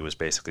point, he was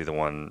basically the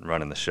one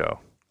running the show.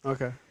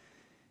 Okay.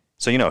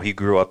 So, he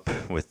grew up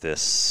with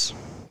this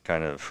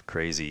kind of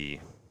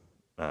crazy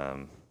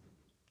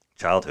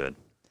childhood.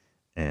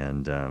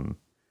 And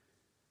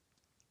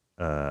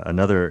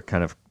another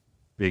kind of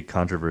big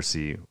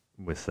controversy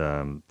with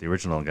the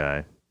original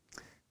guy,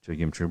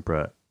 Chogyam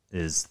Trungpa,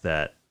 is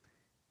that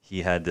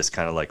he had this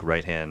kind of like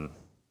right-hand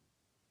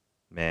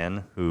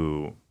man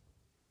who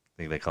I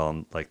think they call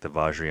him like the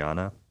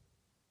Vajrayana.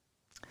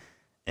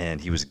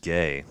 And he was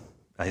gay.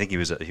 I think he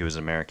was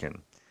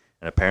American.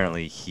 And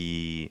apparently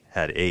he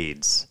had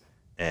AIDS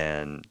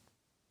and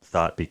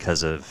thought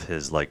because of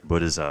his like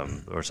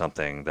Buddhism or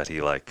something that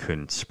he like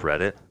couldn't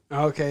spread it.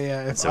 Okay,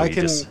 yeah. If so I he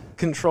can just-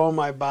 control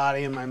my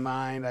body and my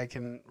mind, I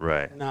can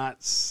Right.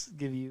 not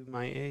give you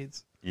my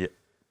AIDS. Yeah.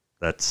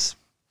 That's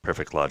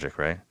perfect logic,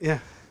 right? Yeah.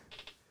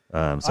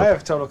 So I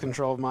have total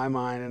control of my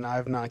mind, and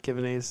I've not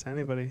given AIDS to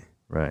anybody.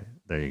 right.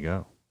 There you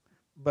go.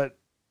 But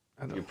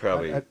I don't, You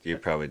probably I, you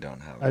probably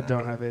don't have. I that.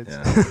 don't have AIDS.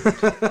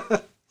 Yeah.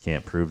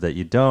 Can't prove that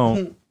you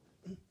don't.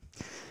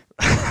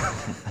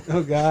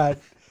 Oh, God.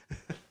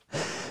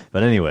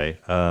 But anyway,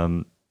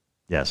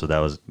 yeah, so that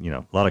was,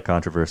 a lot of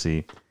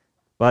controversy.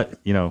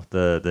 But,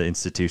 the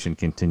institution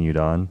continued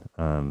on.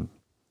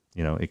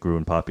 It grew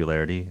in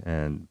popularity.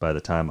 And by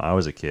the time I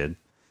was a kid,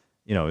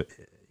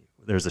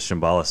 there's a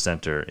Shambhala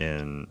Center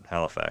in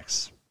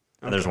Halifax.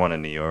 And there's one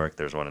in New York.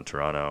 There's one in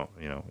Toronto.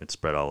 It's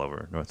spread all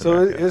over North So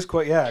America. it is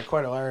quite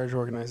a large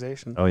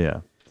organization. Oh,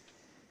 yeah.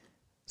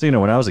 So,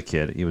 when I was a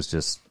kid, it was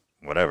just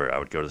whatever. I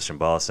would go to the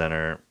Shambhala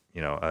Center.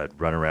 I'd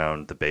run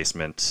around the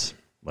basement,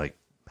 like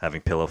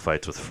having pillow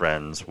fights with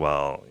friends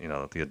while,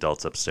 the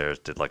adults upstairs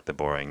did like the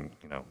boring,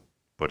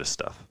 Buddhist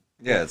stuff.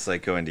 Yeah, it's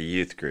like going to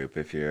youth group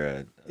if you're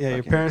a Yeah, your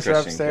fucking parents are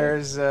Christian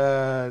upstairs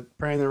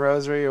praying the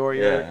rosary, or kid.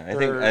 you're.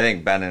 Yeah, I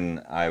think Ben and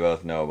I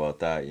both know about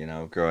that.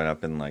 Growing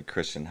up in like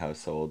Christian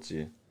households,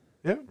 Yeah.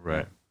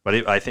 Right.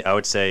 But I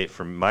would say,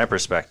 from my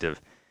perspective,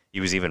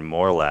 he was even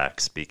more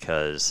lax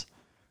because,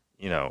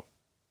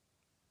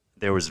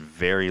 there was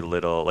very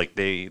little, like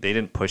they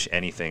didn't push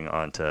anything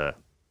onto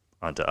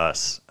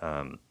us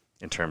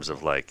in terms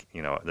of like,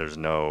 there's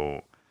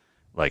no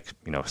like,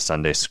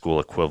 Sunday school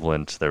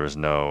equivalent. There was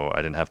I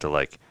didn't have to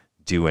like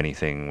do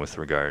anything with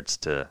regards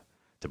to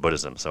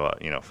Buddhism. So,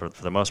 for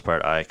the most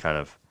part, I kind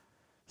of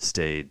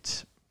stayed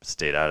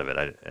out of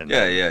it.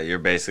 Yeah. You're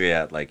basically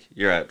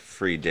you're at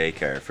free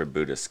daycare for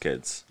Buddhist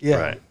kids.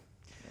 Yeah. Right.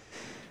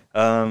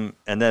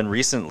 And then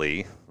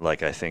recently,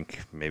 like I think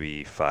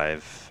maybe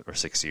 5 or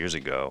 6 years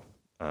ago,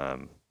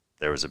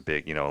 there was a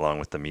big, along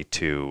with the Me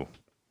Too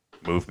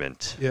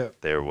movement, Yeah.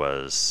 there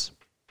was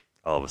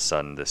all of a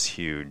sudden this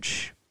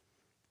huge,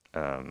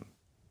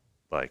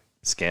 like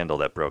scandal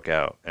that broke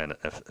out, and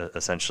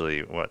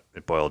essentially what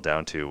it boiled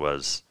down to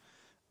was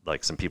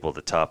like some people at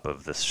the top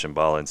of this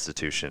Shambhala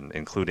institution,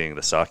 including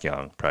the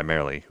Sokyong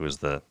primarily, who was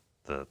the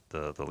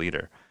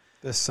leader.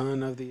 The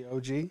son of the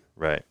OG.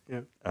 Right.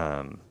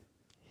 Yeah.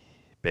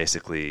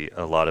 Basically,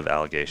 a lot of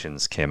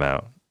allegations came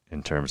out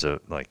in terms of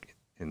like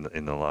in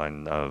the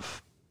line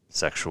of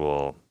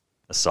sexual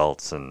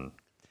assaults and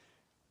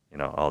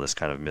all this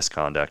kind of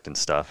misconduct and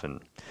stuff, and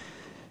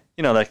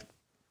like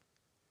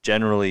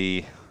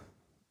generally,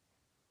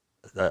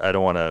 I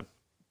don't want to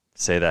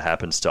say that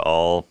happens to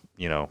all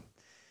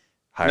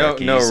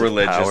hierarchies. No of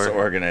religious power.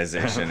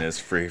 organization is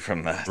free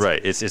from that.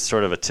 Right. It's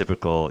sort of a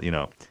typical,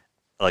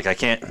 like I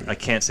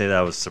can't say that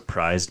I was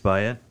surprised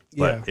by it,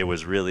 but Yeah. it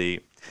was really,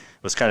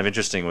 what's kind of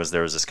interesting was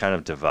there was this kind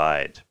of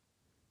divide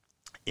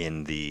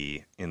in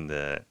the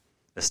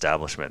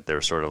establishment. There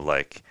was sort of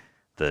like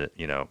the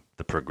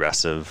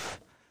progressive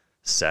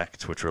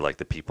sect, which were like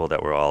the people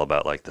that were all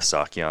about like the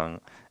Sokyong,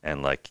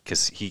 and like,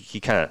 cause he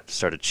kind of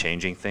started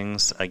changing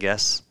things, I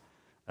guess.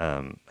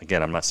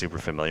 Again, I'm not super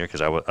familiar cause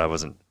I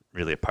wasn't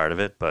really a part of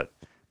it, but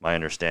my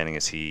understanding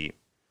is he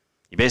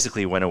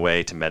basically went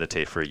away to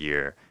meditate for a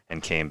year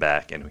and came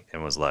back and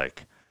was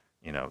like,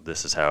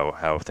 this is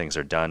how things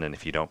are done. And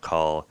if you don't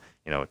call,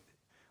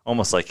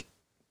 almost like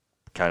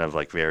kind of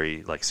like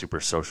very like super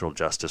social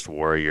justice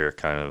warrior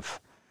kind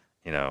of,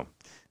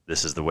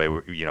 this is the way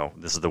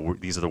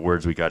these are the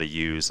words we got to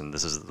use, and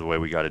this is the way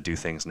we got to do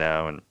things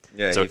now. And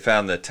Yeah, so he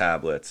found the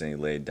tablets and he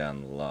laid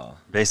down the law.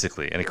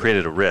 basically, and it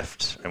created a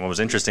rift. And what was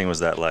interesting was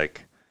that,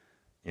 like,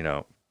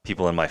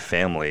 people in my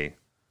family,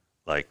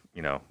 like,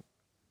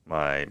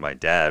 my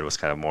dad was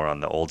kind of more on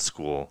the old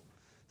school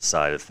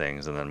side of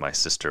things, and then my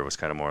sister was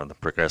kind of more on the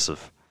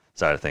progressive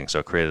side of things. So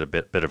it created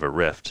a bit of a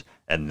rift.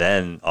 And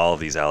then all of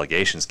these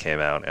allegations came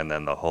out, and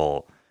then the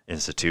whole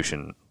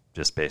institution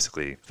just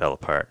basically fell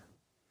apart.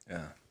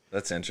 Yeah,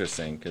 that's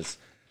interesting because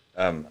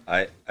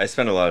I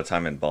spent a lot of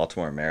time in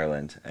Baltimore,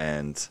 Maryland,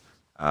 and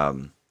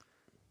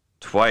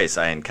twice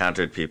I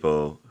encountered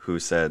people who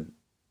said,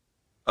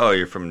 "Oh,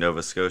 you're from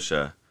Nova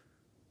Scotia.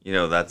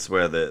 That's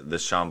where the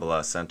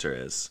Shambhala Center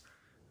is."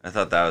 I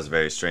thought that was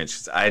very strange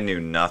because I knew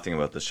nothing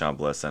about the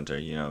Shambhala Center.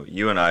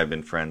 You and I have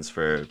been friends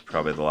for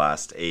probably the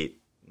last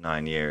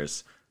 8-9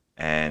 years,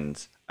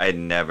 and I'd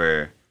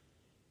never.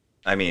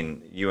 I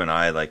mean, you and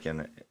I, like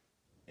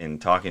in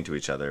talking to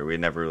each other, we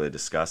never really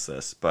discussed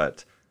this,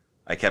 but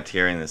I kept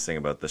hearing this thing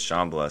about the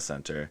Shambhala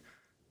Center,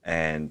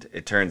 and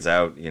it turns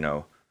out,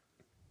 a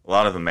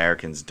lot of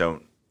Americans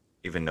don't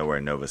even know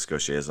where Nova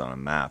Scotia is on a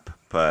map,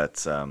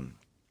 but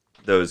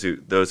those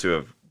who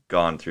have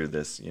gone through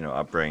this,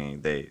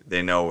 upbringing,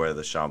 they know where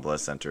the Shambhala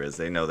Center is.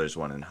 They know there's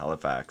one in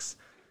Halifax,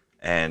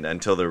 and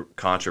until the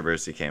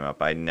controversy came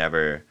up, I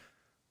never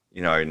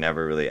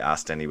really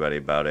asked anybody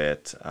about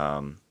it.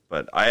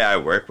 But I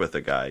work with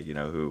a guy,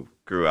 who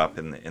grew up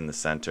in the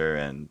center,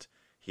 and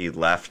he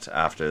left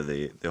after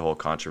the whole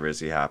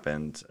controversy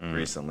happened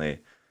recently.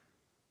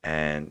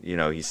 And,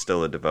 he's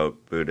still a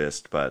devout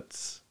Buddhist,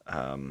 but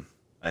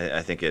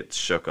I think it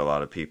shook a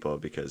lot of people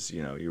because,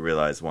 you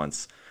realize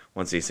once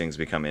these things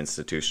become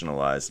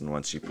institutionalized and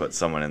once you put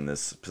someone in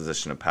this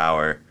position of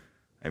power,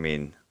 I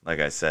mean, like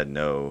I said,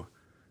 no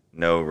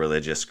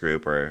religious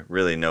group or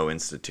really no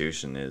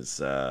institution is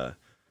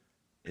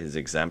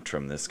exempt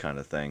from this kind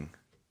of thing.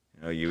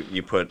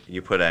 You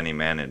put any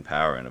man in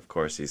power, and of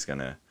course he's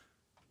gonna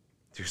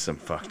do some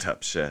fucked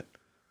up shit.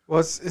 Well,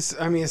 it's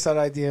that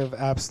idea of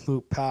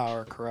absolute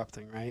power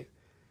corrupting, right?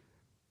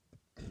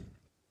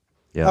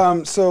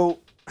 Yeah. So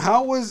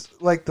how was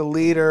like the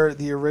leader,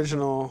 the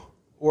original,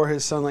 or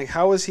his son, like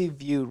how was he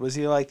viewed? Was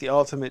he like the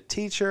ultimate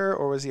teacher,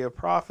 or was he a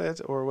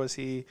prophet, or was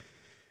he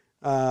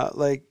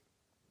like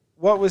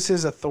what was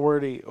his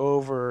authority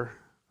over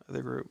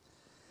the group?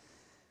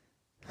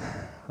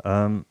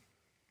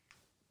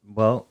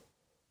 Well,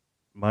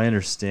 my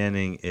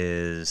understanding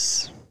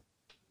is,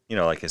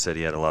 like I said,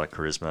 he had a lot of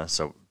charisma,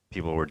 so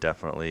people were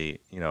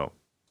definitely, there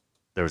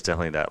was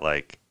definitely that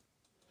like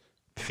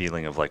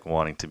feeling of like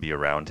wanting to be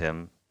around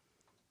him.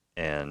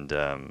 And,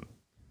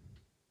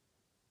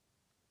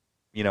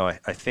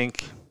 I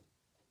think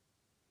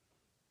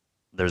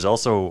there's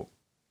also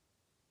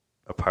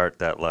a part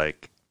that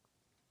like,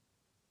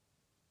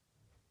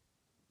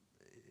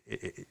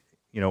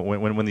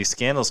 when these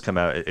scandals come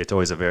out, it's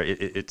always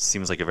it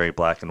seems like a very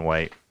black and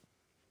white.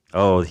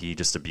 Oh, he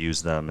just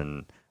abused them,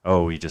 and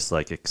oh, he just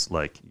like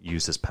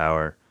used his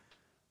power.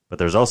 But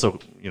there's also,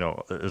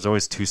 there's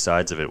always two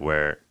sides of it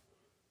where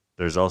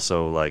there's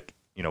also like,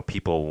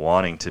 people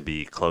wanting to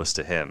be close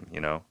to him,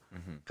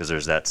 because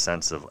there's that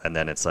sense of, and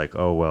then it's like,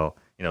 oh, well,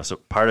 so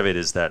part of it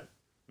is that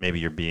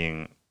maybe you're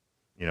being,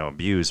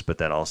 abused, but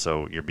then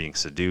also you're being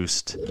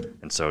seduced.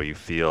 And so you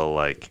feel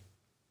like,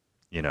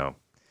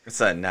 It's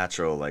that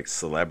natural like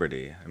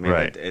celebrity. I mean,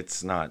 right.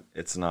 It's not.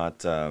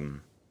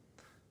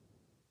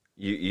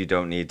 You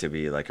don't need to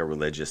be like a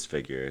religious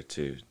figure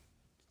to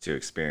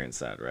experience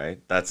that, right?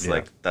 That's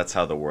that's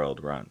how the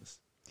world runs.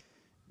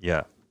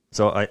 Yeah.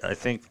 So I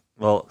think,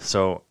 well,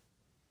 so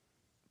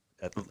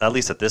at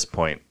least at this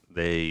point,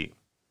 they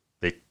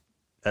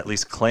at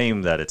least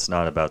claim that it's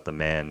not about the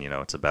man,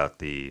 it's about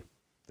the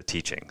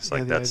teachings. Yeah,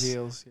 like the that's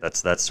ideals, yeah.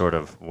 that's sort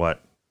of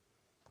what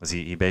was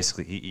he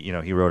basically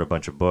he wrote a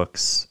bunch of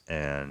books,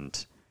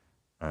 and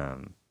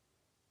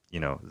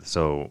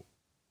so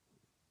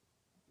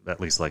at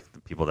least like the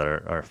people that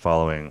are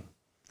following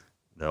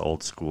the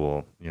old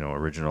school,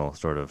 original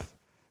sort of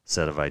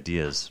set of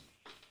ideas,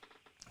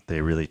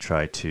 they really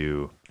try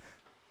to,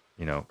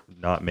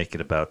 not make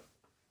it about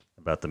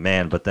the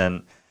man. But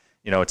then,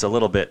 it's a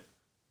little bit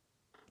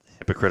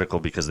hypocritical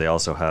because they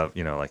also have,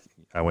 like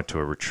I went to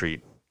a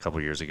retreat a couple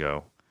years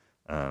ago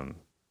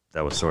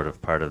that was sort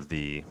of part of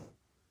the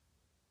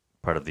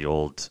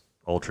old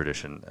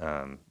tradition,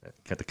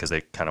 because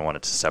they kind of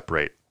wanted to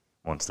separate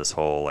once this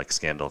whole like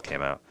scandal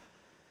came out.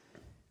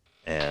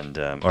 And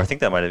or I think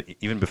that might have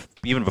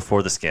even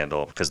before the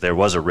scandal, because there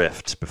was a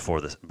rift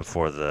before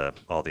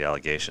all the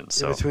allegations.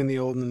 So between the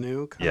old and the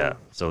new. Yeah.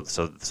 So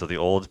the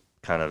old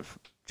kind of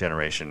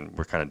generation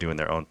were kind of doing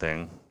their own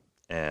thing,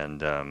 and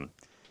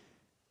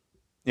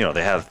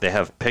they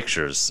have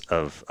pictures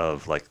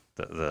of like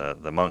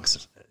the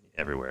monks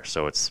everywhere.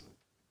 So it's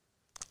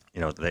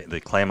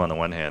they claim on the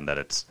one hand that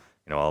it's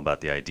all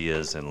about the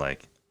ideas and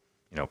like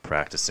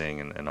practicing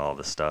and all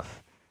this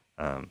stuff,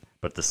 but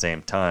at the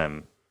same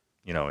time,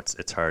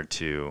 it's hard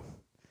to.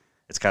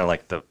 It's kind of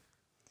like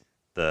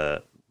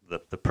the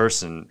the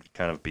person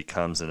kind of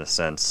becomes, in a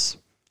sense,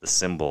 the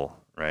symbol,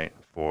 right,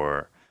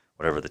 for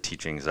whatever the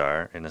teachings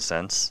are, in a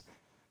sense.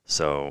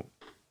 So,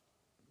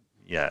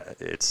 yeah,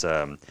 it's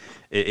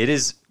it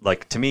is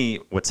like, to me,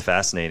 what's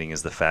fascinating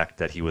is the fact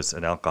that he was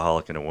an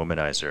alcoholic and a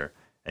womanizer,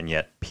 and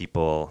yet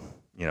people,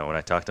 you know, when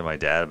I talked to my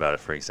dad about it,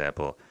 for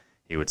example,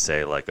 he would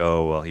say like,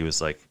 oh, well, he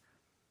was like,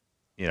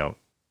 you know,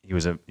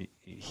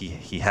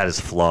 he had his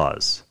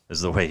flaws,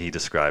 is the way he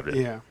described it.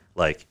 Yeah.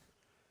 Like,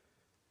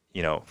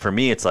 you know, for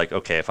me, it's like,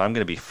 okay, if I'm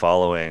going to be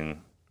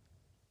following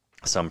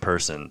some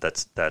person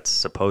that's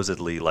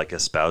supposedly like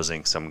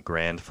espousing some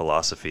grand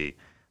philosophy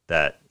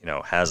that, you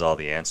know, has all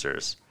the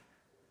answers,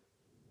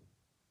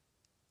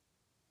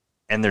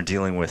 and they're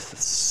dealing with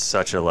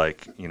such a,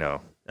 like, you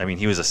know, I mean,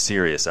 he was a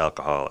serious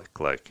alcoholic,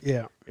 like,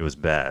 Yeah. it was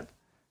bad.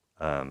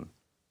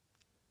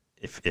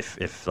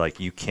 If like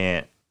you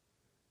can't,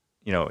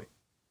 you know,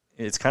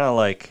 it's kind of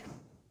like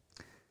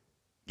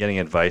getting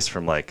advice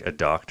from like a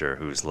doctor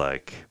who's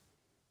like,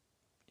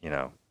 you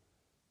know,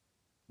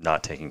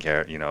 not taking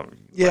care, you know.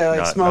 Yeah, like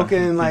not,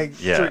 smoking like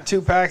Yeah.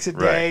 2 packs a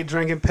day, Right.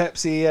 drinking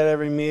Pepsi at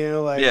every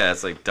meal. Like, Yeah,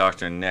 it's like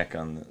Dr. Nick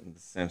on The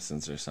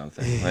Simpsons or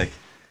something. Like,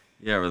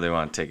 you don't really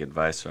want to take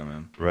advice from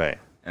him. Right.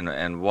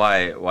 And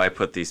why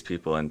put these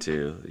people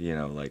into, you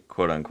know, like,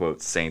 quote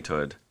unquote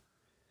sainthood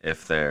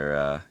if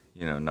they're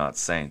you know, not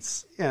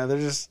saints? yeah, they're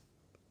just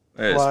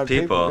There's flawed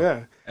people.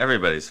 Yeah.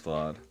 Everybody's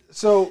flawed.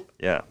 So,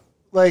 Yeah.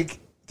 like,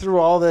 through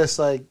all this,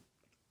 like,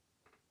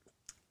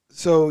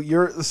 so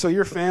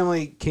your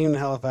family came to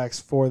Halifax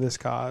for this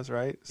cause,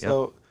 right?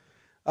 So,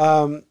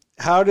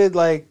 how did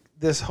like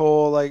this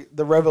whole like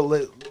the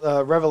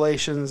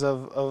revelations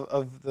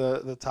of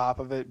the top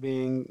of it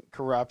being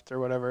corrupt or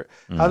whatever?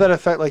 How did that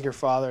affect like your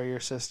father, or your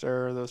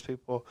sister, or those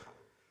people?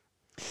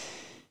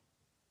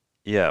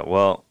 Yeah.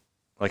 Well,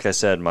 like I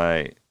said,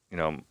 my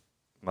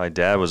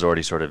dad was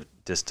already sort of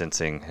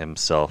distancing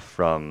himself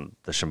from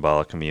the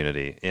Shambhala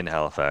community in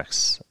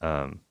Halifax,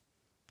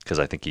 because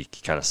I think he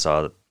kind of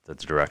saw that the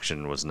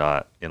direction was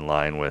not in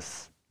line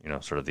with, you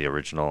know, sort of the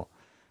original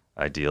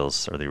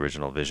ideals or the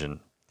original vision.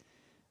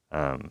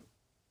 And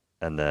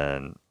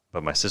then,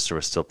 but my sister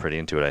was still pretty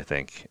into it, I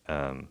think.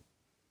 And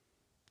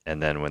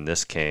then when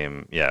this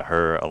came, yeah,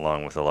 her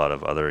along with a lot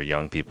of other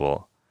young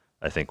people,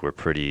 I think were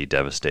pretty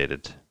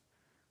devastated,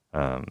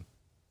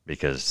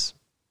 because,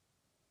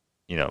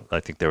 you know, I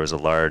think there was a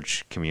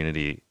large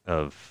community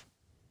of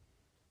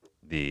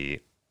the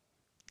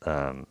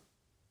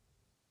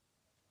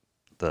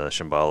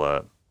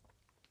Shambhala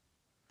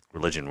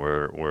religion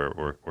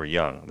were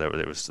young. There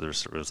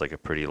was like a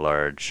pretty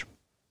large,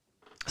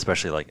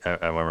 especially like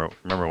I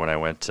remember when I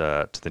went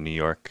to the New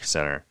York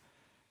Center.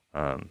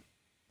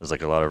 There's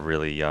like a lot of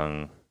really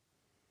young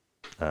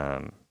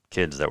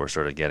kids that were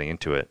sort of getting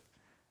into it,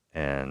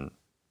 and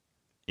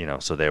you know,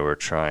 so they were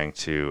trying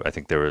to. I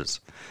think there was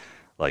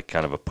like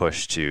kind of a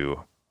push to,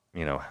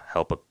 you know,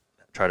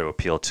 try to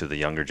appeal to the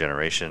younger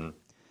generation,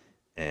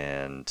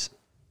 and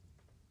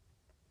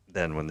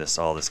then when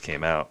all this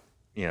came out,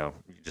 you know,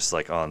 just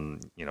like on,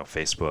 you know,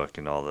 Facebook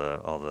and all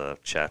the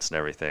chats and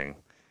everything,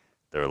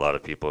 there were a lot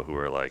of people who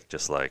were like,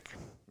 just like,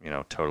 you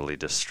know, totally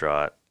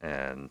distraught.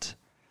 And,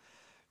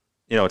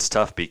 you know, it's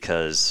tough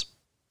because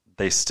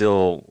they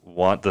still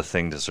want the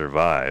thing to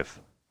survive,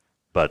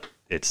 but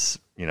it's,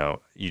 you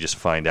know, you just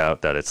find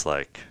out that it's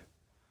like,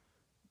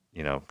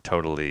 you know,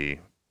 totally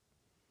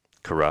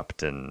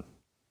corrupt. And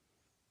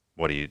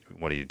what do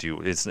you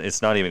do?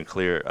 It's not even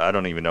clear. I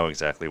don't even know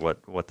exactly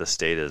what the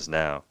state is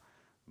now,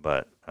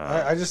 but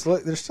I just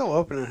look. They're still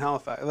open in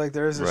Halifax. Like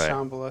there is a Right.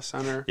 Shambhala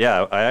Center.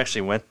 yeah, I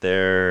actually went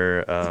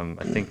there.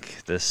 I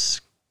think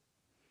this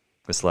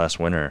last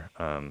winter,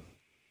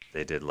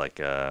 they did like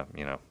a,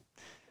 you know,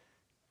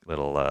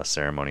 little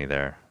ceremony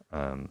there.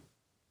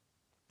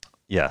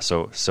 Yeah,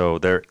 so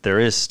there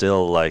is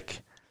still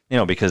like, you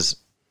know, because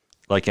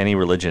like any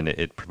religion,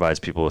 it provides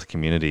people with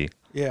community.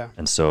 Yeah.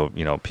 And so,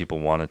 you know, people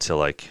wanted to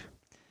like,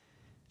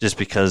 just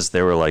because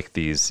there were like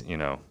these, you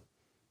know,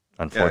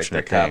 Yeah, like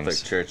unfortunate the Catholic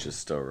things. Church is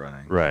still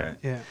running. Right.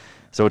 Yeah.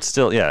 So it's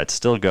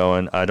still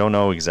going. I don't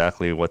know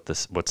exactly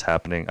what's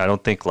happening. I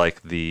don't think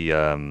like the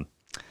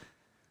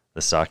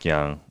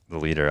Sakyong, the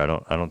leader,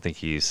 I don't think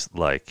he's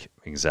like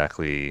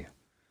exactly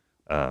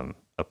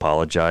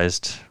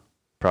apologized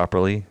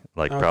properly.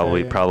 Like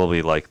Okay,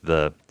 probably like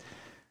the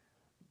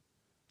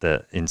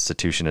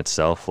institution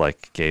itself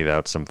like gave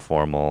out some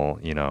formal,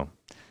 you know,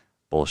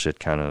 bullshit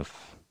kind of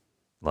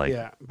like.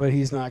 Yeah, but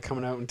he's not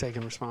coming out and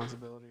taking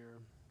responsibility. Or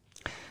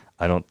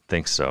I don't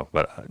think so,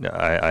 but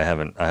I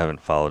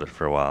haven't followed it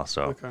for a while.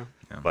 So, okay.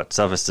 but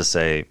suffice to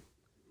say,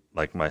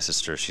 like my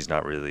sister, she's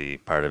not really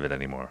part of it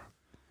anymore.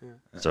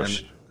 So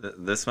And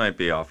this might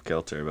be off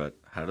kilter, but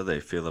how do they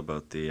feel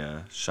about the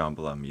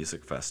Shambhala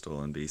Music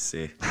Festival in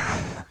BC?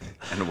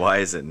 And why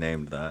is it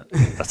named that?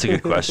 that's a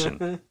good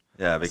question.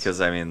 Yeah,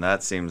 because I mean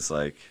that seems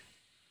like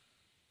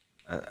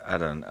I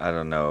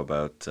don't know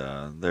about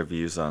their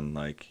views on,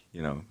 like,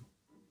 you know,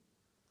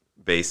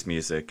 bass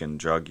music and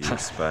drug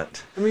use,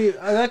 but I mean,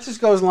 that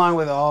just goes along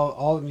with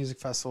all the music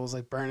festivals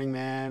like Burning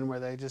Man, where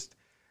they just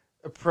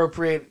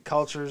appropriate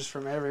cultures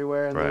from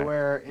everywhere, and they Right.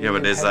 wear. Yeah, but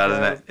Indian is that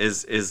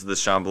headwear. is the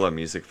Shambhala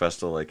Music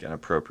Festival like an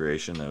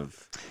appropriation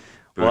of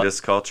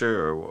Buddhist culture,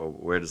 or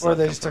where does Or that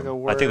they come just took from? a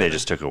word. I think they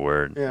just took a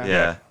word. Yeah.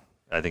 Yeah.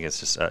 I think it's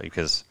just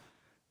because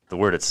the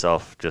word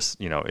itself just,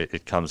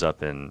 it comes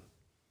up in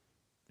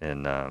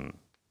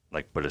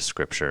like Buddhist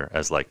scripture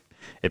as like,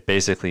 it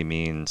basically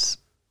means,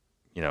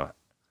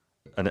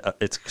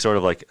 it's sort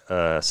of like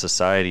a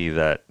society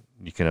that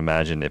you can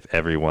imagine if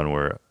everyone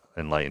were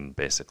enlightened,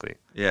 basically.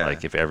 Yeah.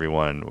 Like if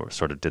everyone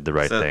sort of did the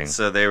right thing.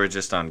 So they were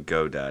just on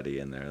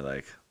GoDaddy and they're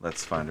like,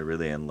 let's find a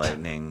really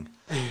enlightening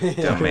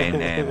domain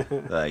name.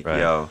 Like, Right.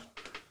 yo,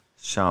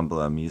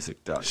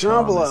 ShambhalaMusic.com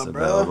Shambhala, is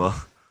bro. available.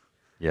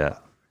 Yeah.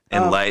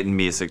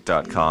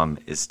 Enlightenmusic.com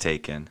is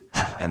taken,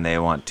 and they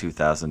want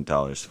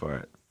 $2,000 for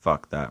it.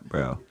 Fuck that,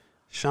 bro.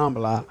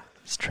 Shambhala.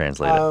 Just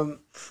translate it.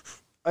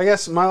 I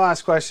guess my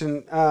last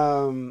question: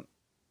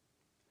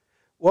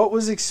 what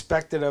was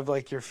expected of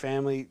like your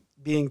family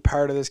being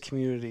part of this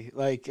community?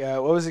 Like,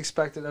 what was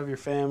expected of your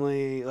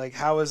family? Like,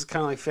 how was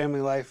kind of like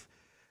family life?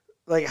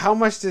 Like, how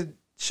much did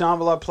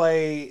Shambhala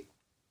play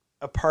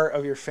a part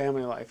of your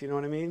family life? You know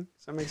what I mean?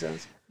 Does that make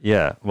sense?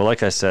 Yeah. Well,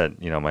 like I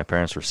said, my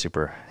parents were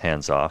super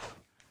hands off.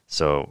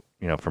 So,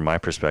 from my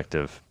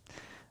perspective,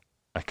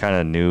 I kind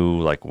of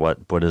knew like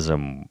what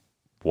Buddhism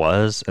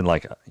was, and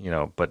like,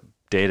 but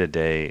day to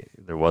day,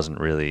 there wasn't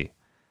really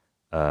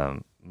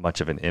much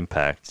of an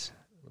impact.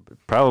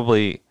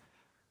 Probably,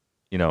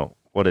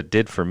 what it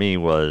did for me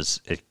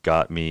was it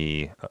got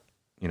me,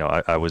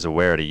 I was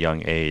aware at a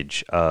young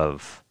age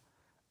of,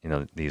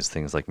 these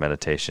things like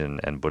meditation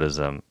and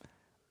Buddhism.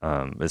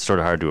 It's sort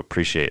of hard to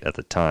appreciate at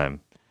the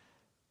time.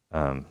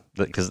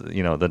 Because,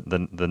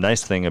 the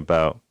nice thing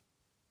about,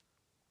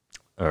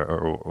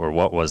 or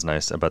what was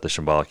nice about the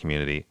Shambhala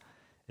community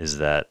is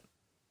that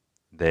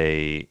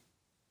they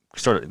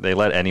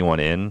let anyone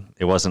in.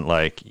 It wasn't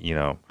like,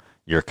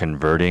 you're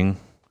converting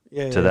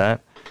to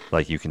that.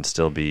 Like you can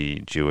still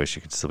be Jewish,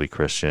 you can still be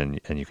Christian,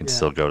 and you can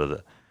still go to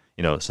the,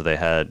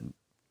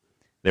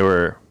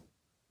 so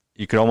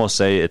you could almost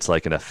say it's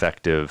like an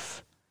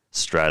effective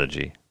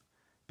strategy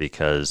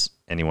because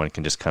anyone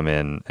can just come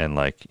in and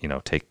like,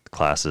 take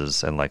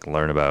classes and like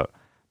learn about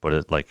what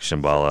it like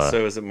Shambhala.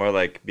 So is it more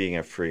like being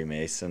a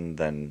Freemason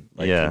than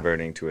like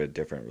converting to a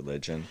different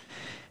religion?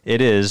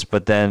 It is,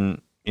 but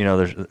then,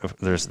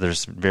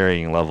 there's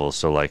varying levels.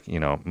 So like,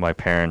 my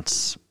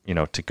parents,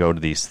 to go to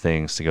these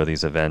things, to go to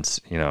these events,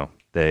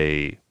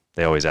 they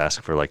always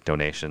ask for like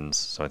donations.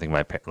 So I think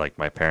my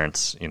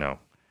parents,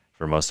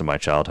 for most of my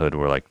childhood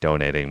were like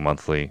donating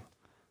monthly,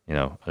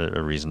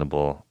 a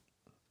reasonable,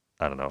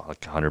 I don't know,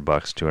 like $100,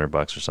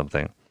 $200 or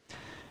something.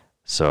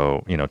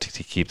 So,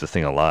 to keep the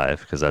thing alive,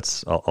 because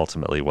that's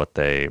ultimately what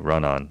they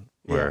run on,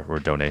 were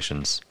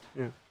donations.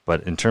 Yeah.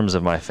 But in terms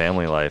of my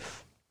family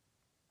life,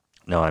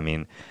 no, I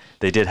mean,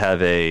 they did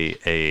have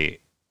a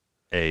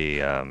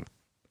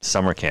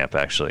summer camp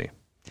actually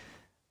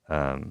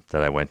that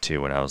I went to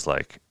when I was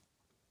like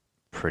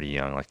pretty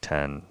young, like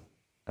 10,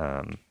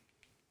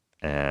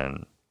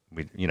 and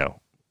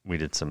we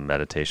did some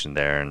meditation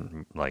there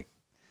and like,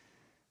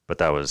 but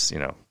that was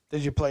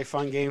Did you play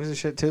fun games and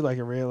shit too, like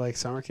a real like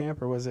summer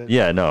camp, or was it?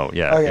 Yeah, no,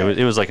 yeah,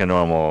 Okay. it was like a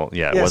normal,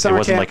 it wasn't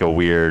summer camp. like a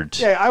weird.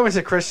 Yeah, I went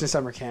to Christian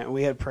summer camp.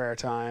 We had prayer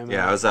time.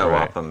 Yeah, I was at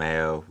Right.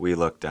 Wapameo. We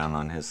looked down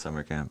on his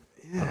summer camp.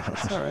 Yeah,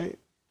 that's all right.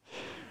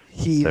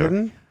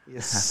 Heathen, you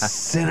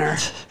sinner.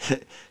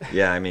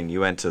 Yeah, I mean, you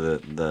went to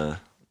the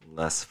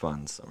less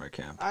fun summer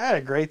camp. I had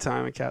a great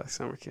time at Catholic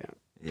summer camp.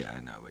 Yeah, I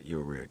know, but you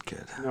were a weird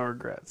kid. No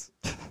regrets.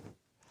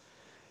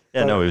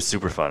 Yeah, no, it was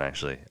super fun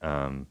actually.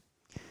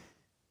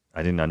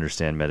 I didn't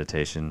understand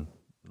meditation.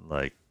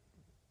 Like,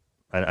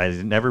 I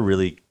never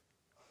really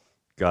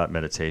got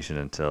meditation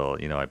until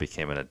I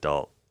became an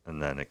adult,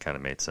 and then it kind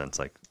of made sense,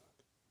 like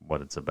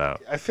what it's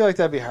about. I feel like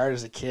that'd be hard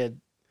as a kid.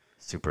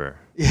 Super.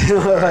 You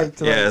know, like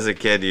to, Yeah, like, as a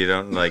kid, you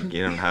don't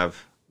have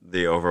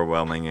the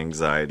overwhelming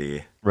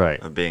anxiety Right.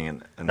 of being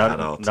an Not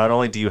adult. not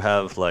only do you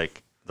have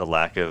like the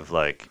lack of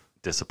like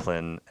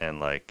discipline and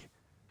like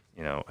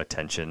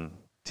attention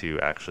to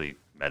actually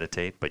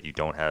meditate, but you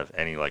don't have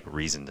any like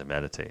reason to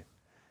meditate.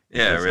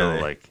 Yeah, There's no,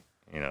 really. like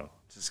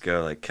Just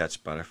go like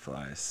catch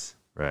butterflies.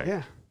 right.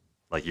 yeah.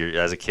 Like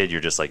as a kid,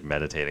 you're just like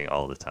meditating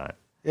all the time.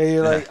 Yeah,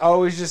 you're like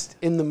always just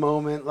in the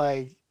moment,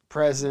 like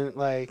present,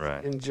 like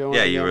Right. enjoying.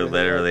 Yeah, you were everything.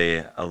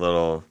 literally a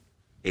little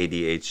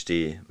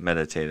ADHD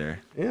meditator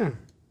Yeah,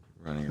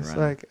 running it's around.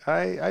 like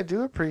I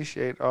do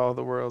appreciate all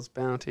the world's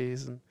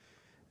bounties and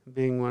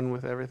being one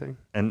with everything.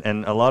 And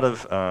a lot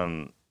of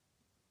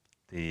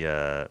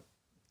the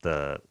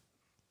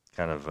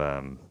kind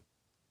of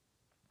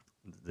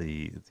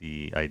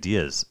the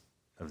ideas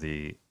of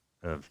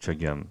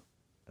Chogyam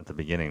at the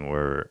beginning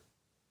were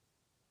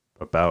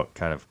about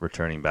kind of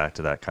returning back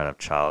to that kind of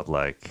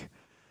childlike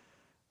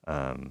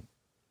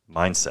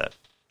mindset.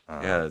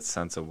 Yeah, that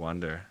sense of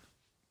wonder.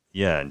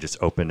 Yeah, and just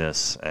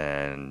openness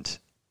and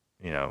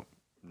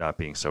not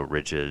being so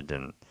rigid.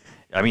 And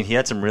I mean, he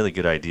had some really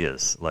good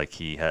ideas. Like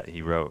he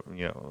wrote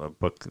a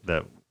book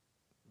that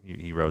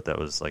he wrote that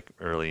was like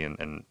early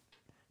and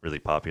really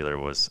popular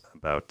was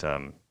about, I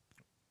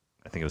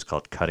think it was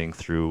called Cutting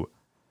Through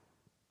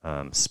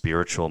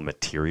Spiritual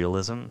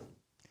Materialism,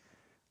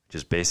 which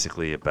is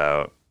basically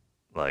about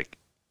like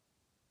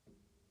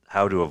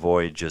how to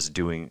avoid just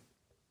doing,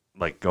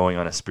 like going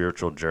on a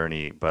spiritual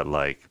journey, but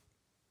like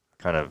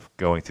kind of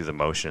going through the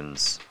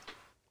motions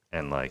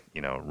and like,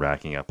 you know,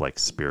 racking up like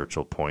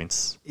spiritual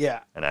points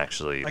Yeah. and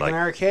actually Like an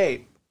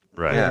arcade.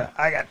 right. Yeah.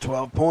 I got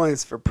 12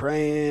 points for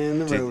praying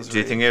the Do rosary.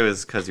 you think it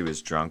was because he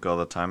was drunk all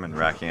the time and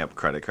racking up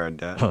credit card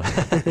debt?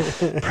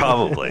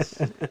 Probably.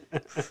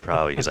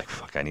 He's like,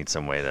 fuck, I need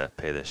some way to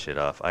pay this shit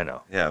off. I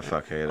know. Yeah,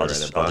 fuck it.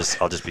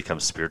 I'll just become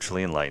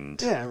spiritually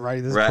enlightened. Yeah,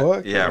 write this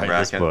book. Yeah, Write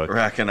this book.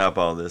 racking up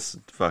all this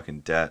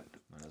fucking debt.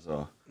 Might as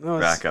well No,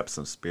 it's- rack up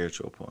some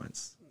spiritual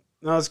points.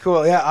 No, it's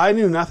cool. Yeah, I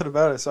knew nothing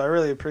about it, so I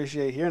really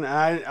appreciate hearing it.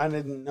 I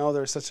didn't know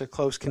there was such a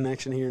close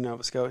connection here in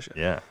Nova Scotia.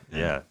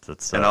 Yeah.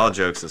 That's And all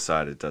jokes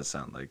aside, it does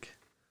sound like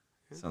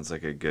sounds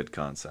like a good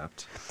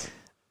concept.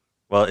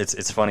 well,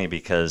 it's funny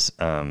because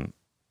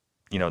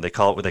you know, they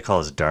call it what they call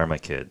as Dharma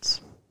kids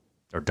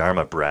or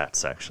Dharma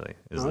brats. Actually,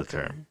 is the Okay.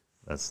 term.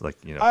 That's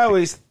like, you know. I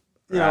always,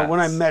 when I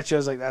Brats. met you, I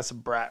was like, that's a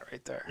brat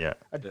right there. Yeah.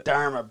 A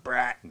Dharma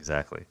brat.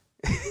 Exactly.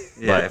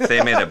 Yeah, if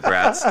they made a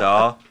Bratz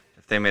doll,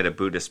 if they made a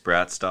Buddhist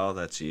Bratz doll,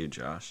 that's you,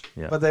 Josh.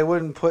 Yeah. But they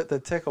wouldn't put the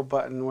tickle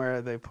button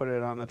where they put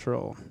it on the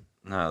troll.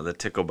 No, the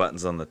tickle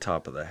button's on the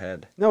top of the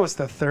head. No, it's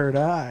the third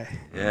eye.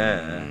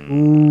 Yeah.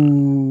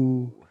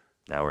 Ooh.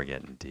 Now we're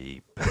getting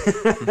deep.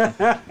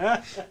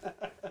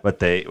 But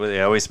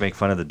they always make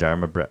fun of the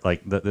Dharma brat.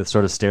 Like the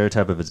sort of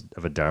stereotype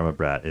of a Dharma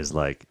brat is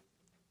like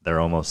they're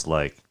almost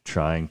like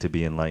trying to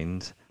be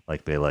enlightened.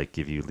 Like they like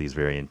give you these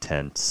very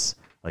intense,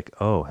 like,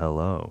 oh,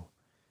 hello.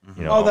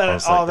 You know,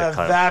 almost like that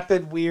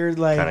vapid, weird,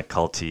 like kind of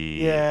culty.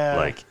 Yeah.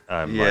 Like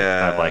I'm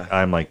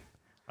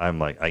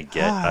like I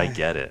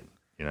get it.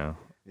 You know,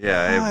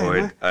 Yeah,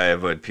 Hi, I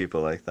avoid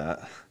people like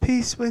that.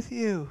 peace with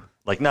you.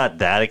 like not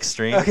that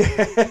extreme,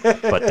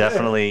 but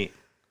definitely,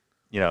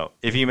 you know,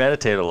 if you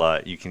meditate a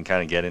lot, you can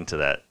kind of get into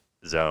that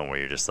zone where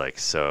you're just like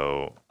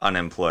so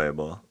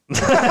Unemployable.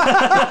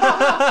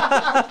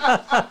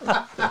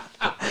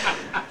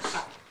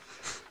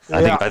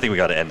 I think we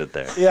got to end it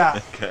there. Yeah.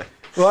 Okay.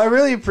 Well, I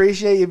really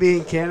appreciate you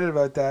being candid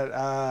about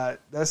that.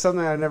 That's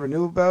something I never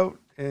knew about,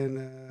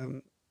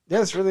 and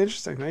yeah, it's really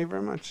interesting. Thank you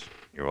very much.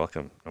 You're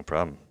welcome. No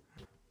problem.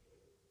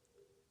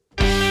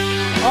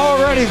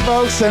 Alrighty,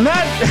 folks, and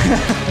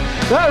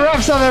that that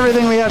wraps up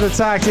everything we had to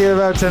talk to you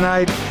about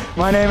tonight.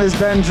 My name is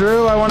Ben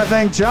Drew. I want to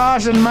thank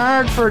Josh and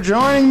Mark for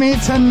joining me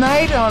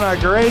tonight on a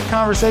great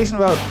conversation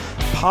about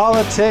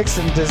politics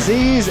and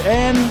disease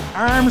and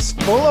arms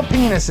full of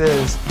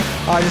penises.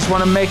 I just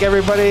want to make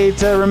everybody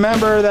to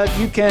remember that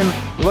you can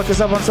look us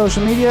up on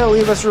social media,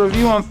 leave us a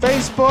review on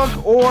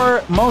Facebook,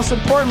 or most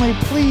importantly,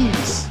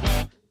 please,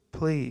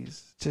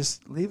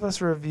 just leave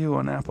us a review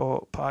on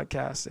Apple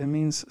Podcasts. It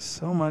means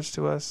so much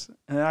to us,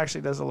 and it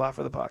actually does a lot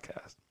for the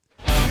podcast.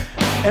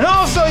 And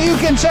also, you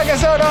can check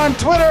us out on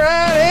Twitter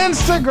and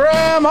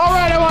Instagram. All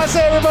right, I want to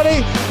say,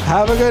 everybody,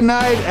 have a good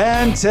night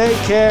and take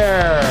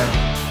care.